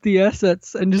the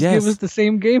assets and just give us the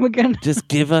same game again. Just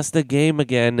give us the game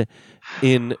again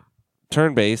in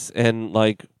turn-based and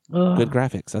like good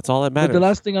graphics. That's all that matters. But the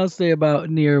last thing I'll say about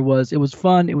Nier was it was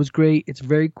fun. It was great. It's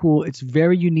very cool. It's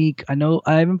very unique. I know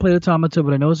I haven't played Automata,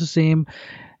 but I know it's the same.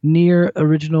 Nier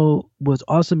original was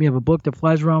awesome. You have a book that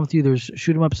flies around with you. There's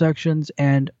shoot 'em up sections,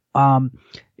 and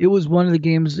it was one of the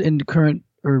games in the current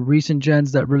or recent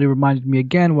gens that really reminded me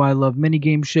again why I love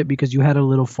minigame shit, because you had a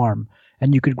little farm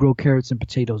and you could grow carrots and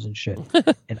potatoes and shit.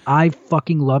 And I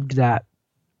fucking loved that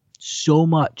so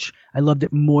much. I loved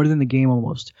it more than the game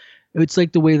almost. It's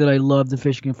like the way that I love the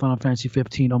fishing in Final Fantasy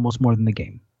 15 almost more than the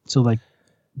game. So like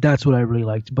that's what I really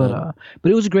liked. But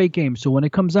it was a great game. So when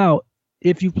it comes out,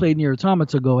 if you played Nier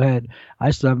Automata, go ahead. I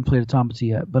still haven't played Automata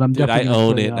yet, but I'm definitely. I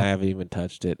own it, and I haven't even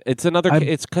touched it. It's another.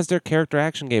 It's because they're character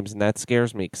action games, and that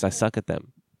scares me because I suck at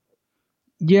them.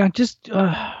 Yeah, just.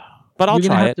 But I'll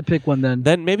try have to pick one then.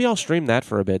 Then maybe I'll stream that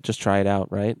for a bit. Just try it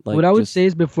out, right? Like, what I would say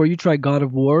is before you try God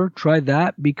of War, try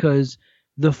that, because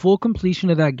the full completion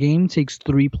of that game takes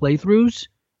 3 playthroughs,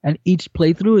 and each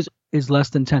playthrough is less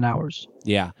than 10 hours.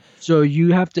 Yeah. So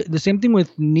you have to. The same thing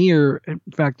with Nier. In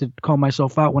fact, to call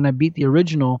myself out, when I beat the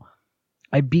original,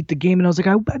 I beat the game and I was like,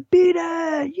 I beat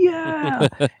it, yeah.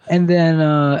 and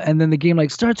then the game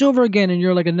like starts over again, and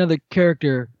you're like another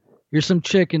character. You're some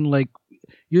chick, and like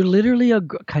you're literally a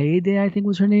Kaede, I think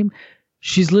was her name.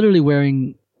 She's literally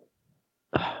wearing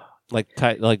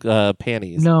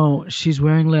panties. No, she's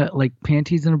wearing like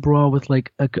panties and a bra with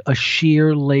like a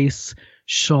sheer lace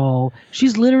shawl.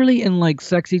 She's literally in like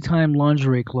sexy time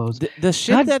lingerie clothes. The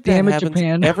shit God that damn it, happens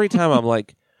Japan. every time, I'm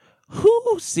like,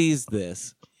 who sees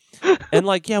this? And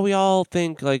like, yeah, we all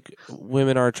think like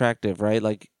women are attractive, right?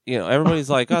 Like, you know, everybody's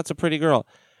like, oh, it's a pretty girl.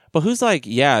 But who's like,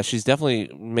 yeah, she's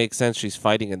definitely makes sense. She's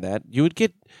fighting in that. You would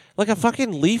get like a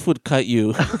fucking leaf would cut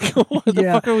you. What the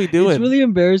fuck are we doing? It's really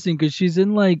embarrassing because she's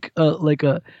in like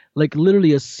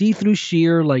literally a see-through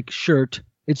sheer like shirt.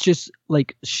 It's just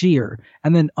like sheer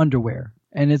and then underwear,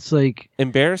 and it's like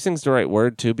embarrassing's the right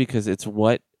word too, because it's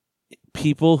what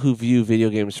people who view video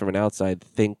games from an outside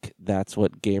think that's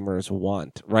what gamers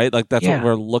want, right? Like that's what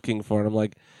we're looking for. And I'm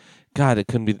like, God, it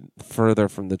couldn't be further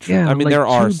from the truth. I mean, like there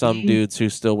are some dudes who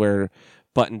still wear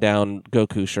button-down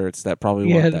Goku shirts that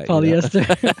probably want that.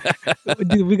 Polyester.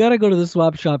 Dude, we gotta go to the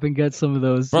swap shop and get some of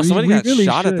those. Bro, somebody got really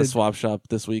shot at the swap shop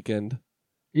this weekend.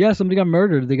 Yeah, somebody got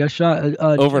murdered. They got shot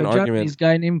over an argument.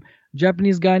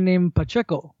 Japanese guy named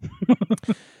Pacheco.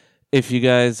 If you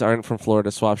guys aren't from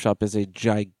Florida, Swap Shop is a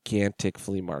gigantic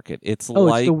flea market. It's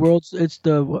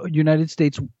the United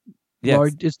States.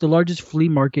 It's the largest flea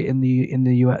market in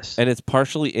the U.S. And it's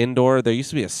partially indoor. There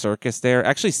used to be a circus there.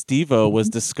 Actually, Steve-O was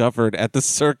discovered at the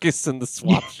circus in the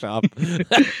Swap Shop.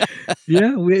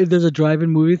 Yeah, there's a drive-in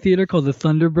movie theater called the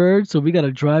Thunderbird, so we got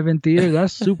a drive-in theater.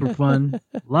 That's super fun.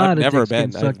 I've never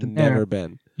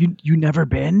been. You never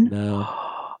been? No.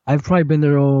 I've probably been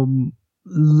there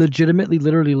legitimately,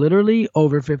 literally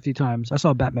over 50 times. I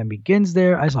saw Batman Begins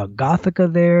there. I saw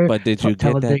Gothica there. But did you get that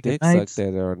Talladega dick Nights.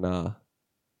 sucked there or nah?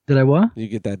 Did I what? You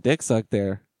get that dick sucked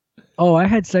there. Oh, I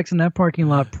had sex in that parking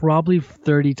lot probably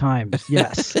 30 times.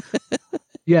 Yes.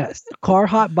 Yes. Car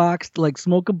hot boxed, like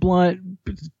smoke a blunt,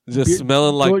 Just beer-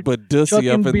 smelling like George- Badussi up chucking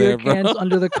in beer there, bro. cans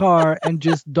under the car and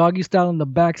just doggy style in the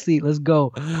back seat. Let's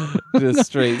go. Just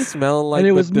straight smelling like And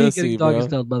it was me Badussi, getting doggy bro.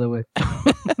 styled, by the way.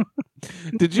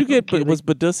 Did you get, kidding. was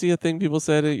Badussi a thing people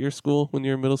said at your school when you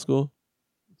were in middle school?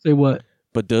 Say what?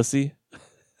 Badussi?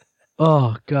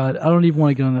 Oh God, I don't even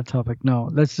want to get on that topic. No,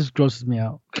 that just grosses me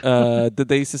out. Did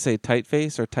they used to say tight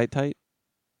face or tight tight?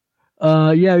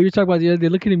 Yeah, you're talking about the other day.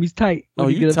 Looking at me, he's tight. Oh,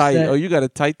 When you get tight. upset, Oh, you got a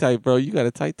tight tight, bro. You got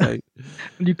a tight tight.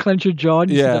 when you clench your jaw and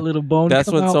you see Yeah, that little bone. That's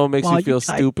come when out. someone makes Wow, you feel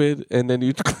tight. stupid, and then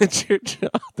you clench your jaw.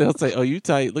 They'll say, "Oh, you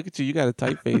tight. Look at you. You got a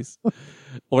tight face."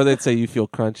 Or they'd say, "You feel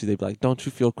crunchy." They'd be like, "Don't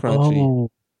you feel crunchy?" Oh,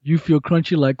 you feel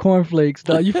crunchy like cornflakes.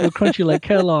 Dog. You feel crunchy like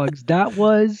Kellogg's. That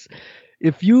was,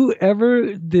 if you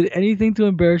ever did anything to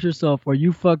embarrass yourself or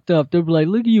you fucked up, they'd be like,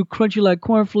 "Look at you, crunchy like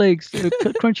cornflakes,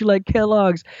 crunchy like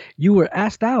Kellogg's." You were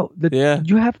asked out. Yeah.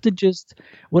 You have to just.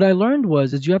 What I learned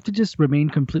is you have to just remain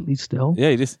completely still. Yeah,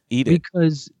 you just eat it.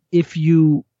 Because if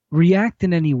you react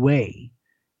in any way,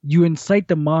 you incite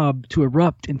the mob to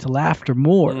erupt into laughter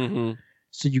more. Mhm.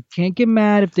 So you can't get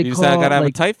mad if they You call. just gotta have a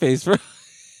like, tight face, bro.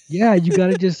 yeah, you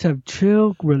gotta just have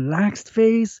chill, relaxed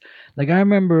face. Like I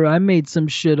remember I made some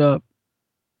shit up,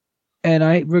 and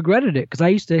I regretted it because I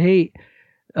used to hate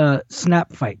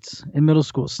snap fights in middle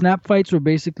school. Snap fights were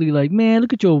basically like, man,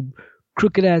 look at your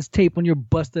crooked ass tape on your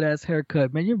busted ass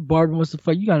haircut, man. Your barber wants to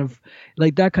fight. You gotta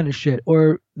like that kind of shit,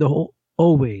 or the whole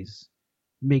always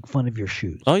make fun of your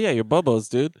shoes. Oh yeah, your bubbles,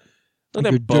 dude. Look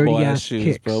Like at them your bubble dirty ass ass shoes,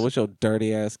 kicks. bro. What's your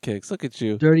dirty ass kicks? Look at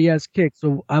you. Dirty ass kick.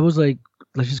 So I was like,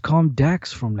 let's just call him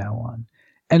Dax from now on.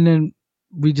 And then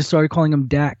we just started calling him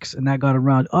Dax, and that got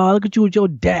around. Oh, look at you with your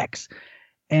Dax.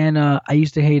 And I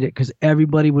used to hate it because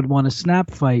everybody would want to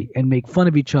snap fight and make fun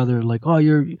of each other. Like, oh,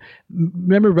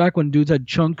 remember back when dudes had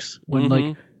chunks? When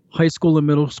like high school and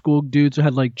middle school dudes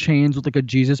had like chains with like a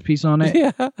Jesus piece on it?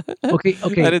 Yeah. Okay.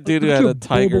 I had a dude who had a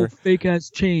tiger. Fake ass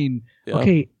chain. Yeah.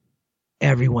 Okay.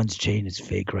 Everyone's chain is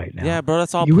fake right now. Yeah, bro,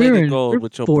 that's all You were plated in- gold you're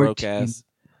with your broke 14. ass.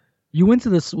 You went to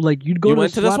this, like, you'd go You to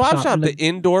went to the swap shop, and, the like,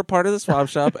 indoor part of the swap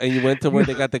shop, and you went to where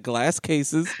they got the glass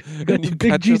cases, got and the you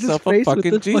big got Jesus yourself a face with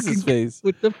fucking the Jesus fucking- face.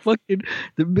 with the fucking,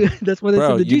 that's why they Bro,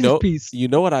 said the Jesus piece. you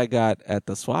know what I got at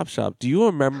the swap shop? Do you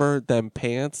remember them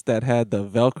pants that had the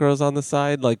Velcros on the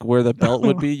side, like where the belt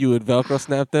would be? You would Velcro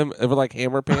snap them. They were like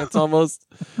hammer pants almost,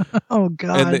 Oh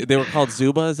God, and they were called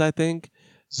Zubas, I think.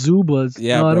 Zubas.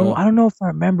 Yeah, no, bro. I don't know if I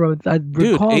remember. I Dude,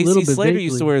 recall a little AC bit. Slater vaguely.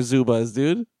 used to wear Zubas,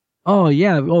 dude. Oh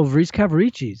yeah, Reese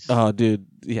Cavaricci's. Oh, dude,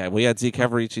 yeah, we had Z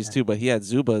Cavaricci's too, but he had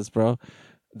Zubas, bro.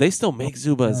 They still make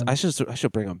Zubas. God. I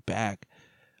should bring them back.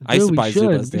 I Dude, used to we buy should.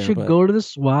 Zubas We there, should but go to the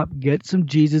swap, get some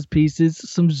Jesus pieces,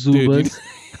 some dude, Zubas.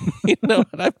 you know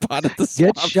what I bought at the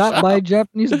swap Get shot shop? by a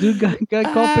Japanese dude. Got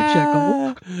called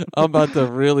Pacheco. I'm about to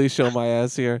really show my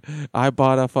ass here. I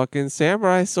bought a fucking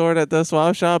samurai sword at the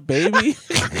swap shop, baby.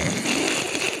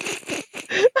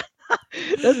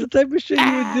 That's the type of shit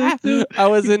you would do too. I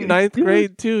was in ninth You-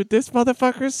 grade too. This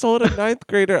motherfucker sold a ninth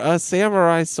grader a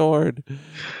samurai sword.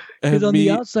 Because And on me,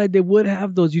 the outside they would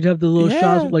have those. You'd have the little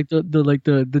shots with like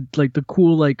the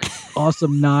cool like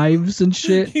awesome knives and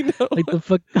shit. you know, Like the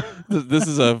fuck. this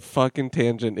is a fucking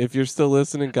tangent. If you're still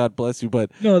listening, God bless you.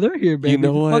 But No, they're here, baby. you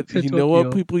know what? Fuck You know what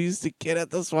Tokyo. people used to get at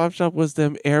the swap shop was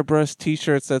them airbrush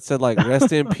T-shirts that said like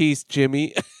 "Rest in peace,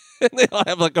 Jimmy," and they all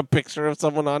have like a picture of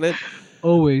someone on it.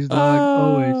 Always, dog.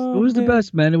 Always. It was the man.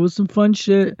 best, man. It was some fun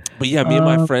shit. But yeah, me and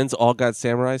my Um, friends all got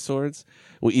samurai swords.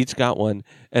 We each got one,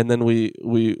 and then we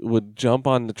would jump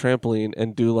on the trampoline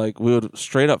and do like we would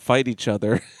straight up fight each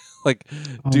other, like Oh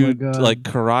my do God. like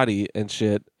karate and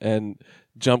shit, and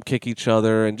jump kick each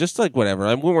other and just like whatever.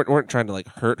 I mean, we weren't trying to like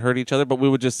hurt each other, but we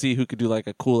would just see who could do like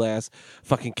a cool ass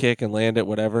fucking kick and land it,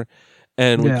 whatever.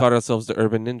 And we Yeah. called ourselves the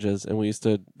Urban Ninjas, and we used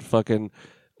to fucking.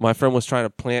 My friend was trying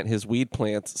to plant his weed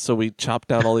plants, so we chopped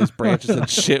down all these branches and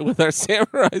shit with our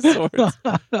samurai swords.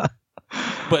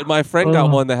 But my friend got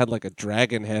Oh. one that had like a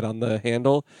dragon head on the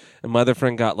handle, and my other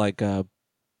friend got like I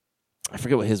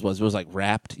forget what his was. It was like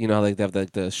wrapped. You know how like they have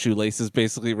the shoelaces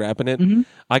basically wrapping it. Mhm.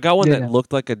 I got one Yeah, that yeah.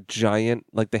 looked like a giant,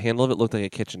 like the handle of it looked like a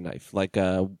kitchen knife, like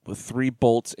 3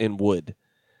 bolts in wood.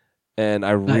 And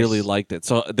I really Nice. liked it.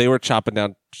 So they were chopping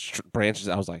down branches.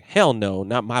 I was like, hell no,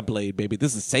 not my blade, baby.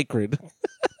 This is sacred.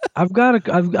 I've got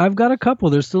a couple.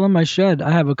 They're still in my shed.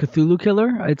 I have a Cthulhu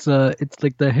killer. It's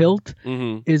like the hilt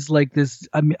is like this.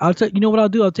 I mean, you know what I'll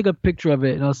do? I'll take a picture of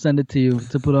it and I'll send it to you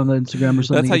to put on the Instagram or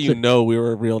something. That's how It's you know we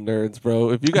were real nerds,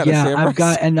 bro. If you got a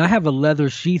samurai and I have a leather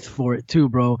sheath for it too,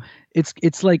 bro.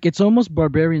 It's like it's almost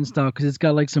barbarian style because it's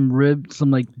got like some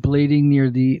like blading near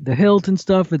the hilt and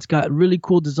stuff. It's got really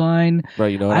cool design. bro,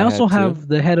 you know what I also had, too? have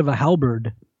the head of a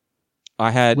halberd.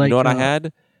 I had, like, you know what I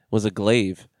had? Was a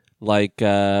glaive. Like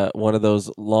one of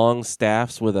those long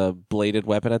staffs with a bladed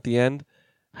weapon at the end.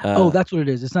 That's what it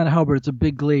is. It's not a halberd. It's a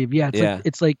big glaive. Yeah,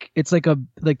 it's like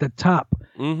the top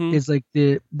is like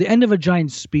the end of a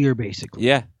giant spear, basically.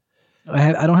 Yeah.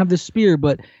 I don't have the spear,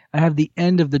 but I have the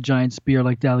end of the giant spear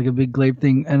like that, like a big glaive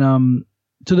thing, and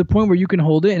to the point where you can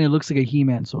hold it and it looks like a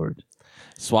He-Man sword.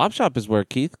 Swap Shop is where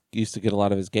Keith used to get a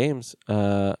lot of his games.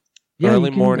 Yeah,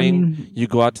 early morning, you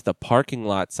go out to the parking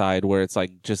lot side where it's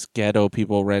like just ghetto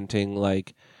people renting,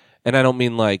 like, and I don't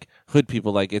mean like hood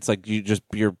people, like it's like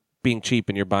you're being cheap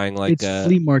and you're buying like it's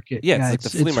flea market. Yeah, it's like the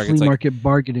flea market. Flea market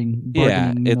bargaining.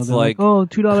 Yeah, it's like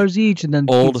 $2 each, and then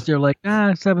they're like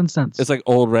 7 cents. It's like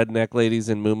old redneck ladies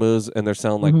in muumuus, and they're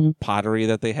selling like pottery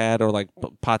that they had, or like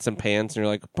pots and pans, and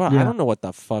you're like, bro, I don't know what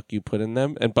the fuck you put in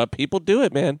them, but people do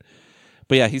it, man.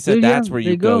 But yeah, he said that's where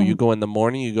you go. You go in the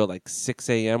morning. You go like 6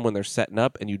 a.m. when they're setting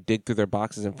up, and you dig through their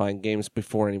boxes and find games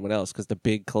before anyone else, because the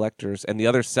big collectors and the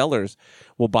other sellers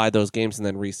will buy those games and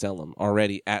then resell them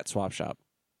already at Swap Shop.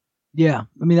 Yeah,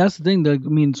 I mean that's the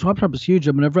thing. Swap Shop is huge.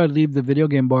 Whenever I leave the video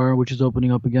game bar, which is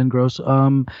opening up again, gross.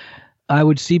 I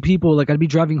would see people, like I'd be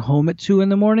driving home at 2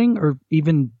 a.m. or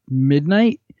even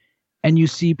midnight, and you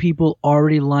see people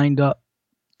already lined up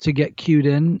to get queued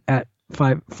in at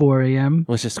 4 a.m.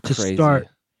 Which is crazy. Start.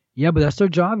 Yeah, but that's their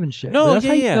job and shit. No, but that's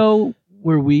how you know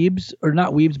we're weebs, or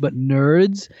not weebs, but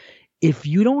nerds. If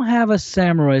you don't have a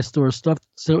samurai sword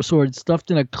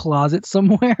stuffed in a closet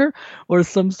somewhere, or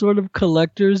some sort of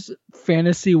collector's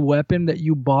fantasy weapon that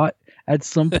you bought at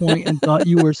some point and thought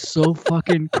you were so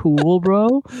fucking cool,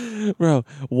 bro. Bro,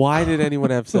 why did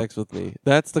anyone have sex with me?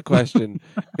 That's the question.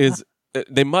 Is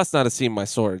they must not have seen my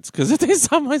swords, because if they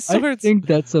saw my swords, I think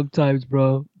that sometimes,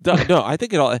 bro. No, I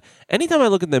think it all. Anytime I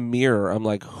look in the mirror, I'm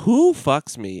like, who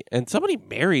fucks me? And somebody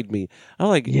married me. I'm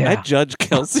like, I judge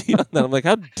Kelsey on that. I'm like,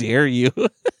 how dare you?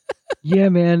 Yeah,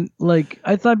 man. Like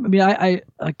I thought. I mean, I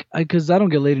because I don't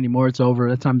get laid anymore. It's over.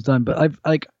 That time's done. But I've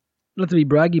like, not to be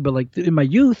braggy, but like in my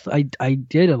youth, I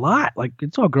did a lot. Like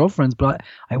it's all girlfriends, but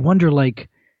I wonder like,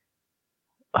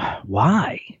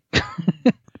 why?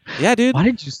 Yeah, dude. Why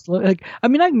did you like? I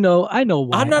mean, I know why.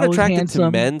 I'm not attracted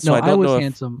to men, so I don't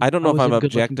know. I don't know if I'm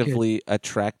objectively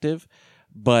attractive,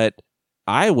 but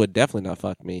I would definitely not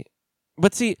fuck me.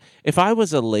 But see, if I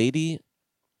was a lady,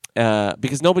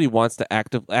 because nobody wants to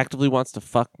actively wants to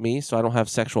fuck me, so I don't have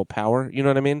sexual power. You know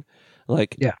what I mean?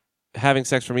 Like, having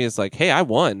sex for me is like, hey, I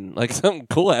won. Like something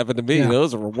cool happened to me. Yeah. That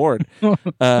was a reward.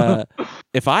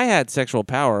 If I had sexual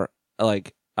power,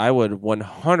 like, I would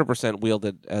 100% wield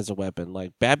it as a weapon.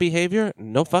 Like, bad behavior,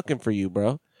 no fucking for you,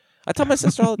 bro. I tell my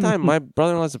sister all the time, my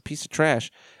brother-in-law's a piece of trash.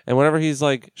 And whenever he's,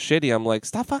 like, shitty, I'm like,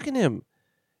 stop fucking him.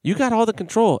 You got all the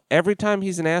control. Every time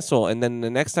he's an asshole, and then the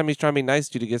next time he's trying to be nice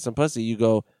to you to get some pussy, you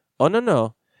go, oh,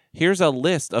 no. Here's a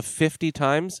list of 50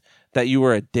 times that you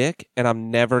were a dick, and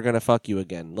I'm never going to fuck you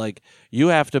again. Like, you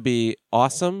have to be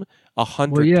awesome 100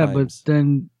 times. Well, yeah, times.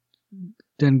 but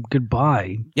then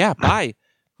goodbye. Yeah, bye.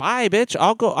 Bye, bitch.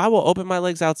 I will open my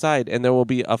legs outside, and there will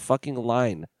be a fucking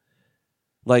line.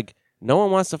 Like, no one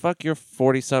wants to fuck your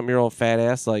 40-something-year-old fat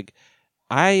ass. Like,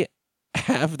 I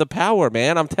have the power,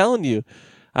 man. I'm telling you.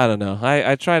 I don't know.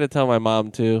 I try to tell my mom,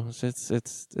 too. It's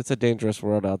a dangerous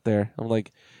world out there. I'm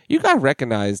like, you got to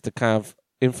recognize the kind of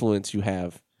influence you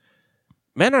have.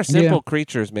 Men are simple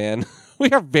creatures, man.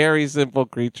 We are very simple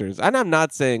creatures. And I'm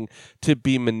not saying to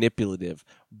be manipulative,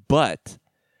 but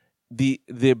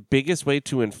the biggest way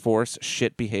to enforce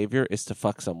shit behavior is to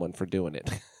fuck someone for doing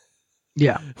it.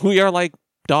 Yeah. We are like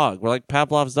dog. We're like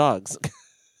Pavlov's dogs.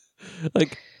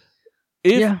 Like,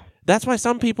 that's why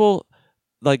some people,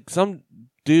 like some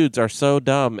dudes are so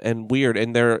dumb and weird,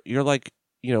 and you're like,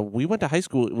 you know, we went to high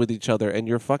school with each other, and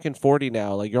you're fucking 40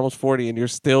 now. Like, you're almost 40, and you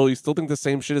still think the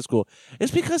same shit is cool.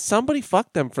 It's because somebody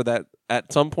fucked them for that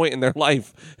at some point in their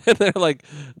life, and they're like,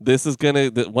 "This is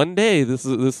one day.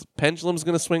 This pendulum's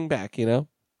gonna swing back." You know?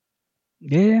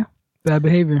 Yeah, bad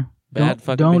behavior.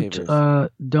 Fucking behaviors.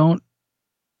 Don't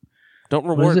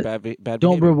reward bad behavior.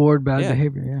 Don't reward bad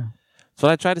behavior. Yeah, that's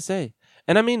what I try to say.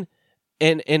 And I mean,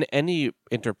 in any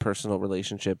interpersonal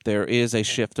relationship, there is a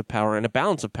shift of power and a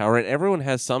balance of power, and everyone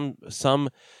has some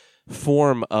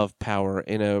form of power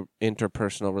in a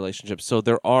interpersonal relationship. So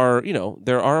there are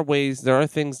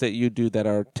things that you do that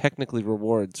are technically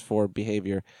rewards for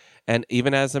behavior. And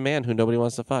even as a man who nobody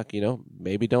wants to fuck,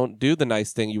 maybe don't do the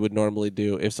nice thing you would normally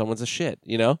do if someone's a shit,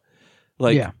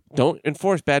 don't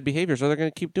enforce bad behaviors or they're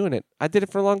going to keep doing it. I did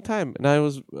it for a long time and I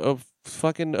was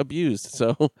fucking abused.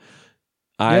 So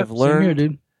I've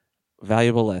learned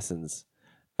valuable lessons.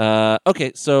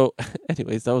 Okay, so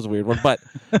anyways, that was a weird one. But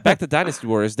back to Dynasty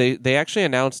Warriors, they actually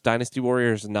announced Dynasty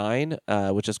Warriors 9,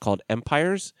 which is called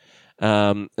Empires,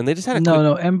 and they just had a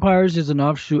no. Empires is an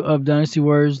offshoot of Dynasty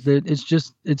Warriors. That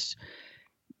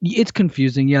it's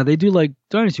confusing. Yeah, they do like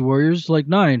Dynasty Warriors like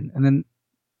 9, and then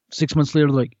 6 months later,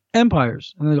 like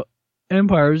Empires, and they go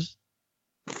Empires,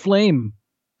 Flame,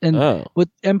 and what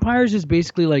Empires is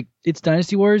basically like it's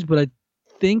Dynasty Warriors, but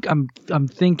I'm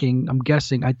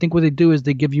guessing. I think what they do is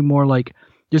they give you more like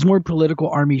there's more political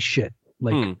army shit,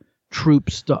 like troop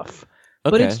stuff.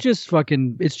 Okay. But it's just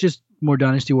more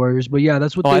Dynasty Warriors. But yeah,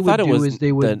 that's what they would do is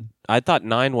they would. I thought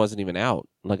 9 wasn't even out.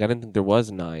 Like I didn't think there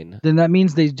was 9. Then that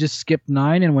means they just skipped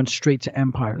 9 and went straight to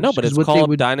Empires. No, but it's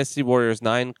called Dynasty Warriors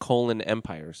 9: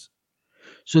 Empires.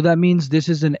 So that means this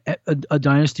is a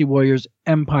Dynasty Warriors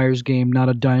Empires game, not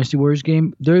a Dynasty Warriors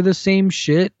game. They're the same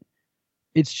shit.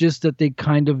 It's just that they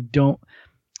kind of don't.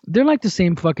 They're like the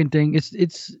same fucking thing.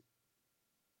 It's.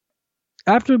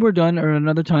 After we're done or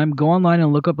another time, go online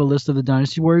and look up a list of the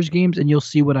Dynasty Warriors games, and you'll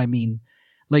see what I mean.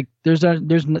 Like so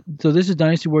this is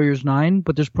Dynasty Warriors 9,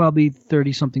 but there's probably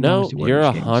 30 something. No, Dynasty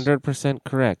Warriors you're 100%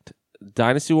 correct.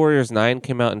 Dynasty Warriors 9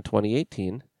 came out in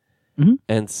 2018,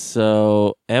 and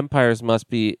so Empires must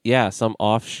be some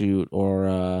offshoot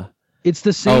or. It's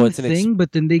the same thing,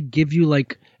 but then they give you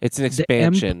like it's an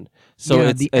expansion.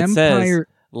 It says,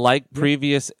 like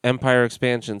previous Empire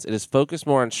expansions, it is focused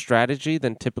more on strategy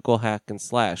than typical hack and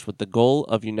slash, with the goal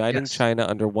of uniting China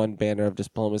under one banner of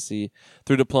diplomacy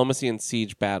through diplomacy and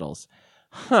siege battles.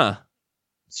 Huh.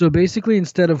 So basically,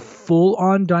 instead of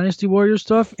full-on Dynasty Warrior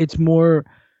stuff, it's more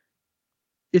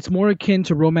akin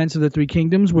to Romance of the Three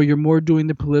Kingdoms, where you're more doing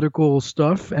the political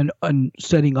stuff and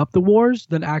setting up the wars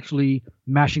than actually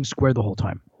mashing square the whole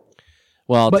time.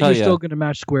 Well, but you're still going to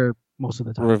mash square most of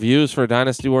the time. Reviews for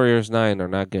Dynasty Warriors 9 are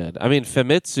not good. I mean,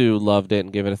 Famitsu loved it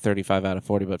and gave it a 35 out of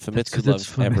 40, but Famitsu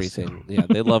loves everything. Yeah,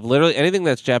 they love literally anything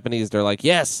that's Japanese. They're like,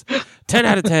 yes, 10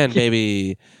 out of 10,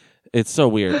 baby. It's so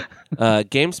weird.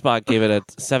 GameSpot gave it a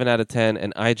 7 out of 10,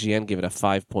 and IGN gave it a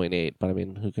 5.8. But I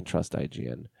mean, who can trust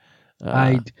IGN?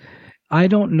 I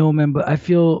don't know, man, but I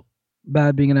feel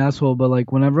bad being an asshole. But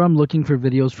like, whenever I'm looking for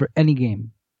videos for any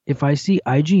game, if I see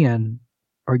IGN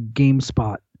or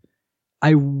GameSpot,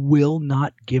 I will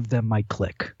not give them my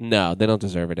click. No, they don't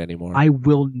deserve it anymore. I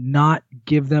will not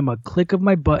give them a click of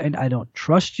my button. I don't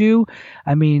trust you.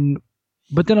 I mean,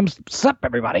 but then sup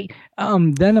everybody.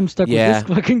 Then I'm stuck with this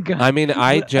fucking guy. I mean,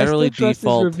 I generally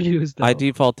default to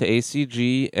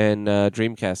ACG and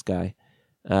Dreamcast guy.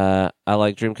 I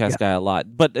like Dreamcast guy a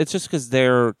lot, but it's just because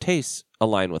their tastes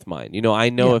align with mine. I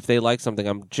know if they like something,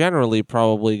 I'm generally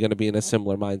probably going to be in a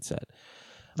similar mindset.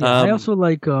 Yeah, I also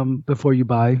like Before You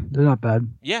Buy. They're not bad.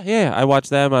 Yeah. I watch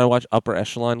them. I watch Upper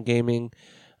Echelon Gaming,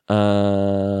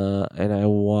 and I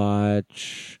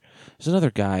watch. There's another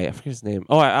guy. I forget his name.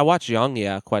 Oh, I watch Young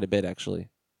quite a bit actually.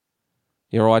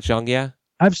 You ever watch Young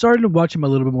I've started to watch him a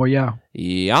little bit more. Yeah.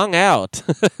 Young out.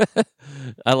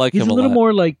 I like him a lot. He's a little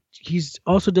more like he's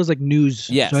also does like news.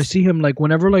 Yes. So I see him like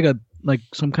whenever like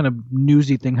some kind of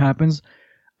newsy thing happens.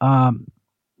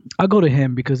 I'll go to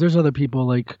him because there's other people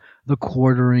like The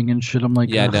Quartering and shit. I'm like,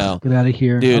 no. Get out of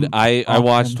here. Dude, I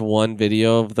watched one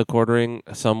video of The Quartering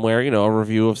somewhere, a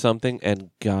review of something, and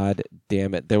god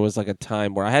damn it. There was like a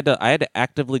time where I had to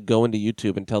actively go into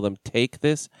YouTube and tell them, take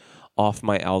this off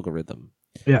my algorithm.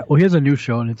 Yeah, well, he has a new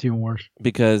show and it's even worse.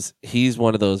 Because he's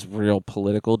one of those real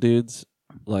political dudes.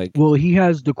 Like, well, he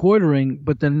has The Quartering,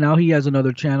 but then now he has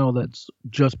another channel that's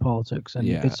just politics, and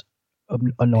it's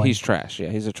annoying. He's trash. Yeah,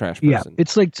 he's a trash person. Yeah,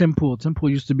 it's like Tim Pool. Tim Pool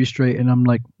used to be straight, and I'm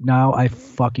like, now I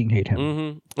fucking hate him.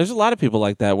 Mm-hmm. There's a lot of people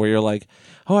like that where you're like,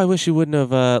 oh, I wish you wouldn't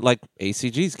have, like,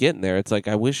 ACG's getting there. It's like,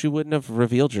 I wish you wouldn't have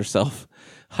revealed yourself.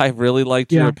 I really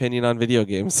liked your opinion on video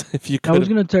games. If you could. I was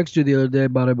going to text you the other day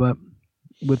about it, but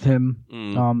with him,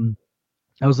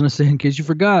 I was going to say, in case you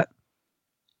forgot.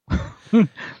 I'm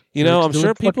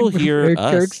sure people hear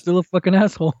us. Eric's still a fucking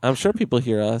asshole. I'm sure people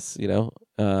hear us,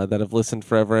 that have listened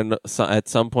forever, and at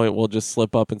some point we'll just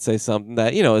slip up and say something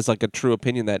that, is like a true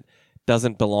opinion that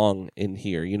doesn't belong in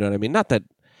here. You know what I mean? Not that,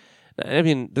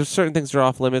 there's certain things that are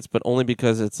off limits, but only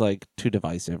because it's like too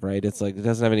divisive, right? It's like it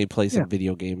doesn't have any place in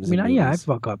video games. I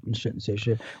fuck up and shit and say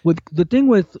shit. With the thing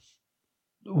with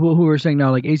who are saying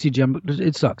now, like ACGM,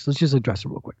 it sucks. Let's just address it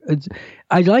real quick.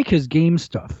 I like his game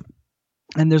stuff,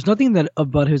 and there's nothing that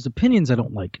about his opinions I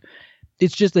don't like.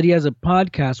 It's just that he has a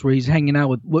podcast where he's hanging out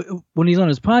with. When he's on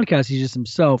his podcast, he's just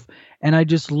himself. And I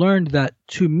just learned that,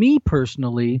 to me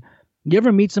personally, you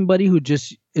ever meet somebody who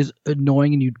just is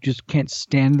annoying and you just can't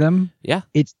stand them? Yeah.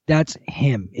 That's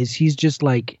him. He's just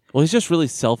like. Well, he's just really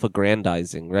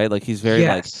self-aggrandizing, right? Like he's very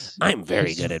yes. I'm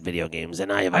very good at video games,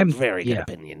 and I have a very good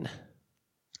opinion.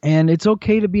 And it's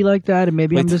okay to be like that, and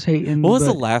maybe Wait, I'm just hating. What was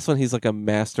the last one? He's like a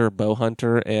master bow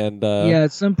hunter, and yeah,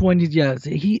 at some point,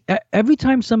 he every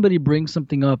time somebody brings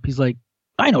something up, he's like,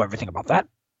 "I know everything about that."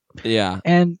 Yeah.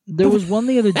 And there was one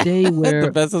the other day where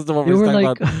the best is the one where he's talking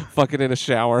about fucking in a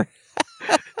shower.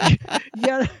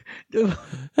 Yeah,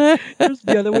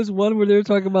 there was one where they were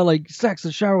talking about like sex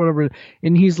and shower, or whatever,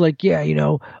 and he's like, yeah,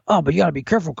 but you gotta be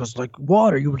careful because like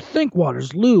water, you would think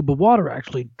water's lube, but water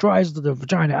actually dries the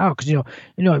vagina out because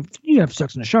if you have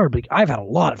sex in the shower, but I've had a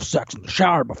lot of sex in the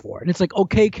shower before, and it's like,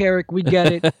 okay, Carrick, we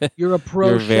get it, you're a pro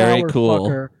You're very shower cool.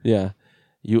 fucker. Yeah,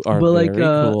 you are very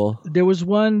cool. There was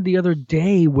one the other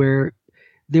day where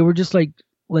they were just like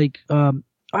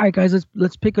all right, guys,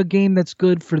 let's pick a game that's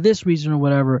good for this reason or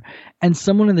whatever. And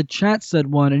someone in the chat said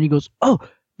one, and he goes, "Oh,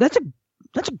 that's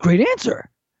a great answer.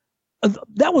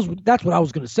 That's what I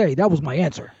was gonna say. That was my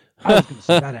answer. I was gonna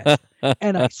say that answer."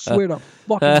 And I swear to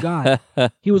fucking God,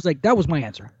 he was like, "That was my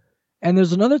answer." And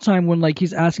there's another time when like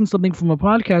he's asking something from a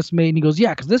podcast mate, and he goes,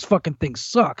 "Yeah, because this fucking thing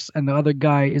sucks." And the other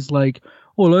guy is like,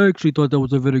 "Well, I actually thought that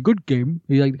was a very good game."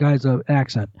 The guy has an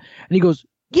accent, and he goes,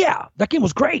 "Yeah, that game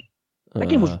was great. That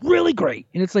game was really great."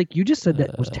 And it's like, you just said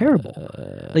that was terrible.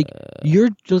 Like, you're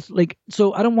just like,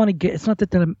 so I don't want to get, it's not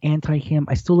that I'm anti him.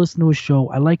 I still listen to his show.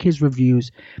 I like his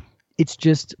reviews. It's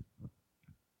just,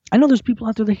 I know there's people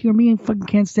out there that hear me and fucking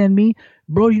can't stand me.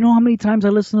 Bro, you know how many times I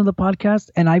listen to the podcast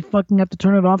and I fucking have to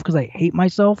turn it off because I hate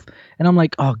myself? And I'm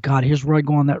like, oh God, here's where I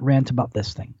go on that rant about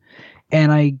this thing.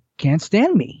 And I can't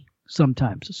stand me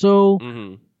sometimes.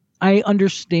 So, I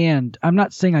understand. I'm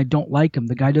not saying I don't like him.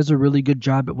 The guy does a really good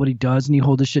job at what he does, and he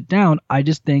holds his shit down. I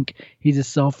just think he's a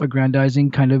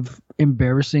self-aggrandizing, kind of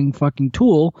embarrassing fucking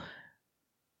tool.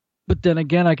 But then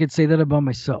again, I could say that about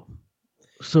myself.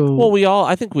 So, well,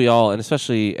 I think we all, and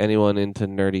especially anyone into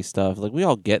nerdy stuff, like we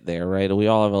all get there, right? We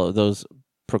all have those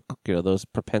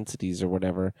propensities or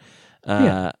whatever.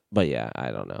 But yeah,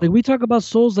 I don't know. Like we talk about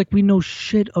Souls like we know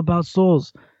shit about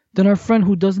Souls. Then our friend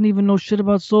who doesn't even know shit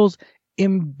about Souls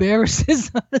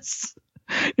embarrasses us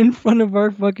in front of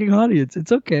our fucking audience.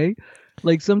 It's okay.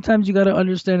 Like sometimes you got to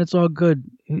understand it's all good.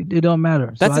 It don't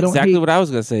matter. That's exactly what I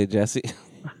was gonna say, Jesse.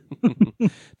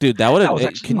 Dude, that would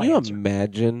have. Can you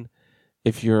imagine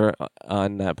if you're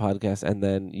on that podcast and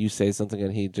then you say something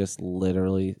and he just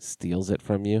literally steals it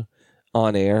from you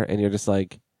on air, and you're just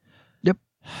like, "Yep,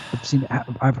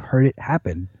 I've heard it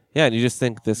happen." Yeah, and you just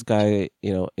think this guy,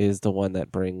 is the one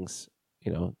that brings,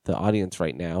 the audience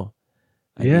right now.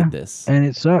 I need this. And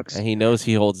it sucks. And he knows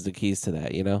he holds the keys to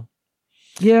that,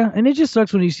 Yeah, and it just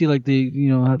sucks when you see like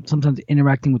sometimes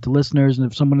interacting with the listeners, and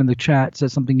if someone in the chat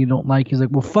says something you don't like, he's like,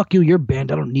 "Well, fuck you, you're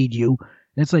banned. I don't need you."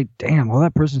 And it's like, damn, all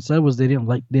that person said was they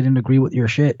didn't agree with your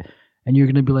shit, and you're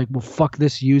gonna be like, "Well, fuck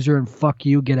this user and fuck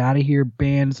you, get out of here,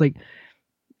 banned." It's like,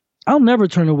 I'll never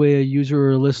turn away a user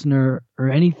or a listener or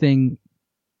anything,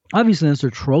 obviously unless they're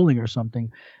trolling or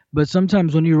something. But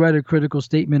sometimes when you write a critical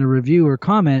statement or review or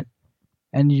comment,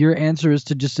 and your answer is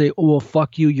to just say, "Oh well,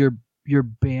 fuck you, you're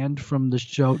banned from the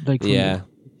show," like from the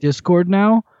Discord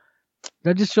now.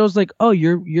 That just shows like, oh,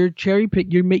 you're cherry pick,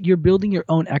 you're building your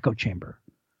own echo chamber.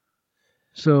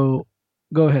 So,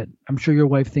 go ahead. I'm sure your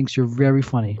wife thinks you're very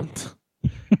funny.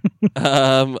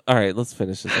 All right, let's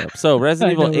finish this up. So,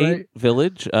 Resident Evil 8 right?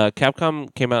 Village,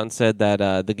 Capcom came out and said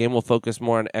that the game will focus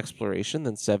more on exploration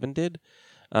than 7 did.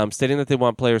 Stating that they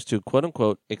want players to,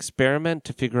 quote-unquote, experiment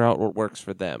to figure out what works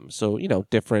for them. So,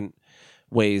 different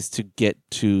ways to get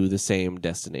to the same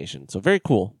destination. So, very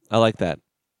cool. I like that.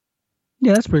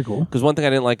 Yeah, that's pretty cool. Because one thing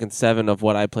I didn't like in 7 of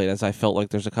what I played is I felt like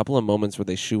there's a couple of moments where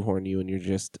they shoehorn you and you're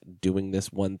just doing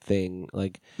this one thing.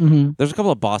 Like, there's a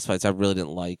couple of boss fights I really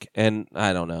didn't like. And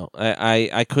I don't know.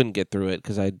 I couldn't get through it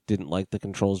because I didn't like the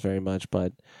controls very much.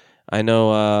 But I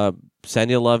know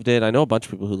Senya loved it. I know a bunch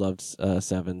of people who loved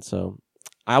 7. So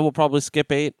I will probably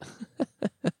skip 8.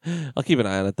 I'll keep an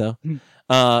eye on it,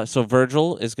 though. So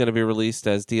Virgil is going to be released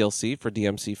as DLC for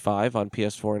DMC5 on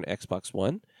PS4 and Xbox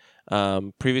One.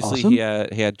 Previously, awesome.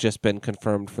 he had just been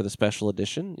confirmed for the special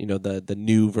edition, the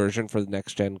new version for the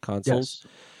next gen consoles.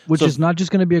 Yes. Which is not just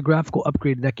going to be a graphical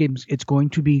upgrade. That game's it's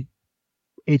going to be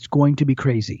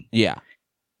crazy. Yeah.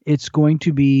 It's going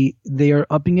to be, they are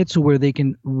upping it to where they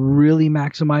can really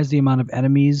maximize the amount of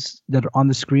enemies that are on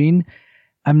the screen.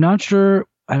 I'm not sure.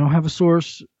 I don't have a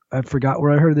source. I forgot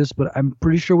where I heard this, but I'm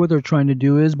pretty sure what they're trying to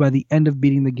do is by the end of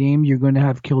beating the game, you're going to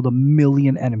have killed 1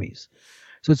 million enemies.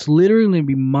 So it's literally going to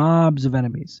be mobs of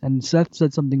enemies. And Seth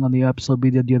said something on the episode we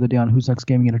did the other day on Who's Next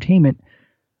Gaming Entertainment,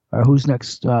 or Who's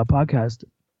Next podcast.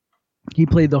 He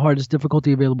played the hardest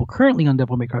difficulty available currently on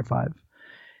Devil May Cry 5.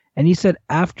 And he said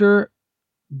after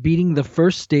beating the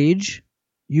first stage,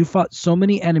 you fought so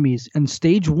many enemies. And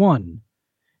stage 1,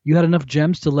 you had enough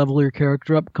gems to level your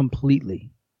character up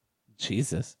completely.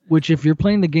 Jesus. Which, if you're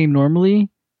playing the game normally,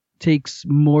 takes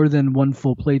more than one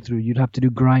full playthrough. You'd have to do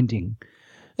grinding.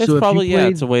 It's so probably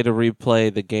it's a way to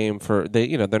replay the game for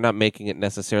they're not making it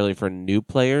necessarily for new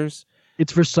players.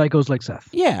 It's for psychos like Seth.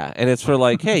 Yeah, and it's for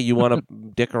like, hey, you want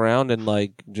to dick around and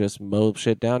like just mow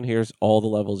shit down? Here's all the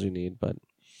levels you need. But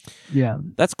yeah,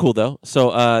 that's cool though.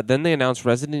 So then they announced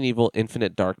Resident Evil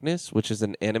Infinite Darkness, which is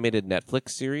an animated Netflix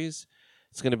series.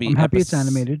 It's going to be. I'm happy it's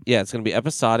animated. Yeah, it's going to be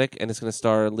episodic, and it's going to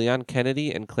star Leon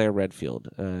Kennedy and Claire Redfield.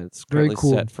 It's currently Very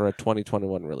cool. set for a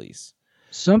 2021 release.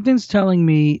 Something's telling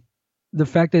me the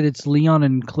fact that it's Leon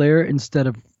and Claire instead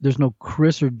of there's no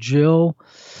Chris or Jill.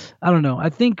 I don't know. I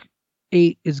think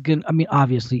 8 is gonna. I mean,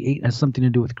 obviously 8 has something to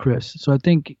do with Chris. So I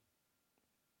think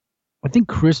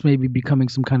Chris may be becoming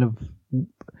some kind of.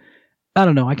 I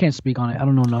don't know. I can't speak on it. I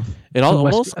don't know enough. It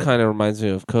almost kind of reminds me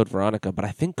of Code Veronica, but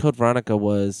I think Code Veronica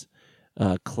was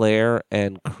Claire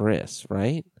and Chris,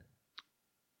 right?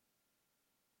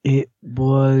 It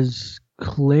was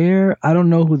Claire. I don't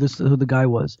know who the guy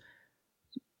was.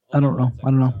 I don't know.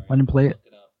 I didn't play it.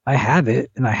 I have it,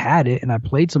 and I had it, and I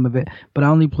played some of it, but I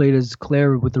only played as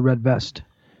Claire with the red vest.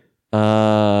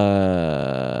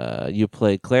 You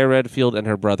played Claire Redfield and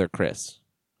her brother Chris.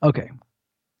 Okay.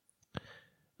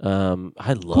 I love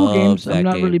cool games. that I'm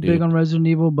not game, really dude. big on Resident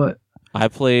Evil, but I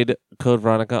played Code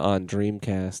Veronica on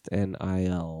Dreamcast, and I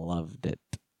loved it.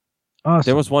 awesome.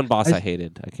 There was one boss I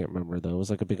hated. I can't remember, though. It was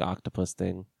like a big octopus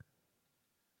thing.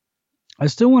 I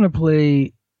still want to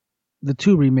play the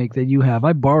 2 remake that you have.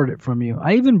 I borrowed it from you.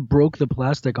 I even broke the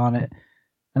plastic on it,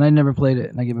 and I never played it,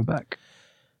 and I gave it back.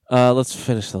 Let's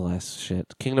finish the last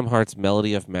shit. Kingdom Hearts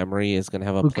Melody of Memory is going to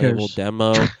have a playable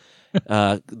demo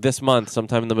this month,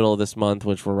 sometime in the middle of this month,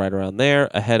 which we're right around there,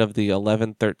 ahead of the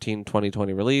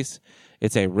 11/13/2020 release.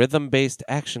 It's a rhythm-based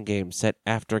action game set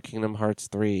after Kingdom Hearts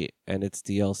 3 and its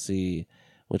DLC,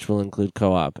 which will include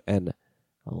co-op. And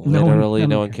literally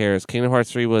no one cares. Kingdom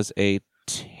Hearts 3 was a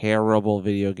terrible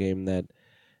video game that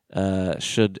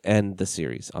should end the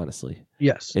series, honestly.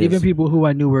 Yes. Even people who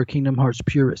I knew were Kingdom Hearts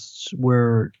purists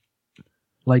were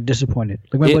like disappointed.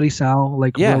 Like my buddy Sal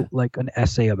wrote like an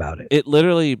essay about it. It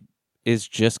literally is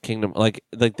just Kingdom, like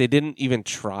they didn't even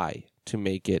try to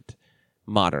make it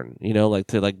modern, like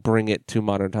to like bring it to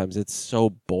modern times. It's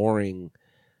so boring,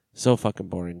 so fucking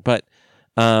boring. But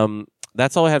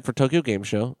that's all I had for Tokyo Game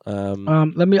Show.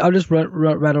 I'll just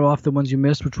rattle off the ones you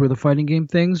missed, which were the fighting game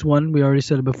things. One, we already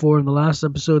said it before in the last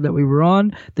episode that we were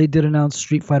on. They did announce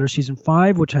Street Fighter Season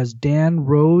 5, which has Dan,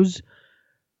 Rose,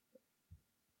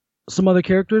 some other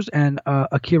characters, and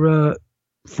Akira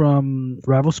from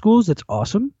Rival Schools. That's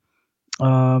awesome.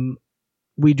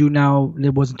 We do now,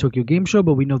 it wasn't Tokyo Game Show,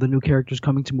 but we know the new characters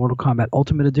coming to Mortal Kombat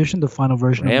Ultimate Edition, the final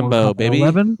version of Mortal Kombat baby.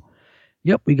 11.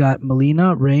 Yep, we got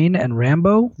Melina, Rain, and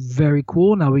Rambo. Very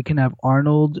cool. Now we can have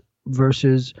Arnold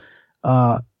versus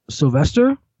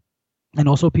Sylvester. And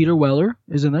also Peter Weller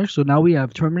is in there. So now we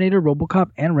have Terminator,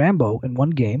 RoboCop, and Rambo in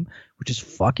one game, which is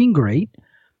fucking great.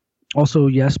 Also,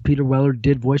 yes, Peter Weller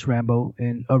did voice Rambo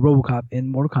in RoboCop in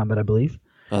Mortal Kombat, I believe.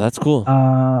 Oh, that's cool.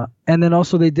 And then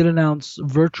also they did announce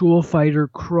Virtual Fighter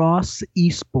Cross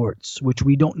Esports, which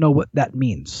we don't know what that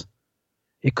means.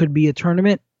 It could be a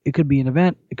tournament. It could be an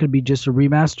event. It could be just a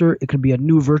remaster. It could be a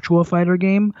new Virtual Fighter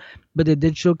game. But they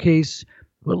did showcase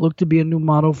what looked to be a new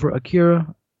model for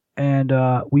Akira. And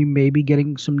we may be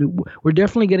getting we're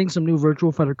definitely getting some new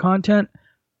Virtual Fighter content.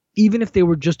 Even if they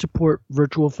were just to port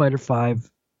Virtual Fighter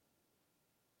 5,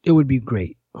 it would be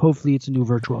great. Hopefully it's a new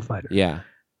Virtual Fighter. Yeah.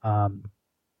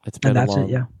 It's been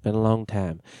been a long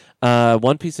time.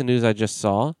 One piece of news I just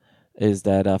saw is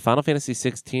that Final Fantasy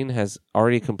 16 has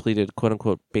already completed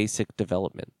quote-unquote basic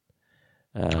development.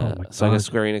 So I guess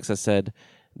Square Enix has said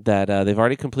that they've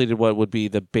already completed what would be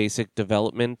the basic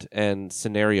development and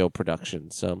scenario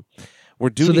production. So we're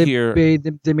due to hear...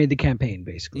 They made the campaign,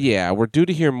 basically. Yeah, we're due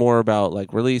to hear more about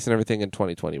like release and everything in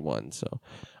 2021. So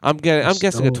I'm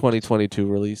guessing a 2022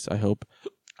 release, I hope.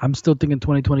 I'm still thinking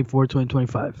 2024,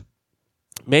 2025.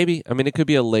 Maybe. I mean, it could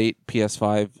be a late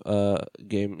PS5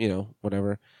 game,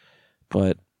 whatever.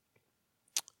 But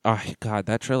Oh God,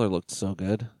 that trailer looked so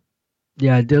good.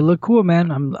 Yeah, it did look cool,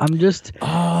 man. I'm just it's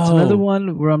another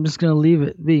one where I'm just gonna leave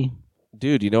it be.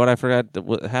 Dude, you know what I forgot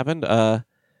what happened?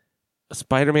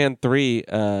 Spider-Man 3,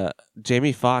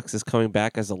 Jamie Foxx is coming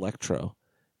back as Electro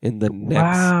in the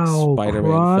next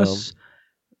Spider-Man film.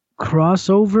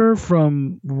 Crossover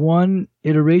from one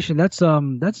iteration. That's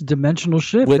dimensional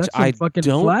shift. Which that's some I fucking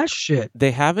don't- Flash shit. They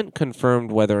haven't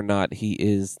confirmed whether or not he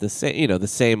is the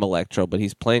same Electro, but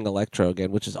he's playing Electro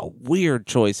again, which is a weird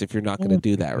choice if you're not going to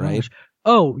do that, right? Gosh.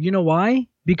 Oh, you know why?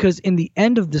 Because in the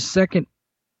end of the second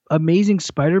Amazing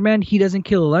Spider-Man, he doesn't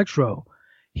kill Electro.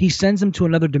 He sends him to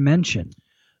another dimension.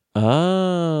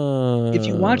 Oh. If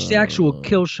you watch the actual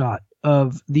kill shot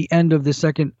of the end of the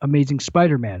second Amazing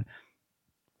Spider-Man,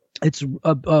 it's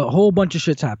a whole bunch of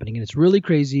shit's happening, and it's really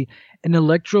crazy. And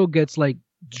Electro gets like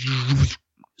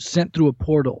sent through a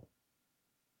portal,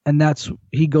 and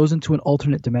he goes into an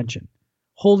alternate dimension.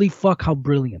 Holy fuck! How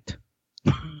brilliant!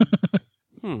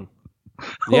 Yeah,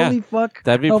 holy fuck!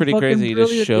 that'd be how pretty fucking crazy. He just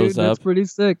brilliant, shows dude. up, That's pretty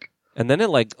sick. and then it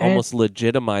almost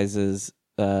legitimizes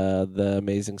the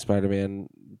Amazing Spider-Man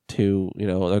 2,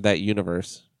 or that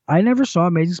universe. I never saw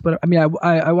Amazing Spider. I mean,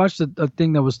 I watched a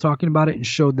thing that was talking about it and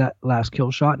showed that last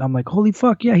kill shot, and I'm like, holy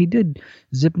fuck, yeah, he did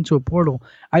zip into a portal.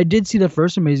 I did see the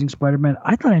first Amazing Spider-Man.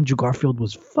 I thought Andrew Garfield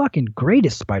was fucking great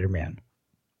as Spider-Man.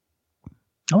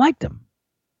 I liked him.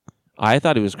 I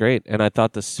thought he was great, and I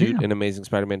thought the suit in Amazing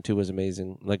Spider-Man 2 was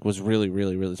amazing. Was really,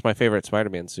 really, really. It's my favorite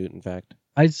Spider-Man suit, in fact.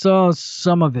 I saw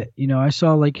some of it. I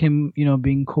saw like him,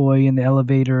 being coy in the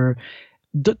elevator.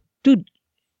 Dude,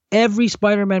 every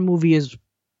Spider-Man movie is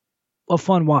a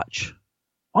fun watch.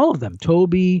 All of them.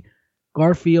 Tobey,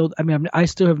 Garfield. I mean, I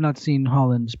still have not seen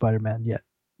Holland Spider-Man yet.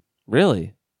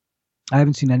 Really? I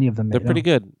haven't seen any of them. They're pretty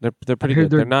good. They're pretty good.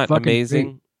 They're not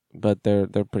amazing, but they're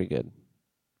pretty good.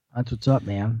 That's what's up,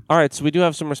 man. All right, so we do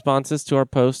have some responses to our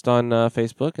post on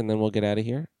Facebook, and then we'll get out of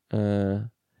here in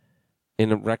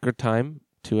a record time,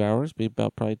 2 hours, be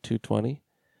about probably 2:20.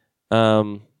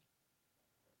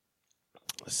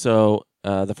 So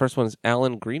the first one is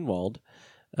Alan Greenwald.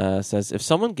 Says, if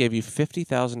someone gave you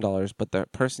 $50,000, but the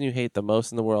person you hate the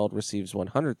most in the world receives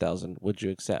 $100,000, would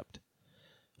you accept?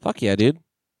 Fuck yeah, dude.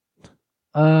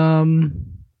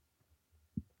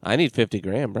 I need 50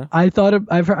 grand, bro. I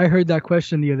heard that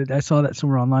question the other day. I saw that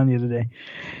somewhere online the other day.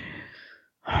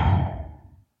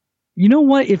 You know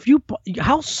what?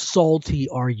 How salty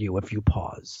are you if you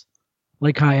pause,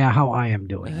 like how I am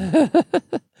doing?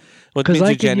 Because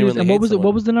I genuinely hate someone.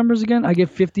 What was the numbers again? I get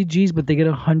 50 G's, but they get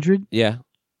 100. Yeah.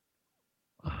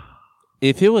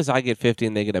 If it was I get 50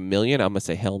 and they get $1 million, I'm gonna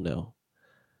say hell no.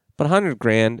 But 100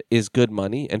 grand is good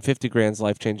money, and 50 grand's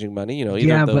life changing money.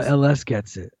 Yeah, but LS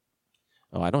gets it.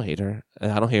 Oh, I don't hate her.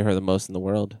 I don't hate her the most in the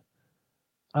world.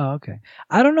 Oh, okay.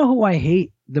 I don't know who I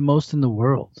hate the most in the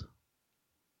world.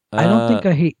 I don't think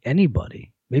I hate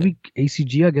anybody. Maybe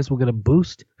ACG, I guess, will get a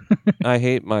boost. I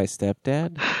hate my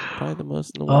stepdad, probably the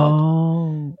most in the world.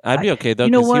 Oh, I'd be okay though,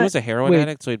 because he was a heroin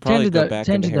addict, so he'd probably go back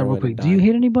into heroin. Real quick. Do you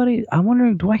hate anybody? I'm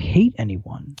wondering, do I hate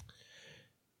anyone?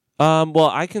 Well,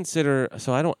 I consider,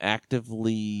 so I don't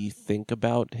actively think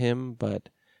about him, but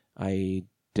I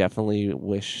definitely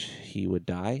wish he would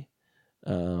die.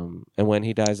 And when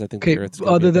he dies, I think the Earth's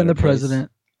gonna be other than the place.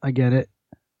 president, I get it.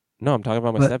 No, I'm talking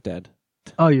about my stepdad.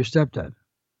 Oh, your stepdad.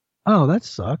 Oh, that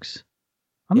sucks.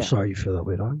 I'm sorry you feel that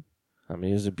way, dog. I mean,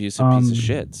 he was an abusive piece of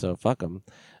shit, so fuck him.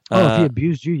 If he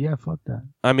abused you, yeah, fuck that.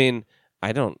 I mean,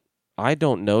 I don't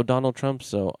know Donald Trump,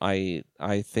 so I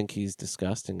think he's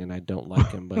disgusting and I don't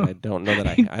like him, but I don't know that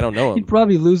I don't know him. He'd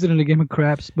probably lose it in a game of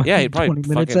craps by he'd probably 20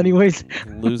 minutes anyways.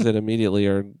 lose it immediately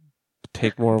or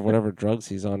take more of whatever drugs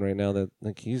he's on right now, that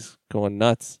like he's going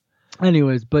nuts.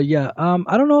 Anyways, but yeah,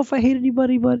 I don't know if I hate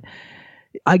anybody, but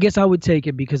I guess I would take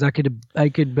it because I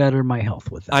could better my health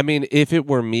with that. I mean, if it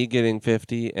were me getting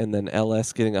 50 and then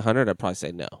LS getting 100, I'd probably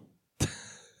say no.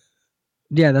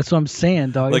 Yeah, that's what I'm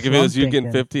saying, dog. Like if it was you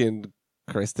getting 50 and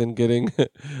Kristen getting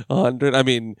 100, I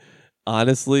mean,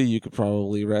 honestly, you could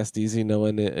probably rest easy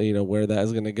knowing where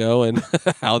that's going to go and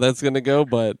how that's going to go,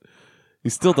 but you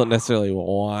still don't necessarily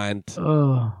want.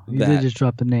 Oh, you did just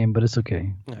drop the name, but it's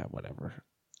okay. Whatever.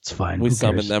 It's fine. We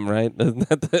summoned them, right? Isn't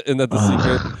that the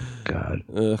secret? God.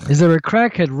 Ugh. Is there a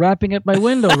crackhead rapping at my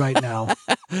window right now?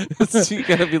 You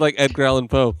gotta be like Edgar Allan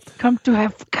Poe. Come to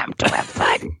have fun. Come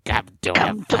to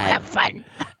have fun.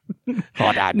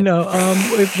 Hold on. No,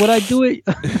 would I do it?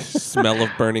 Smell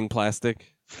of burning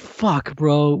plastic. Fuck,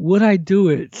 bro. Would I do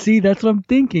it? See, that's what I'm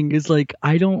thinking. Is like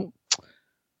I don't.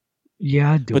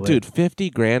 Yeah, I'd do it. But dude, 50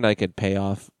 grand, I could pay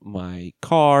off my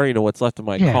car. What's left of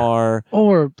my car.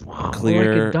 Or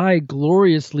clear. Or I could die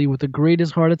gloriously with the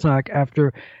greatest heart attack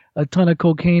after a ton of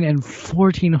cocaine and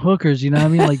 14 hookers. You know what I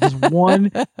mean? Like just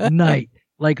one night.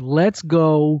 Like let's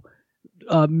go.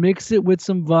 Mix it with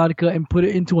some vodka and put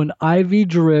it into an IV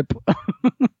drip.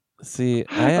 See,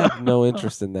 I have no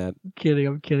interest in that.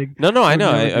 I'm kidding. No, I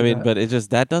know. Never do I mean, that. but it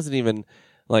just that doesn't even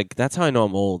like that's how I know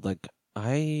I'm old. Like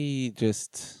I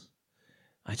just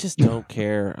don't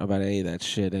care about any of that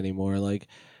shit anymore. Like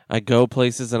I go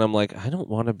places and I'm like, I don't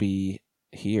want to be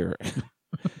here.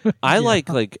 I like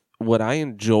what I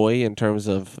enjoy in terms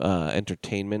of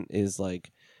entertainment is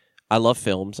like I love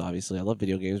films, obviously. I love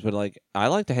video games, but like I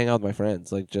like to hang out with my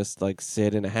friends, like just like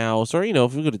sit in a house, or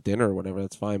if we go to dinner or whatever,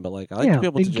 that's fine. But like I like to be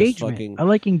able to just engagement. fucking I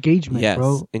like engagement, yes,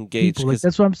 bro. engage. People, like, 'Cause-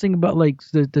 that's what I'm saying about like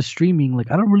the streaming.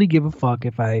 Like I don't really give a fuck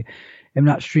if I am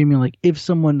not streaming. Like if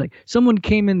someone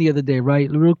came in the other day, right?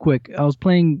 Real quick, I was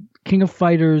playing King of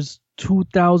Fighters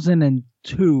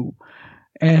 2002,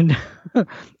 and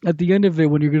at the end of it,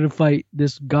 when you're gonna fight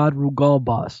this God Rugal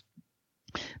boss,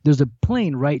 there's a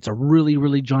plane, right? It's a really,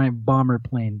 really giant bomber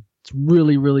plane. It's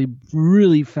really, really,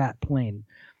 really fat plane.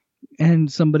 And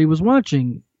somebody was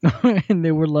watching, and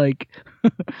they were like,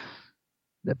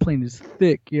 "That plane is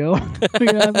thick, yo." You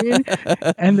know what I mean?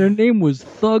 And their name was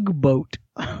Thug Boat.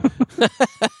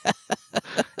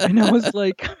 And I was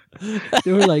like,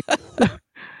 they were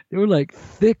like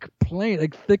thick plane,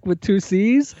 like thick with two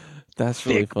C's. that's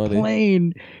really Thick funny.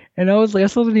 plane. And I was like, I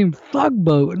saw the name Thug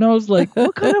Boat, and I was like,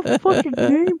 what kind of fucking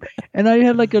name? And I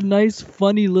had like a nice,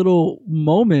 funny little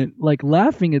moment, like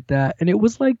laughing at that. And it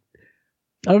was like,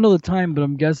 I don't know the time, but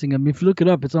I'm guessing. I mean, if you look it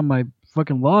up, it's on my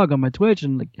fucking log on my Twitch,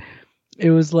 and like,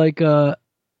 it was like 2-3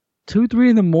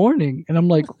 in the morning, and I'm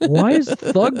like, why is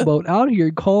Thug Boat out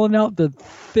here calling out the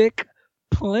thick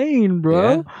plane,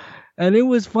 bro? Yeah. And it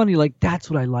was funny, like that's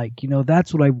what I like,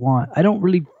 that's what I want. I don't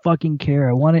really fucking care.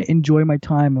 I want to enjoy my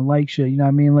time and like shit, you know what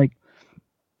I mean? Like,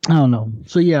 I don't know.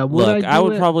 So yeah, Look, I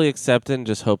would probably accept it and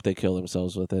just hope they kill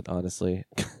themselves with it, honestly.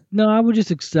 No, I would just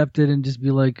accept it and just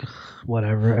be like,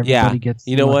 whatever. Everybody Yeah, gets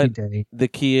you know lucky what? day. The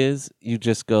key is you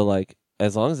just go like,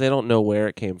 as long as they don't know where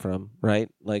it came from, right?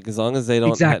 Like as long as they don't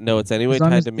Exactly. know it's anyway As long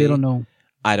tied as to they me, don't know.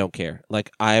 I don't care.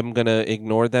 Like I'm gonna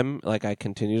ignore them, like I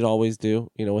continue to always do.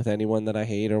 With anyone that I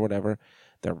hate or whatever,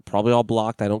 they're probably all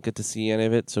blocked. I don't get to see any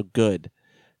of it. So good.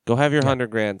 Go have your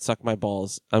 $100,000. Suck my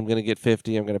balls. I'm gonna get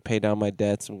 50. I'm gonna pay down my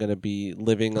debts. I'm gonna be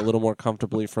living a little more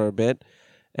comfortably for a bit,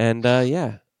 and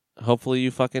yeah, hopefully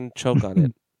you fucking choke on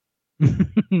it.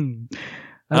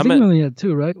 I think we only had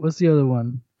two, right? What's the other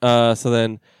one? So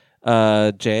then,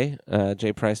 Jay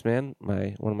Price Man,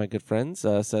 one of my good friends,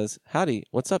 says, "Howdy,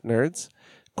 what's up, nerds?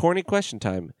 Corny question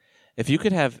time. If you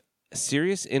could have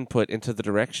serious input into the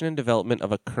direction and development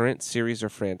of a current series or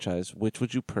franchise, which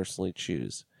would you personally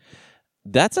choose?"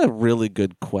 That's a really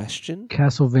good question.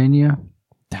 Castlevania.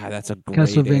 That's a great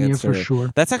Castlevania answer. for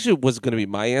sure. That's actually was going to be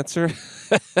my answer.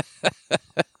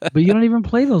 But you don't even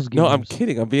play those games. No, I'm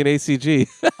kidding. I'm being ACG.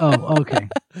 Oh, okay.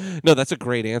 No, that's a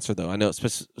great answer, though. I know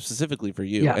specifically for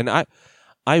you. Yeah. And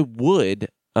I would.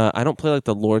 I don't play like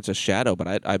the Lords of Shadow, but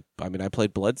I mean, I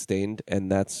played Bloodstained,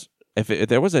 and that's if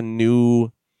there was a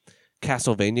new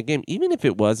Castlevania game, even if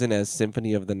it wasn't as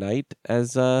Symphony of the Night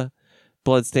as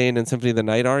Bloodstained and Symphony of the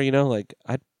Night are, like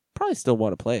I'd probably still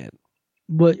want to play it.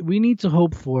 What we need to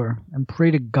hope for and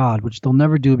pray to God, which they'll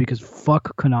never do because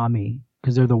fuck Konami,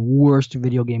 because they're the worst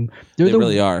video game. They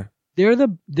really are. They're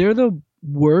the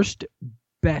worst,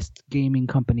 best gaming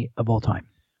company of all time.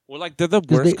 Well, like they're the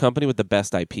worst company with the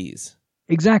best IPs.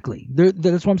 Exactly.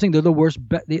 That's what I'm saying. They're the worst.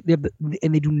 They have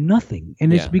and they do nothing,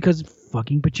 and it's because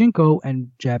fucking pachinko and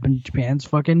Japan's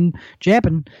fucking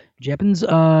Japan's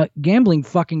gambling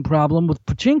fucking problem with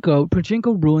pachinko.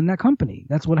 Pachinko ruined that company.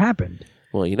 That's what happened.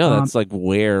 Well, that's like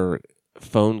where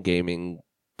phone gaming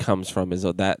comes from. Is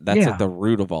that's like the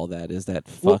root of all that. Is that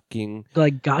fucking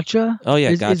like gacha? Oh yeah,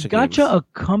 is gacha games. a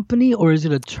company or is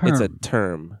it a term? It's a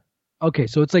term. Okay,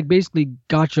 so it's like basically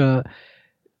gacha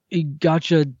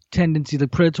tendency, the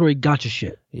predatory gacha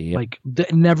shit. Yep. Like the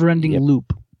never-ending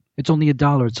loop. It's only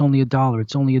 $1. It's only $1.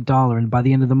 It's only $1, and by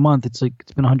the end of the month, it's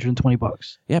been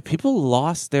 $120. Yeah, people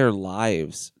lost their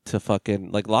lives to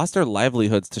fucking lost their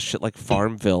livelihoods to shit like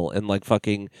Farmville and like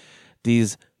fucking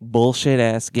these bullshit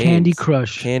ass games. Candy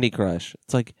Crush.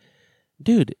 It's like,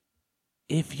 dude,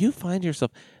 if you find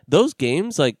yourself those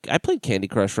games, like I played Candy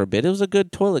Crush for a bit. It was a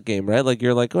good toilet game, right? Like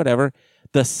you're like whatever.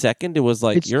 The second it was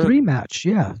like it's 3-match,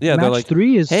 yeah. Yeah, match they're like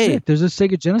 3 is hey, sick. There's a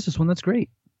Sega Genesis one that's great.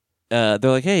 They're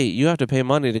like, hey, you have to pay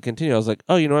money to continue. I was like,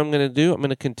 oh, you know what I'm going to do? I'm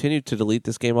going to continue to delete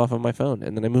this game off of my phone.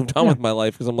 And then I moved on with my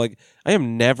life because I'm like, I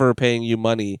am never paying you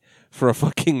money for a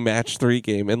fucking match 3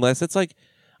 game unless it's like,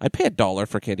 I pay $1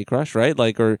 for Candy Crush, right?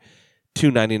 Like, or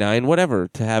 $2.99, whatever,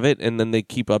 to have it, and then they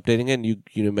keep updating it, and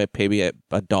you may pay me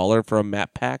 $1 for a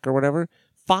map pack or whatever.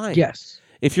 Fine. Yes.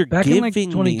 If you're Back in, giving like, me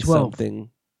 2012. something,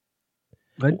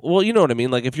 Right? well, you know what I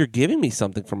mean. Like if you're giving me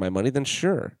something for my money, then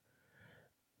sure.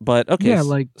 But okay, Yeah,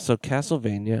 like- so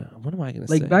Castlevania. What am I going to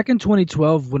say? Like back in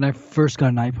 2012 when I first got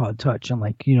an iPod Touch and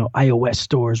like, iOS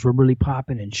stores were really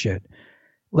popping and shit.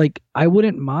 Like I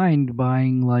wouldn't mind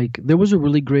buying like there was a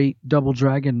really great Double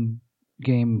Dragon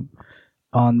game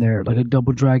on there, like a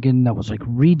Double Dragon that was like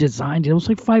redesigned. It was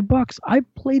like $5. I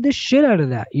played the shit out of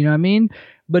that. You know what I mean?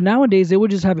 But nowadays they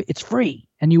would just have it's free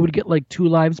and you would get like 2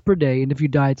 lives per day. And if you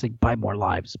die, it's like buy more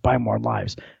lives.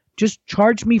 Just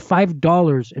charge me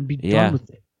 $5 and be done with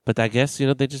it. But I guess,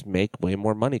 they just make way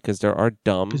more money because there are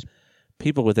dumb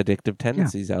people with addictive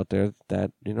tendencies out there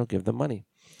that, give them money.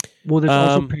 Well, there's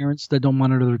also parents that don't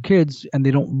monitor their kids and they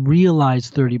don't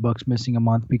realize $30 missing a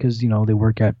month because, they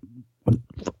work at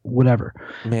whatever.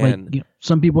 Man. Like,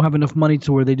 some people have enough money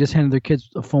to where they just handed their kids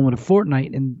a phone with a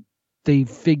Fortnite and they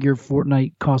figure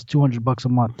Fortnite costs $200 a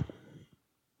month.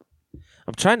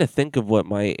 I'm trying to think of what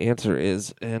my answer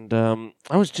is. And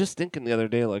I was just thinking the other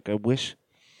day, like, I wish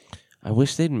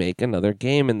they'd make another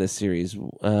game in this series.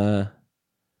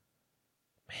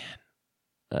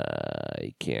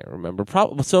 I can't remember.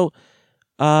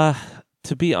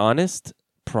 To be honest,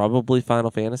 probably Final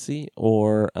Fantasy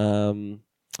or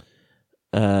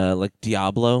like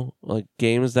Diablo, like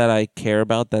games that I care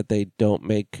about that they don't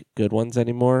make good ones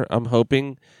anymore. I'm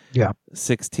hoping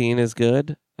 16 is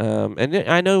good. And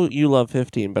I know you love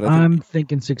 15, but I'm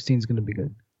thinking 16 is going to be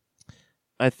good.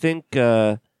 I think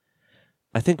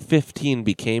 15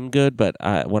 became good, but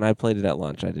when I played it at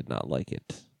launch, I did not like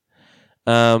it.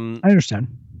 I understand.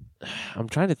 I'm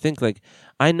trying to think. Like,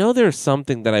 I know there's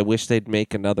something that I wish they'd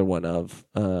make another one of.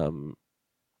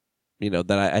 That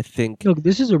I think. Look,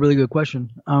 this is a really good question.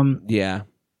 Yeah.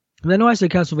 I know I said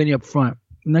Castlevania up front,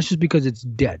 and that's just because it's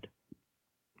dead.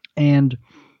 And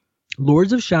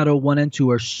Lords of Shadow 1 and 2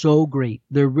 are so great.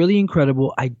 They're really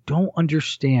incredible. I don't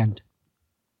understand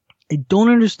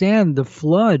the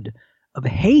flood of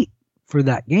hate for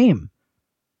that game.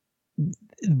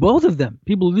 Both of them.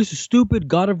 People, this is stupid,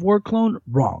 God of War clone.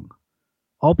 Wrong.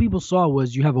 All people saw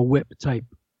was you have a whip type,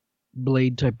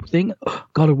 blade type thing.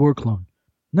 God of War clone.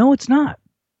 No, it's not.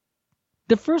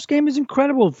 The first game is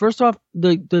incredible. First off,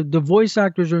 the voice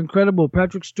actors are incredible.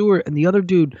 Patrick Stewart and the other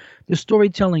dude, the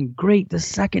storytelling, great. The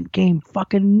second game,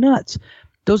 fucking nuts.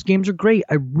 Those games are great.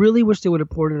 I really wish they would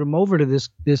have ported them over to this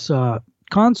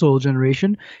console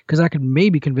generation because I could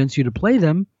maybe convince you to play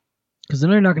them. Because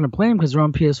then they're not going to play them because they're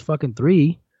on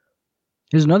PS3.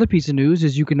 Here's another piece of news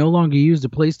is you can no longer use the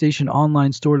PlayStation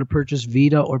Online Store to purchase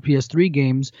Vita or PS3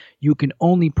 games. You can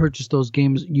only purchase those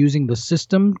games using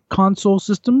the console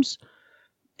systems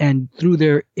and through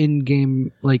their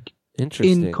in-game, like,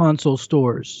 in-console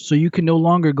stores. So you can no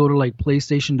longer go to, like,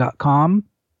 PlayStation.com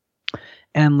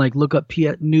and, like, look up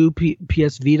new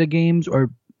PS Vita games or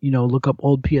look up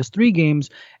old PS3 games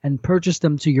and purchase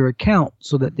them to your account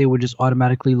so that they would just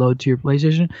automatically load to your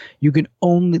PlayStation. You can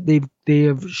only they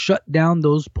have shut down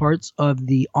those parts of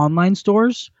the online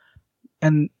stores,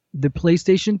 and the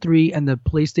PlayStation 3 and the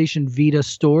PlayStation Vita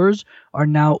stores are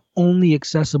now only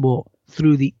accessible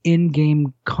through the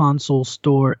in-game console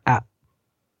store app,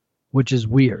 which is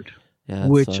weird. Yeah,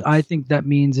 which sucks. I think that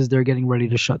means is they're getting ready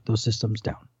to shut those systems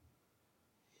down.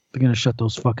 They're going to shut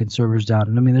those fucking servers down.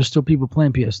 And I mean, there's still people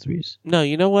playing PS3s. No,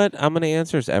 you know what? I'm going to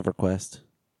answer is EverQuest.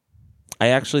 I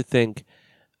actually think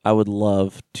I would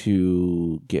love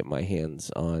to get my hands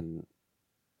on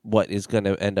what is going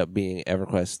to end up being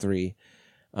EverQuest 3.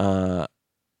 I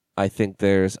think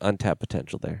there's untapped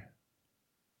potential there.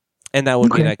 And that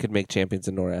would mean I could make Champions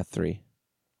of Norath 3.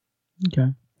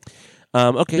 Okay.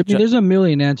 Okay. I mean, there's a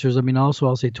million answers. I mean, also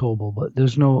I'll say Tobal, but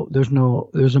there's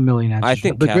a million answers. I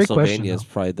think but great question, Castlevania is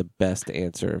probably the best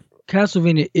answer.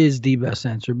 Castlevania is the best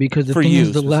answer because the For thing you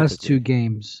is the last specifically. 2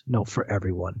 games, no, for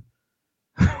everyone.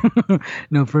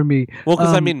 No, for me. Well,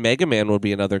 because I mean, Mega Man would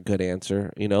be another good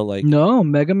answer. No,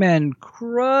 Mega Man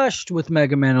crushed with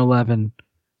Mega Man 11.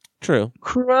 True.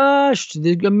 Crushed.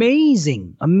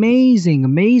 Amazing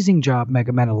job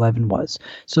Mega Man 11 was.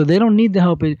 So they don't need the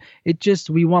help. It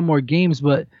just, we want more games,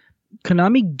 but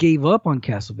Konami gave up on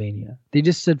Castlevania. They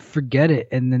just said forget it,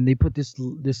 and then they put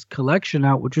this collection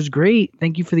out, which was great.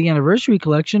 Thank you for the anniversary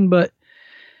collection, but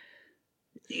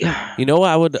You know what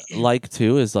I would like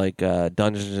too is like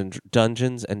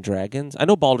Dungeons and Dragons. I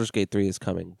know Baldur's Gate 3 is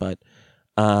coming, but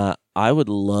I would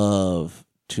love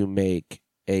to make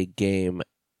a game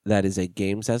that is a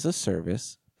games as a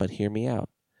service, but hear me out.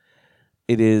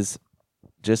 It is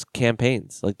just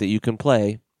campaigns like that you can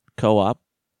play co-op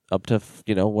up to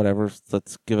whatever.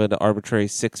 Let's give it an arbitrary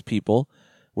 6 people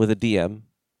with a DM.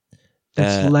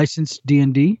 That's licensed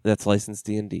D&D. That's licensed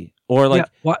D&D, or like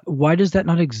why does that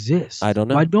not exist? I don't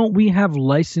know. Why don't we have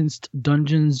licensed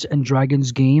Dungeons and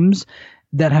Dragons games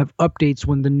that have updates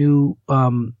when the new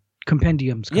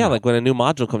compendiums come out? Like when a new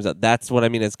module comes out. That's what I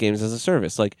mean as games as a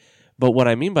service. Like, but what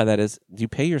I mean by that is you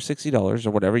pay your $60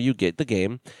 or whatever, you get the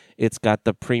game. It's got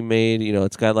the pre-made,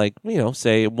 it's got like,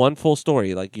 say one full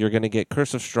story. Like you're going to get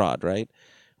Curse of Strahd, right?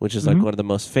 Which is like one of the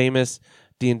most famous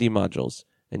D&D modules.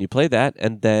 And you play that,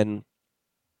 and then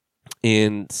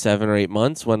in 7 or 8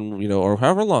 months, when, or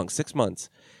however long, 6 months,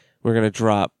 we're going to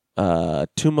drop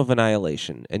Tomb of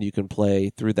Annihilation, and you can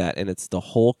play through that. And it's the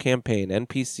whole campaign,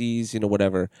 NPCs,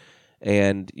 whatever.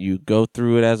 And you go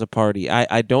through it as a party.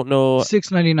 I don't know.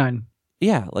 $6.99.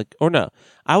 Yeah, or no.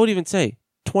 I would even say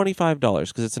 $25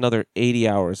 because it's another 80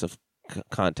 hours of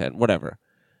content, whatever.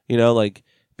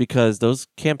 Because those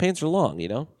campaigns are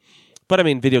long, But I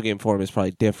mean, video game form is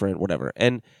probably different, whatever.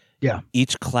 And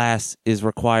each class is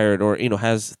required or,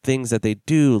 has things that they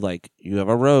do. Like you have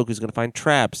a rogue who's going to find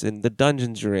traps in the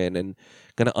dungeons you're in and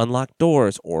going to unlock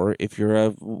doors. Or if you're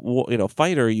a,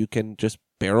 fighter, you can just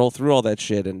barrel through all that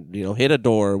shit and, hit a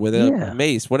door with a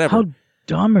mace, whatever. How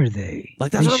dumb are they?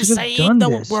 Like that's they what I'm saying.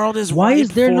 The world is Why is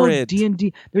there no it.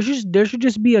 D&D? There should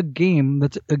just be a game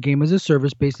that's a game as a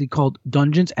service, basically called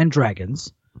Dungeons and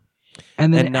Dragons,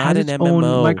 and then not it has its own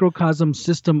microcosm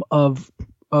system of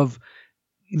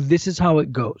this is how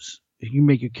it goes. You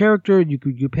make your character,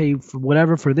 you pay for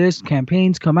whatever for this.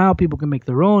 Campaigns come out, people can make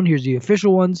their own. Here's the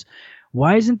official ones.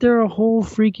 Why isn't there a whole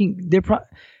freaking?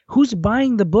 Who's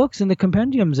buying the books and the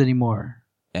compendiums anymore?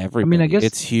 Everybody. I mean, I guess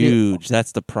it's huge.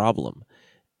 That's the problem.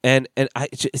 And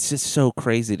it's just so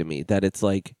crazy to me that it's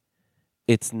like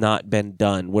it's not been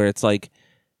done. Where it's like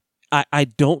I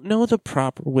don't know the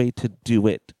proper way to do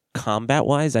it combat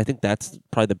wise. I think that's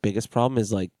probably the biggest problem.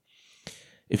 Is like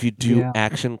if you do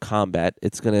action combat,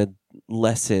 it's gonna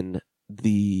lessen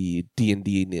the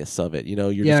D&D-ness of it. You're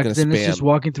just gonna spam. It's just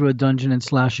walking through a dungeon and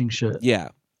slashing shit. Yeah.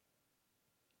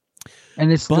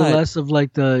 And it's the less of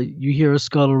like you hear a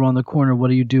skull around the corner. What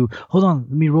do you do? Hold on,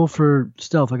 let me roll for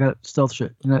stealth. I got stealth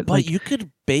shit. But you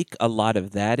could bake a lot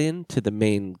of that into the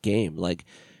main game. Like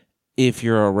if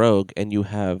you're a rogue and you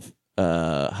have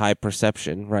high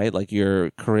perception, right? Like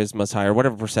your charisma's higher,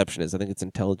 whatever perception is. I think it's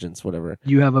intelligence, whatever.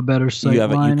 You have a better sight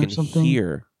line or something.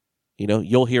 Hear.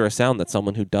 You'll hear a sound that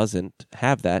someone who doesn't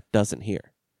have that doesn't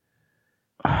hear.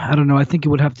 I don't know. I think it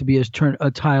would have to be a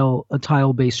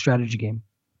tile-based strategy game.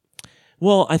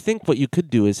 Well, I think what you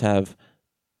could do is have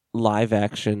live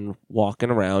action walking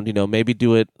around, maybe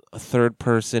do it a third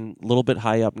person, a little bit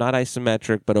high up, not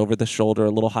isometric, but over the shoulder,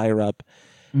 a little higher up.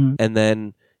 And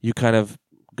then you kind of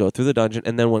go through the dungeon.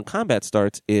 And then when combat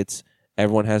starts, it's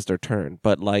everyone has their turn.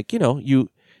 But like, you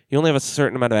only have a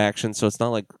certain amount of action. So it's not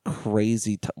like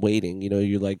crazy waiting.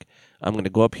 You're like, I'm going to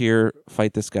go up here,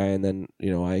 fight this guy. And then,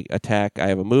 I attack. I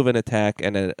have a move and attack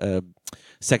and a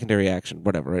secondary action,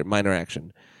 whatever, right? Minor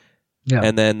action. Yeah.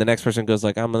 And then the next person goes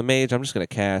like, I'm the mage. I'm just going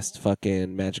to cast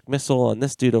fucking magic missile on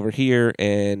this dude over here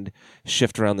and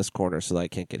shift around this corner so that I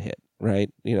can't get hit,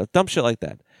 right? Dumb shit like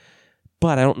that.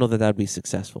 But I don't know that would be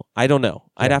successful. I don't know.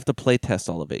 Yeah. I'd have to play test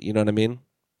all of it. You know what I mean?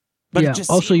 But it just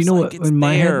also, seems like what? It's in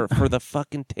my there head, for the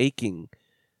fucking taking.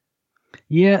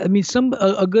 Yeah, I mean,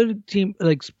 a good team,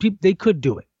 like they could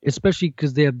do it, especially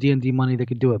because they have D&D money. They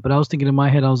could do it. But I was thinking in my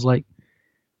head, I was like,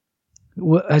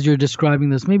 as you're describing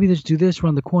this, maybe let's do this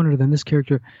around the corner, then this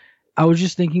character. I was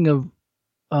just thinking of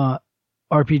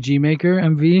RPG Maker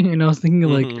MV, and I was thinking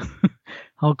of like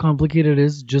how complicated it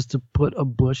is just to put a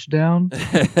bush down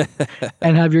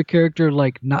and have your character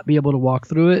like not be able to walk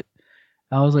through it.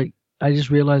 I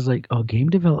just realized like, oh, game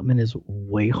development is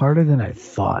way harder than I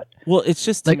thought. Well, it's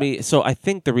just to me. So I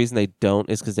think the reason they don't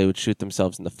is because they would shoot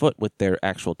themselves in the foot with their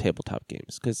actual tabletop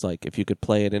games. Because like if you could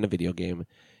play it in a video game,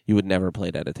 you would never play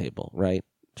it at a table, right?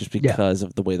 Just because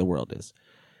of the way the world is.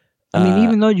 I mean,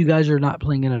 even though you guys are not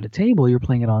playing it at a table, you're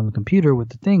playing it on the computer with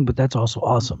the thing, but that's also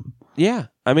awesome. Yeah.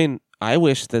 I mean, I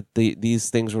wish that these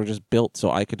things were just built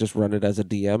so I could just run it as a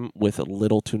DM with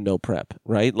little to no prep,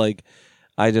 right? Like,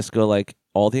 I just go like,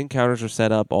 all the encounters are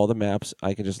set up, all the maps,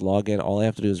 I can just log in. All I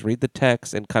have to do is read the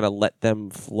text and kind of let them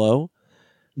flow.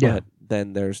 Yeah. But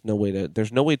then there's no way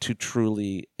to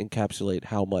truly encapsulate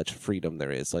how much freedom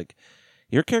there is. Like,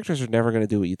 your characters are never going to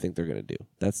do what you think they're going to do.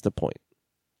 That's the point.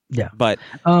 Yeah. But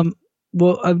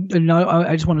well, I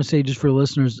just want to say, just for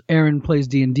listeners, Aaron plays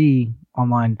D&D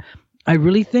online. I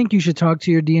really think you should talk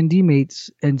to your D&D mates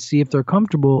and see if they're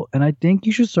comfortable. And I think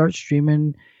you should start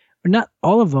streaming not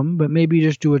all of them, but maybe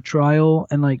just do a trial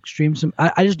and like stream some.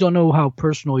 I just don't know how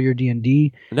personal your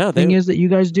D&D No, thing is that you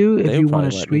guys do. If they you would want probably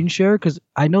to let screen me. share, because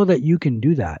I know that you can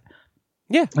do that.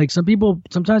 Yeah. Like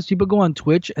sometimes people go on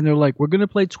Twitch and they're like, we're gonna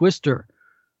play Twister,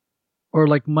 or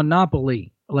like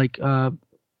Monopoly. Like I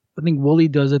think Wooly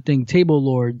does a thing, Table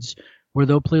Lords, where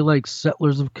they'll play like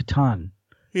Settlers of Catan.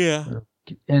 Yeah.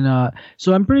 And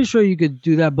so I'm pretty sure you could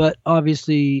do that, but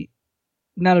obviously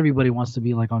not everybody wants to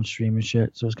be like on stream and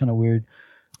shit, so it's kind of weird.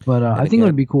 But I think it again,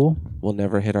 would be cool. We'll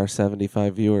never hit our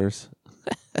 75 viewers.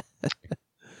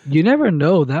 You never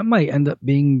know, that might end up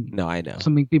being No, I know.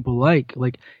 something people like.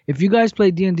 Like if you guys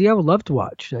play D&D, I would love to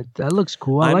watch. That looks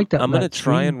cool. I like that. I'm gonna that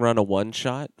try stream. and run a one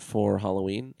shot for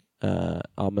Halloween.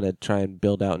 I'm gonna try and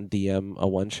build out and DM a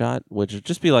one shot, which would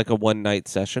just be like a one night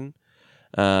session.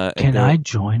 Can I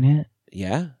join it?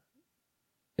 Yeah.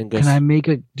 And go Can I make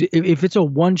if it's a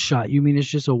one shot? You mean it's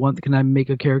just a one? Can I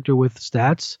make a character with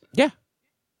stats?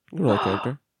 roll a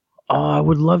character? Oh, I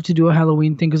would love to do a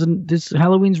Halloween thing because this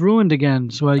Halloween's ruined again,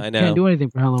 so I know. can't do anything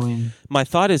for Halloween. My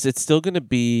thought is it's still gonna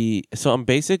be. So I'm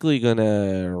basically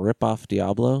gonna rip off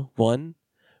Diablo 1,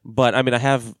 but I mean I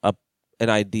have an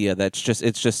idea that's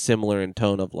it's just similar in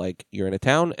tone of like you're in a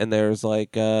town and there's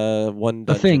like one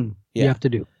The dungeon. thing Yeah. you have to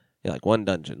do. Yeah, like one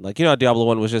dungeon. Like how Diablo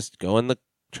 1 was just go in the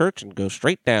church and go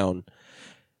straight down.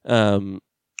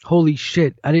 Holy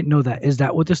shit! I didn't know that. Is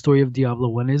that what the story of Diablo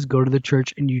 1 is? Go to the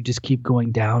church and you just keep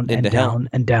going down and Into hell. down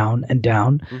and down and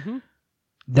down. Mm-hmm. And you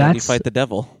That's fight the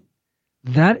devil.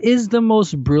 that is the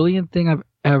most brilliant thing I've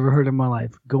ever heard in my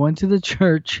life. Go into the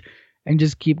church and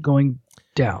just keep going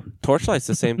down. Torchlight's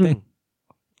the same thing.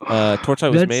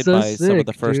 Torchlight was That's made so by some of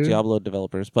the sick, first dude. Diablo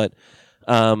developers, but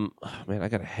oh, man, I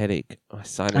got a headache. My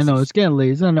sinus. I know it's getting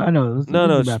late. I know. Let's No,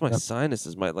 it's wrap just my it up.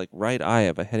 sinuses. My like right eye, I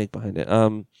have a headache behind it.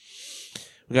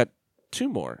 We got two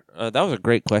more. That was a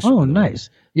great question. Oh, by the way. nice.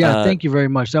 Yeah, Uh, thank you very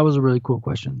much. That was a really cool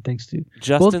question. Thanks to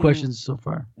both questions so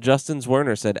far. Justin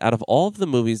Zwerner said, out of all of the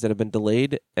movies that have been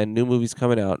delayed and new movies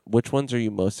coming out, which ones are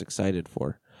you most excited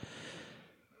for?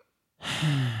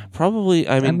 Probably,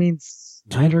 I mean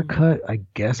Snyder Cut, I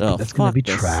guess, but oh, that's going to be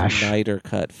fuck the trash. Snyder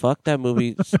Cut. Fuck that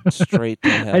movie straight to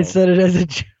hell. I said it as a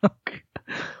joke.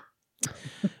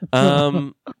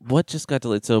 What just got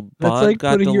delayed? So That's Bond like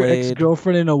got putting your delayed.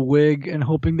 ex-girlfriend in a wig and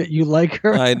hoping that you like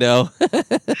her. I know.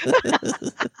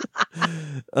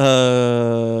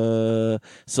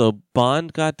 So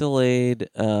Bond got delayed.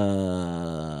 A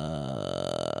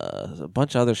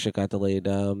bunch of other shit got delayed.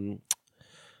 I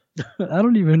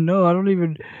don't even know.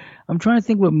 I'm trying to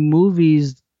think what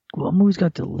movies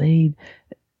got delayed.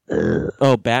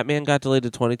 Oh, Batman got delayed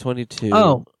to 2022.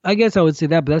 Oh, I guess I would say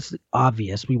that, but that's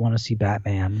obvious. We want to see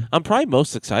Batman. I'm probably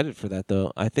most excited for that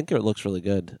though. I think it looks really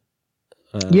good.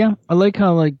 Yeah, I like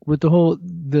how like with the whole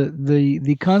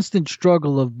the constant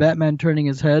struggle of Batman turning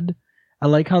his head. I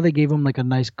like how they gave him like a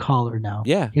nice collar now.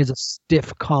 Yeah. He has a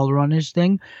stiff collar on his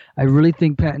thing. I really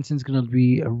think Pattinson's gonna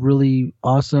be a really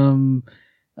awesome,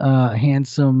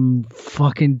 handsome,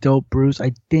 fucking dope Bruce.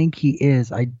 I think he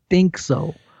is. I think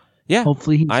so. Yeah.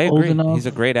 Hopefully he's I old agree. enough. He's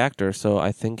a great actor, so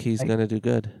I think he's gonna do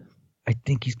good. I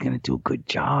think he's gonna do a good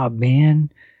job,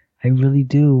 man. I really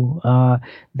do.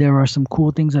 There are some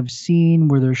cool things I've seen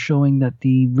where they're showing that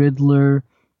the Riddler,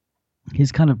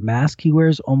 his kind of mask he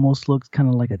wears almost looks kind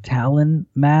of like a Talon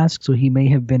mask. So he may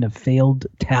have been a failed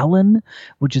Talon,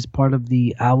 which is part of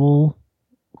the Owl,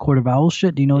 Court of Owls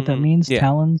shit. Do you know what that means? Yeah.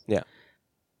 Talons? Yeah.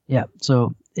 Yeah.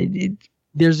 So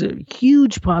there's a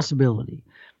huge possibility.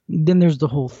 Then there's the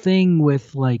whole thing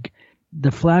with like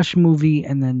the Flash movie,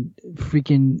 and then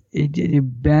freaking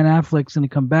Ben Affleck's gonna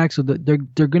come back, so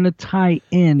they're gonna tie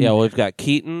in. Yeah, well, we've got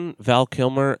Keaton, Val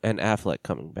Kilmer, and Affleck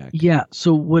coming back. Yeah.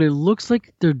 So what it looks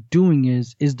like they're doing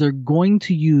is they're going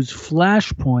to use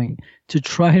Flashpoint to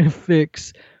try to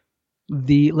fix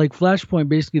the like Flashpoint,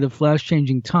 basically the Flash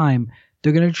changing time.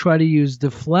 They're gonna try to use the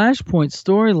Flashpoint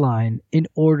storyline in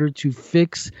order to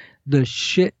fix the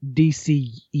shit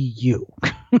DCEU.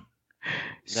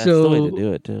 That's the way to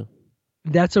do it too.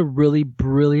 That's a really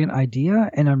brilliant idea,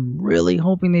 and I'm really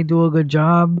hoping they do a good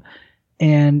job.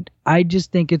 And I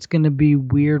just think it's going to be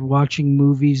weird watching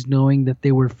movies knowing that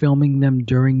they were filming them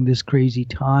during this crazy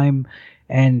time.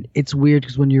 And it's weird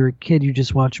because when you're a kid, you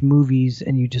just watch movies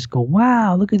and you just go,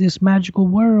 wow, look at this magical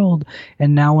world.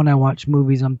 And now when I watch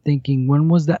movies, I'm thinking, when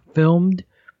was that filmed?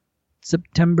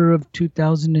 September of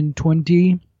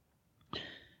 2020?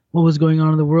 What was going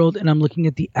on in the world? And I'm looking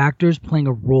at the actors playing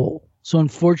a role. So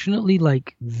unfortunately,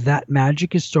 like that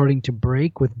magic is starting to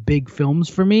break with big films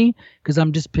for me because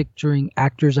I'm just picturing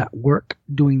actors at work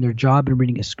doing their job and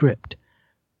reading a script.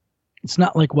 It's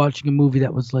not like watching a movie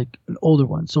that was like an older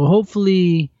one. So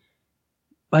hopefully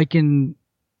I can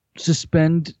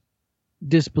suspend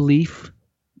disbelief,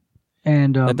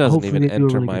 and That doesn't hopefully even they do a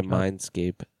enter really my good job.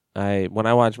 mindscape. When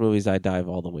I watch movies, I dive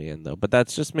all the way in though. But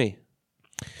that's just me.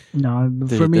 No,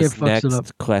 Dude, for me it this fucks it up.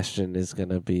 next question is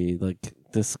gonna be like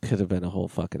this could have been a whole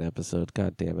fucking episode.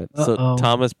 God damn it! Uh-oh. So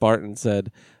Thomas Barton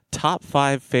said, "Top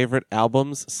 5 favorite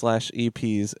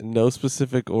albums/EPs. No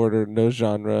specific order, no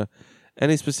genre.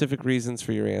 Any specific reasons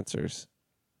for your answers?"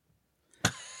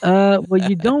 Well,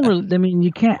 you don't really. I mean,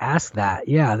 you can't ask that.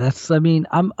 Yeah, that's. I mean,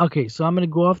 I'm okay. So I'm gonna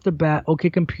go off the bat. OK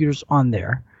Computer's on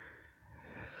there.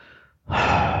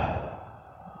 I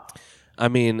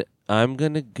mean, I'm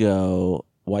gonna go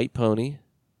White Pony,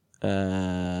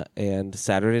 and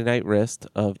Saturday Night Wrist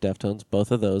of Deftones.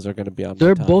 Both of those are gonna be on. They're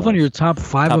my top both on 5. your top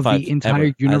five Top of 5 the entire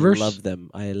ever. universe. I love them.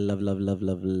 I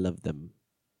love them.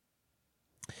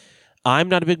 I'm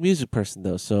not a big music person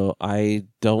though, so I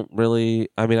don't really.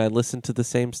 I mean, I listen to the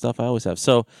same stuff I always have.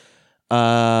 So,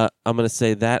 I'm gonna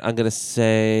say that. I'm gonna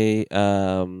say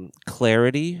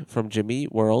Clarity from Jimmy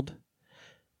Eat World.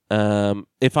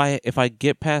 If I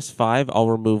get past 5, I'll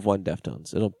remove one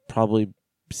Deftones. It'll probably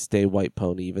stay White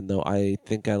Pony, even though I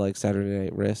think I like Saturday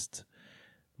Night Wrist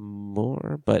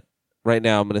more. But right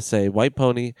now, I'm gonna say White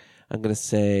Pony. I'm gonna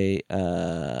say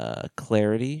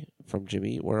Clarity from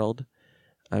Jimmy Eat World.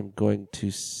 I'm going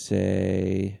to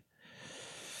say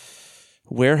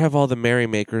Where Have All the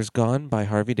Merrymakers Gone by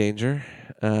Harvey Danger.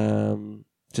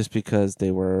 Just because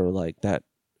they were like that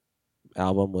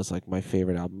album was like my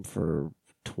favorite album for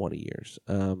 20 years.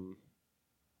 So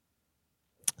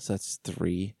that's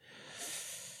 3.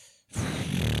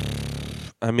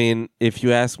 I mean, if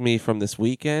you ask me from this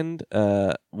weekend,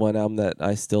 one album that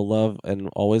I still love and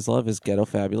always love is Ghetto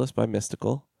Fabulous by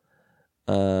Mystical.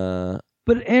 But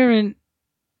Aaron,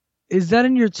 is that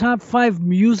in your top 5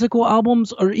 musical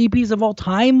albums or EPs of all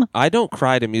time? I don't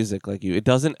cry to music like you. It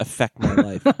doesn't affect my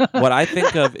life. What I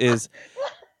think of is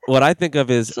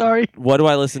Sorry. what do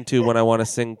I listen to when I want to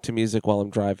sing to music while I'm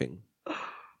driving?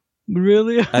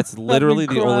 Really? That's literally I've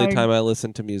been the only crying. time I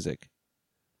listen to music.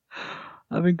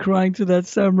 I've been crying to that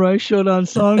Samurai Shodown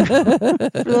song for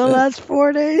the last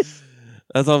 4 days.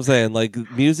 That's what I'm saying. Like,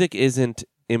 music isn't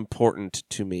important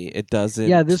to me. It doesn't.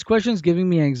 Yeah, this question's giving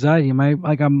me anxiety.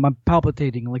 I'm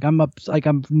palpitating. Like I'm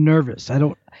nervous.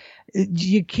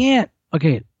 You can't.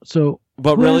 Okay, so.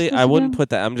 But who really, asked this I wouldn't again? put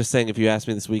that. I'm just saying if you asked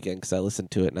me this weekend, because I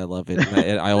listened to it and I love it.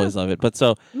 And I always love it. But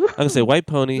so I'm gonna say White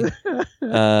Pony,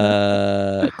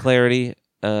 Clarity,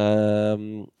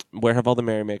 Where Have All the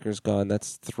Merrymakers Gone?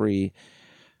 That's 3.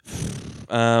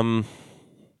 Oh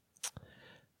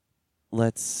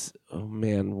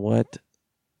man, what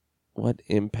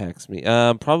impacts me?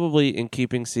 Probably In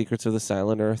Keeping Secrets of the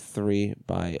Silent Earth 3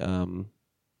 by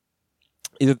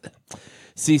either.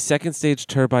 See, Second Stage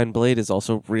Turbine Blade is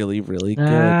also really, really good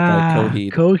by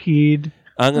Coheed. Coheed.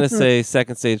 I'm gonna say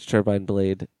Second Stage Turbine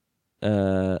Blade,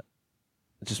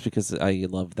 just because I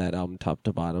love that album top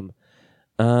to bottom.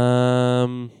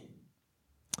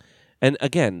 And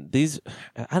again,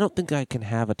 I don't think I can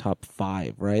have a top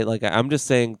 5, right? Like I'm just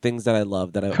saying things that I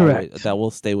love that Correct. that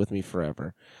will stay with me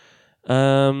forever.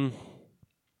 Man,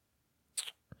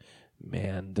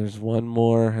 there's one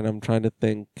more, and I'm trying to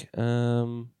think. I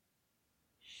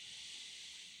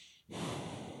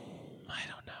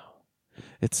don't know.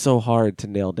 It's so hard to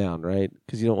nail down, right?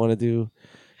 Because you don't want to do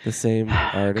the same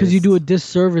artist. Because you do a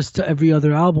disservice to every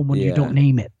other album when you Yeah. don't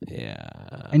name it. Yeah.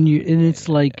 And it's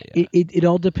like yeah. It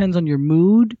all depends on your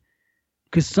mood.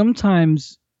 Because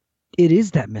sometimes it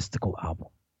is that mystical album.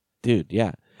 Dude,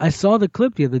 yeah. I saw the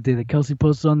clip the other day that Kelsey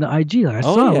posted on the IG. Like, I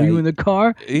Oh, saw it. yeah. Were you in the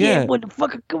car? Yeah. What the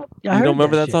fuck? I You heard don't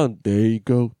remember that shit. song? There you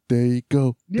go. There you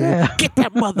go. Yeah. Get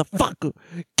that motherfucker.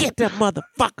 Get that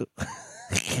motherfucker.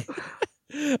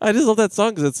 I just love that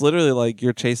song because it's literally like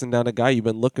you're chasing down a guy you've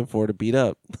been looking for to beat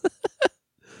up.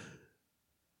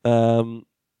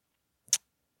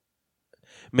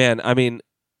 Man, I mean,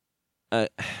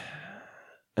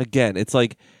 again, it's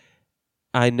like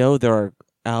I know there are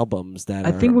albums that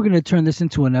I think we're gonna turn this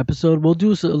into an episode. We'll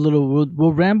do a little.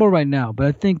 We'll ramble right now, but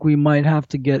I think we might have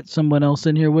to get someone else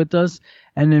in here with us,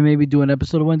 and then maybe do an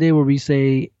episode one day where we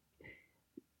say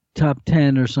top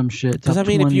 10 or some shit. Because I top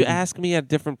mean, if you 20. ask me at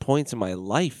different points in my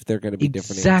life, they're going to be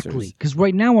different Exactly, answers. because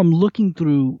right now I'm looking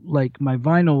through like my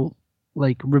vinyl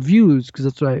like reviews, because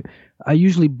that's what I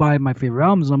usually buy my favorite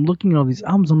albums. And I'm looking at all these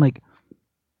albums. I'm like,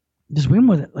 there's way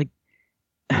more than like.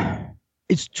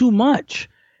 It's too much.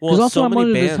 Because Well, also so I'm many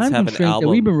under the bands time have an constraint that album.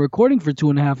 we've been recording for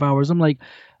 2.5 hours. I'm like,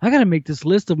 I gotta make this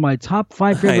list of my top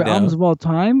 5 favorite know. albums of all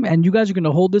time, and you guys are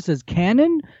gonna hold this as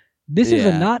canon? This is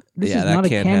Yeah. not a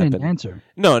can't canon happen. answer.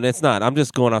 No, and it's not. I'm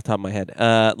just going off the top of my head.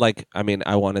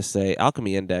 I want to say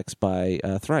Alchemy Index by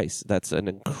Thrice. That's an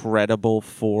incredible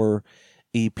 4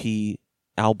 EP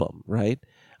album, right?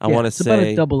 I want to it's about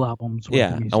say a double album.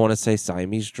 I want to say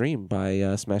Siamese Dream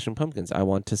by Smashing Pumpkins. I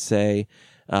want to say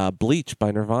Bleach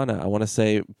by Nirvana. I want to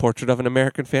say Portrait of an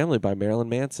American Family by Marilyn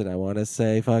Manson. I want to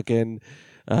say fucking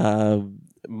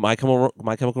My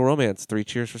Chemical Romance, 3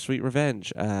 Cheers for Sweet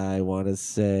Revenge. I want to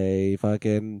say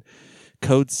fucking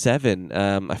Code 7.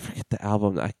 I forget the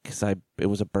album because it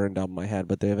was a burned album I had,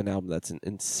 but they have an album that's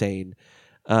insane.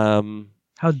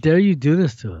 How dare you do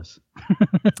this to us?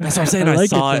 That's what I'm saying. I like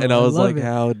saw it and I was love like, it.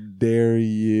 how dare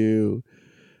you?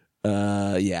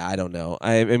 I don't know.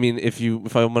 I mean, if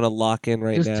I'm gonna lock in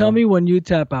right now, Just tell me when you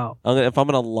tap out. if I'm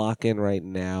gonna lock in right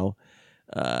now,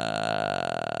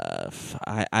 I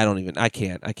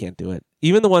can't do it.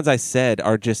 Even the ones I said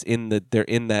are just they're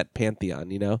in that pantheon,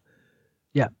 you know?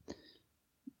 Yeah.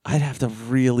 I'd have to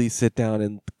really sit down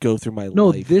and go through my No,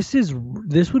 life. this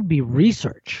would be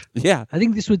research. Yeah. I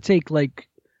think this would take like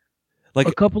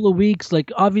a couple of weeks,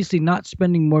 like obviously not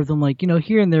spending more than like,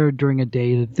 here and there during a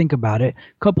day to think about it.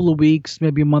 A couple of weeks,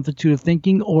 maybe a month or two of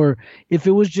thinking, or if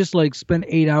it was just like spend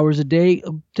 8 hours a day,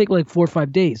 it'll take like 4 or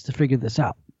 5 days to figure this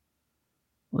out.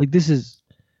 Like this is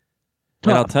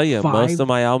tough. And I'll tell you, 5 most of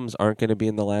my albums aren't going to be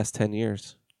in the last 10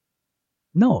 years.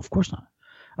 No, of course not.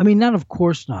 I mean, not of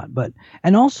course not, but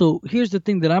and also here's the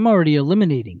thing that I'm already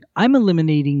eliminating. I'm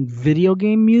eliminating video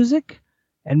game music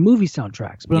and movie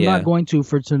soundtracks, but I'm Yeah. not going to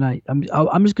for tonight. I'm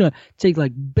just gonna take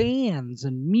like bands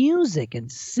and music and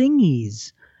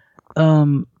singies.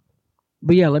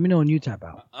 But yeah, let me know when you tap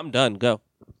out. I'm done. Go.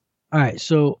 All right,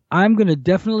 so I'm gonna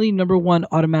definitely number one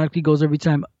automatically goes every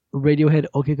time. Radiohead,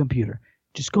 OK Computer,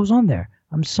 just goes on there.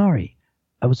 I'm sorry,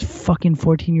 I was fucking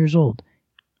 14 years old.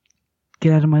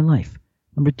 Get out of my life.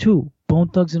 Number 2, Bone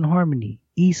Thugs and Harmony,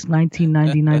 East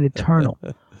 1999 Eternal,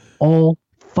 all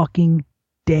fucking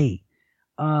day.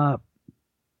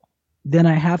 Then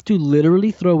I have to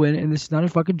literally throw in, and this is not a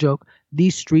fucking joke, the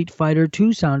Street Fighter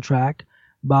 2 soundtrack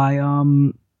by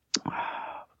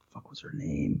fuck was her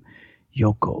name?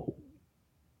 Yoko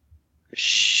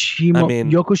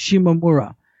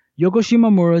Shimomura. Yoko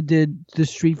Shimomura did the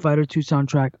Street Fighter 2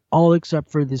 soundtrack, all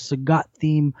except for the Sagat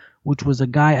theme, which was a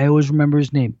guy, I always remember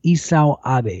his name, Isao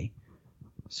Abe.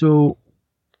 So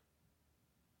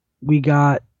we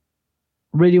got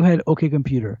Radiohead, OK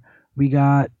Computer. We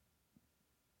got,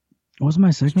 what was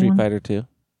my second Street one? Fighter 2.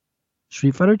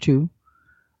 Street Fighter 2.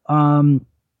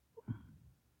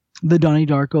 The Donnie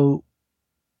Darko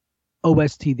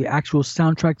OST, the actual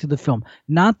soundtrack to the film.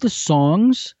 Not the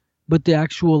songs, but the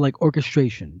actual like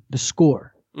orchestration, the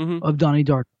score Mm-hmm. of Donnie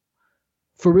Darko.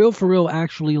 For real,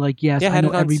 actually, like, yes, Yeah, I had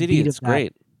know it on every CD. beat It's of that.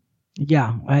 great.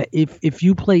 Yeah, if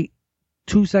you play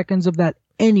 2 seconds of that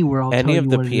anywhere, I'll Any tell of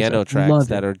you the what it is. piano I tracks love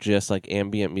that it. are just like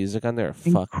ambient music on there are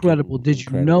fucking Incredible. Did you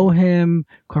incredible. know him?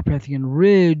 Carpathian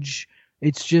Ridge.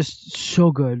 It's just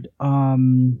so good.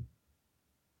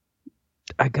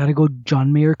 I gotta go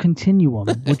John Mayer Continuum,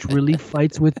 which really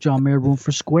fights with John Mayer Room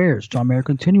for Squares. John Mayer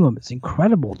Continuum, it's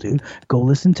incredible, dude. Go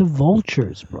listen to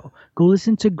Vultures, bro. Go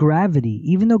listen to Gravity.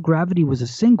 Even though Gravity was a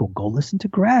single, go listen to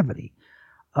Gravity.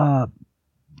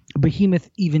 Behemoth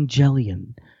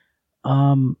Evangelion.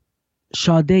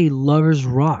 Sade, Lovers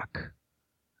Rock.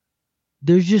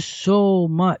 There's just so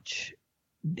much.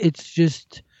 It's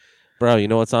just... Bro, you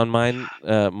know what's on mine?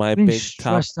 My Getting big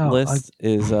top stressed out. list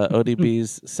is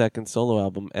ODB's second solo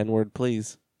album, N-Word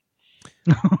Please.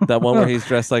 That one where he's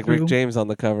dressed like Rick True. James on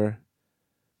the cover.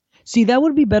 See, that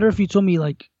would be better if you told me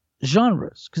like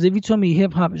genres. Because if you told me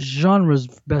hip hop genres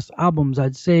best albums,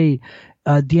 I'd say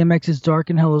DMX's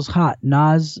Dark and Hell is Hot,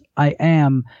 Nas I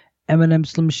Am, Eminem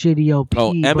Slim Shady LP.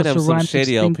 Oh, Eminem Busta Slim Rhymes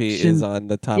Shady LP Extinction- is on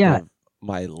the top Yeah. of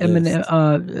my list. Eminem,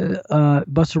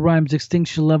 Busta Rhymes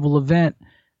Extinction Level Event.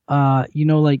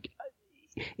 Like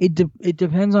it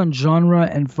depends on genre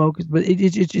and focus, but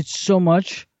it's so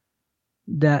much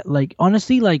that like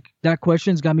honestly, like that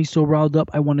question's got me so riled up.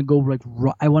 I want to go like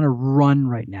I want to run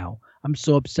right now. I'm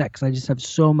so upset because I just have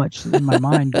so much in my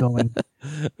mind going. All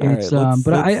right, It's let's-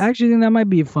 but I let's- actually think that might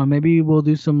be fun. Maybe we'll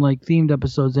do some like themed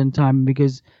episodes in time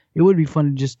because it would be fun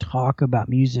to just talk about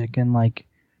music and like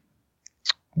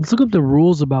let's look up the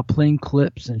rules about playing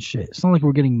clips and shit. It's not like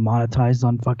we're getting monetized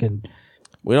on fucking.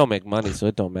 we don't make money, so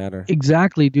it don't matter.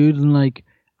 Exactly, dude. And like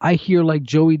I hear like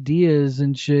Joey Diaz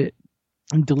and shit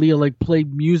and Dalia like play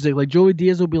music. Like Joey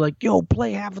Diaz will be like, yo,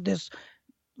 play half of this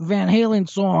Van Halen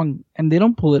song, and they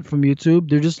don't pull it from YouTube.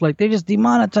 They're just like, they just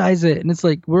demonetize it. And it's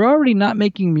like, we're already not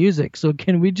making music. So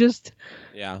can we just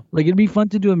Yeah. like, it'd be fun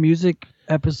to do a music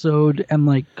episode and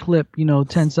like clip,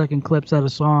 10-second clips out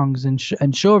of songs and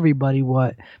show everybody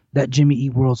what that Jimmy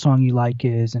Eat World song you like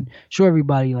is, and show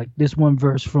everybody like this one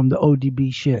verse from the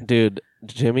ODB shit. Dude,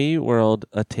 Jimmy Eat World,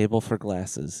 A Table for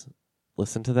Glasses.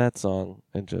 Listen to that song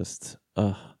and just,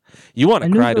 you want to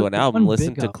cry to an album,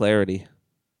 listen to Clarity.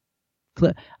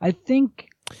 I think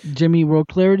Jimmy Eat World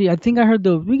Clarity, I think I heard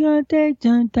the We Gonna Take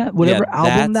that whatever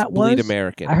album that was. Bleed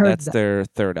American. I heard that's their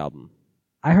third album.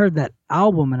 I heard that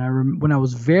album and when I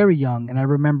was very young, and I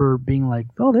remember being like,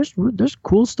 oh, there's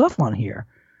cool stuff on here.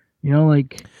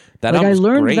 Like that like I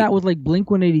learned great. that with like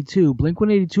Blink-182.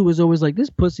 Blink-182 was always like this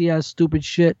pussy ass stupid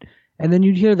shit, and then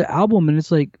you'd hear the album and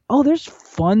it's like, oh, there's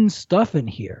fun stuff in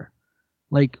here.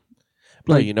 Like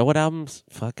you know what albums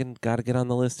fucking got to get on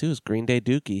the list too is Green Day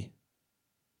Dookie.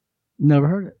 Never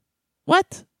heard it.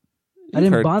 What? I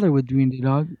didn't bother with Green Day,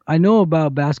 dog. I know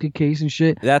about Basket Case and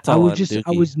shit. That's all Dookie.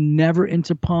 I was never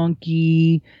into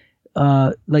punky.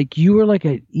 Like you were like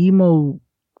an emo,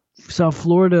 South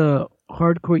Florida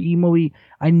hardcore emo-y.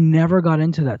 I never got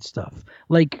into that stuff.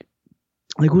 Like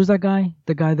who's that guy?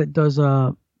 The guy that does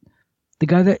the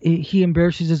guy that he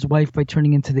embarrasses his wife by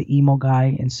turning into the emo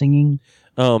guy and singing.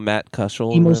 Oh, Matt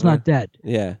Kushel. Emo's Not Dead.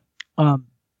 Yeah.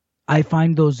 I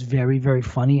find those very, very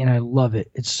funny, and I love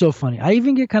it. It's so funny. I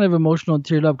even get kind of emotional and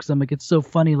teared up because I'm like, it's so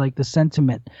funny, like the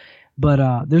sentiment.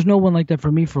 But there's no one like that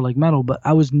for me for like metal. But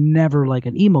I was never like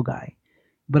an emo guy.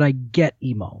 But I get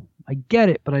emo. I get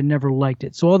it, but I never liked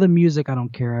it. So all the music, I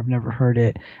don't care. I've never heard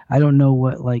it. I don't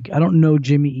know I don't know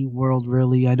Jimmy Eat World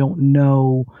really. I don't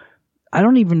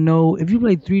even know if you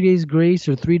play 3 Days Grace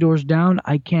or 3 Doors Down.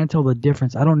 I can't tell the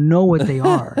difference. I don't know what they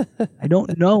are. I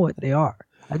don't know what they are.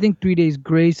 I think 3 Days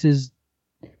Grace is.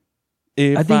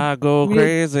 If I go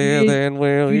crazy, then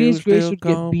will 3 you Days Grace still would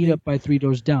call get beat me up by 3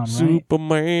 Doors Down, right?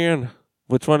 Superman.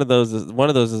 Which one of those is? One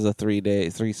of those is a 3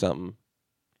 something.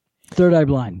 Third Eye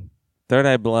Blind. Third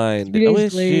Eye Blind. 3 I Days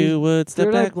wish Glazed, you would step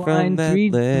Third Eye back from Blind, that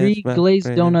three ledge, my glazed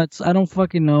friend. donuts. I don't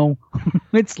fucking know.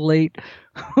 It's late.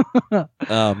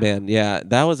 Oh man, yeah,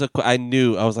 that was I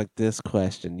knew. I was like, this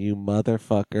question, you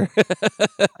motherfucker.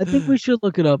 I think we should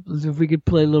look it up. If we could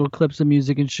play little clips of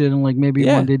music and shit, and like maybe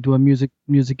one day do a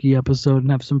music-y episode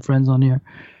and have some friends on here.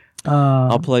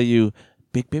 I'll play you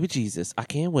Big Baby Jesus. I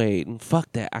can't wait. And fuck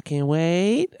that. I can't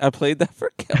wait. I played that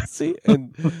for Kelsey,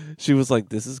 and she was like,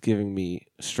 "This is giving me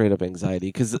straight up anxiety,"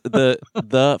 because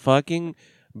the fucking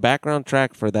background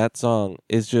track for that song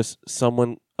is just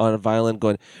someone on a violin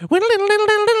going, like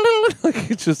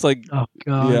it's just like, oh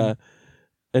god, yeah.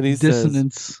 And he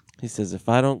dissonance. says, if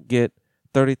I don't get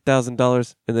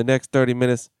 $30,000 in the next 30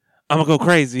 minutes, I'm gonna go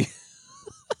crazy.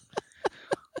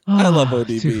 I love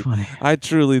ODB. Too funny. I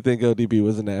truly think ODB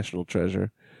was a national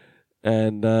treasure.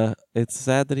 And it's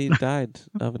sad that he died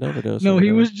of an overdose. No,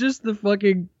 he was just the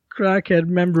fucking crackhead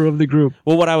member of the group.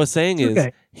 Well, what I was saying is,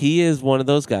 okay. He is one of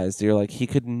those guys that you're like, he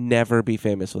could never be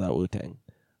famous without Wu-Tang.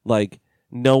 Like,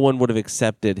 no one would have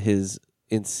accepted his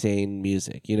insane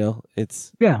music, you know?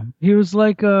 Yeah, he was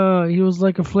like a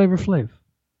Flavor Flav.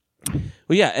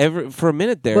 Well, yeah, for a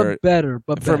minute there, but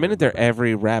a minute there,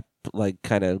 every rap like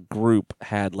kind of group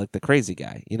had like the crazy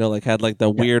guy, you know, like had like the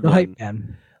weird the one. hype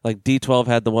man. Like D12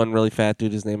 had the one really fat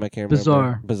dude, his name I can't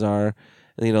remember. Bizarre.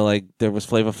 And, you know, like there was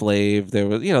Flava Flav. There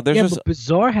was, you know, there's just but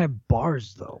Bizarre had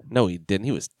bars though. No, he didn't.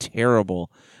 He was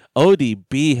terrible.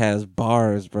 ODB has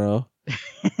bars, bro.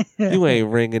 You ain't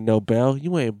ringing no bell.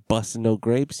 You ain't busting no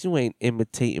grapes. You ain't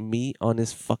imitating me on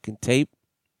this fucking tape.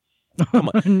 Come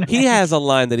on. Nice. He has a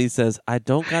line that he says, I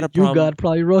don't got a problem. You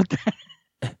probably wrote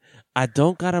that. I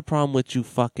don't got a problem with you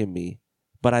fucking me,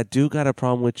 but I do got a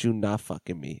problem with you not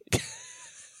fucking me.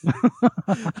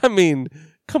 I mean,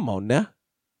 come on now.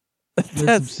 That's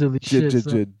some silly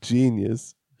shit.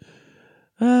 Genius.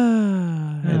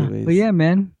 Anyways. But yeah,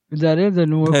 man. Is that it? There are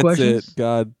no more questions? That's it.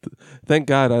 God. Thank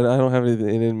God I don't have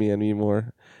anything in me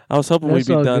anymore. I was hoping we'd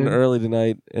be done early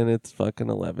tonight, and it's fucking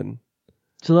 11.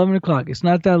 It's 11 o'clock. It's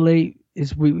not that late.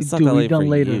 We've done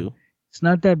later. You. It's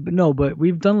not that but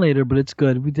we've done later, but it's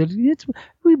good.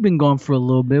 We've been gone for a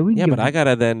little bit. But I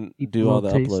gotta then do all the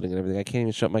uploading and everything. I can't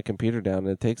even shut my computer down, and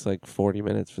it takes like 40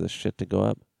 minutes for this shit to go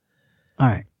up. All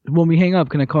right. When we hang up,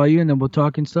 can I call you and then we'll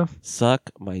talk and stuff? Suck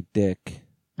my dick.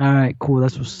 All right, cool.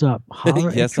 That's what's up.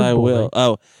 Yes, I will.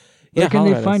 Oh, yeah. Where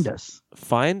can they find us?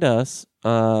 Find us,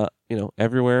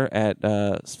 everywhere at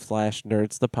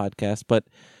 /nerds the podcast. But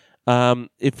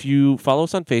if you follow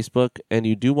us on Facebook and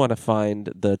you do want to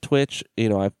find the Twitch,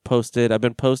 I've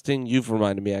been posting. You've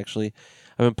reminded me actually.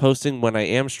 I've been posting when I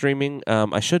am streaming.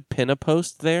 I should pin a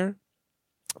post there.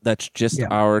 That's just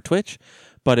our Twitch.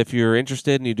 But if you're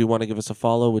interested and you do want to give us a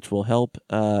follow, which will help,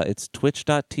 it's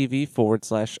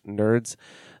twitch.tv/nerds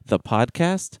the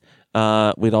podcast.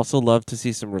 We'd also love to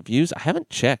see some reviews. I haven't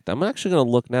checked. I'm actually going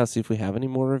to look now, see if we have any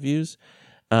more reviews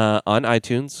on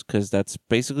iTunes, because that's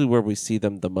basically where we see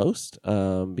them the most,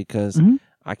 because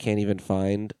I can't even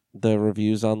find the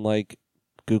reviews on like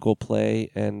Google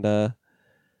Play and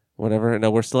whatever.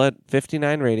 No, we're still at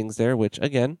 59 ratings there, which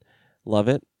again, love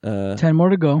it. 10 more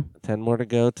to go. 10 more to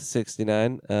go to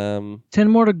 69. 10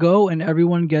 more to go, and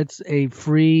everyone gets a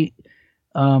free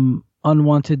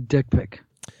unwanted dick pic.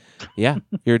 Yeah,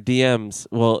 your DMs.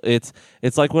 Well, it's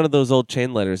like one of those old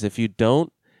chain letters. If you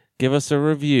don't give us a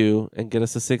review and get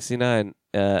us a 69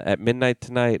 at midnight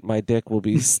tonight, my dick will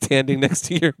be standing next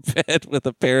to your bed with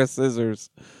a pair of scissors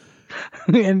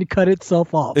and cut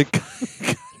itself off. It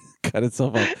cut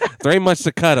itself off. There ain't much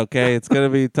to cut. Okay, it's gonna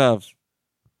be tough.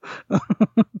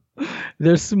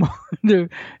 They're small.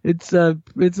 It's a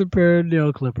pair of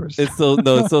nail clippers. It's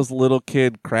those little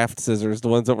kid craft scissors, the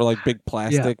ones that were like big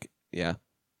plastic. Yeah.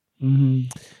 Mm-hmm.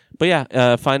 But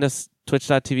yeah, find us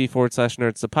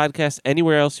twitch.tv/nerds the podcast.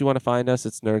 Anywhere else you want to find us,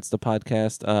 it's nerds the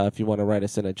podcast. If you want to write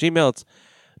us in at Gmail, it's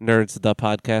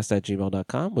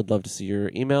nerdsthepodcast@gmail.com. Would love to see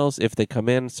your emails if they come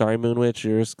in. Sorry, Moonwitch,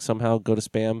 yours somehow go to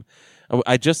spam.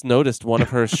 I just noticed one of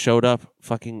hers showed up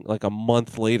fucking like a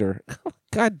month later.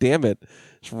 God damn it.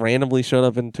 Just randomly showed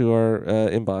up into our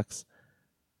inbox.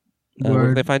 Where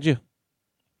can they find you?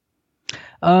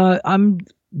 I'm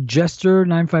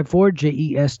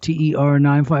Jester954,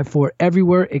 JESTER954,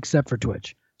 everywhere except for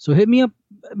Twitch. So hit me up,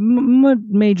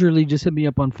 majorly just hit me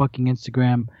up on fucking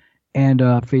Instagram and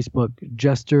Facebook,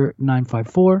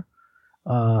 Jester954.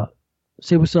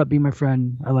 Say what's up, be my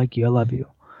friend. I like you, I love you.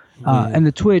 And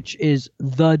the Twitch is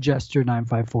the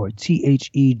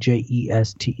Jester954,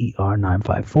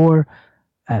 THEJESTER954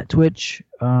 at Twitch.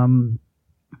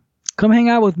 Come hang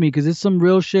out with me because it's some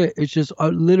real shit. It's just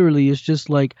literally, it's just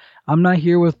like I'm not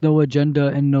here with no agenda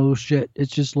and no shit.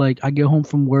 It's just like I get home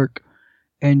from work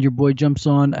and your boy jumps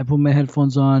on. I put my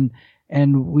headphones on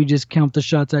and we just count the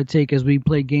shots I take as we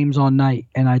play games all night.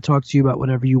 And I talk to you about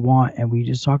whatever you want and we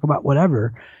just talk about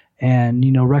whatever. And,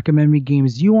 you know, recommend me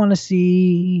games you want to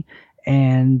see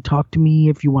and talk to me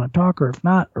if you want to talk or if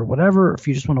not or whatever. If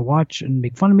you just want to watch and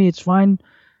make fun of me, it's fine.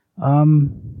 I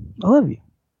love you.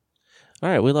 All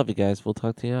right, we love you guys. We'll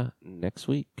talk to you next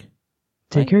week.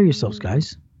 Take care of yourselves,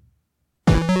 guys.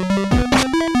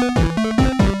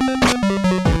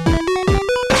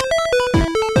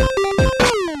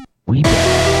 We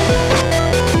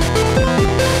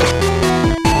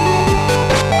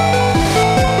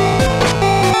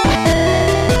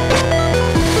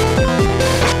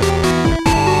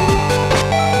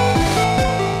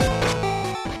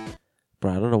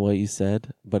Bro, I don't know what you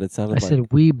said, but it sounded I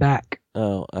said we back.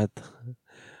 Oh, I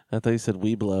thought you said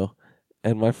we blow.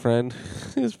 And my friend,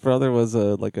 his brother was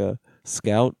a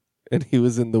scout, and he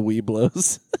was in the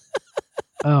Weeblos.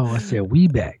 Oh, I said we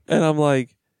back. And I'm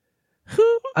like,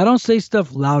 who? I don't say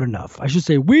stuff loud enough. I should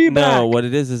say we back. No, what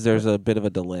it is there's a bit of a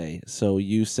delay. So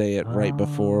you say it right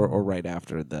before or right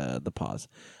after the pause.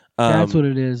 That's what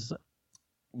it is.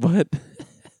 What?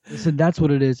 I said that's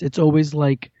what it is. It's always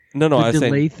like no, the I was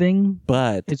delay saying, thing.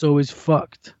 but It's always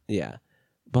fucked. yeah,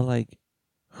 but like,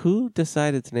 who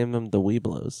decided to name them the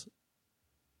Weeblos?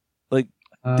 Like,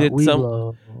 did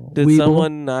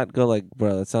someone not go like,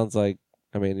 bro? That sounds like.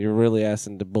 I mean, you're really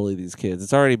asking to bully these kids.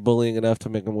 It's already bullying enough to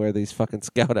make them wear these fucking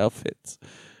scout outfits.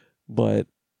 But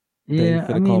yeah,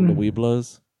 they call them the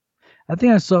Weeblos. I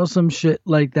think I saw some shit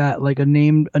like that, like a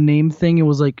name thing. It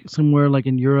was like somewhere like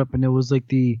in Europe, and it was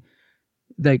like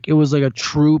it was like a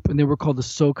troop, and they were called the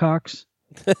Socoks.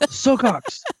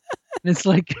 Socoks. And it's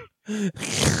like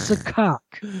it's a cock.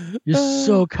 You're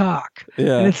so cock.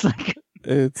 Yeah. And it's like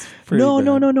it's pretty no.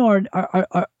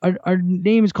 Our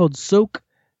name is called Socoks.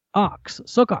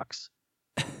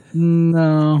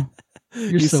 No.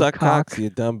 You so suck cock. cocks, you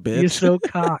dumb bitch. You're so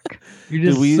cock. You're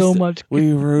just Dude, so much.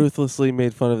 We ruthlessly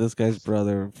made fun of this guy's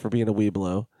brother for being a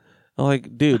Weeblo. I'm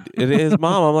like, dude, his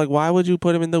mom. I'm like, why would you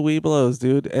put him in the Weeblos,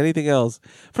 dude? Anything else?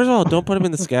 First of all, don't put him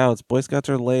in the Scouts. Boy Scouts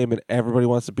are lame, and everybody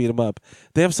wants to beat him up.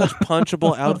 They have such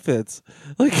punchable outfits.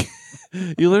 Like,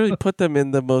 you literally put them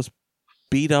in the most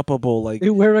beat upable. Like, They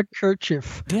wear a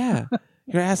kerchief. yeah,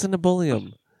 you're asking to bully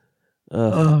them.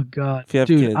 Oh God, If you have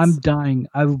dude, kids. I'm dying.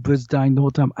 I was dying the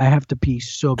whole time. I have to pee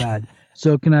so bad.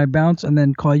 So can I bounce and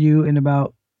then call you in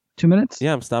about 2 minutes?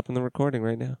 Yeah, I'm stopping the recording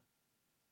right now.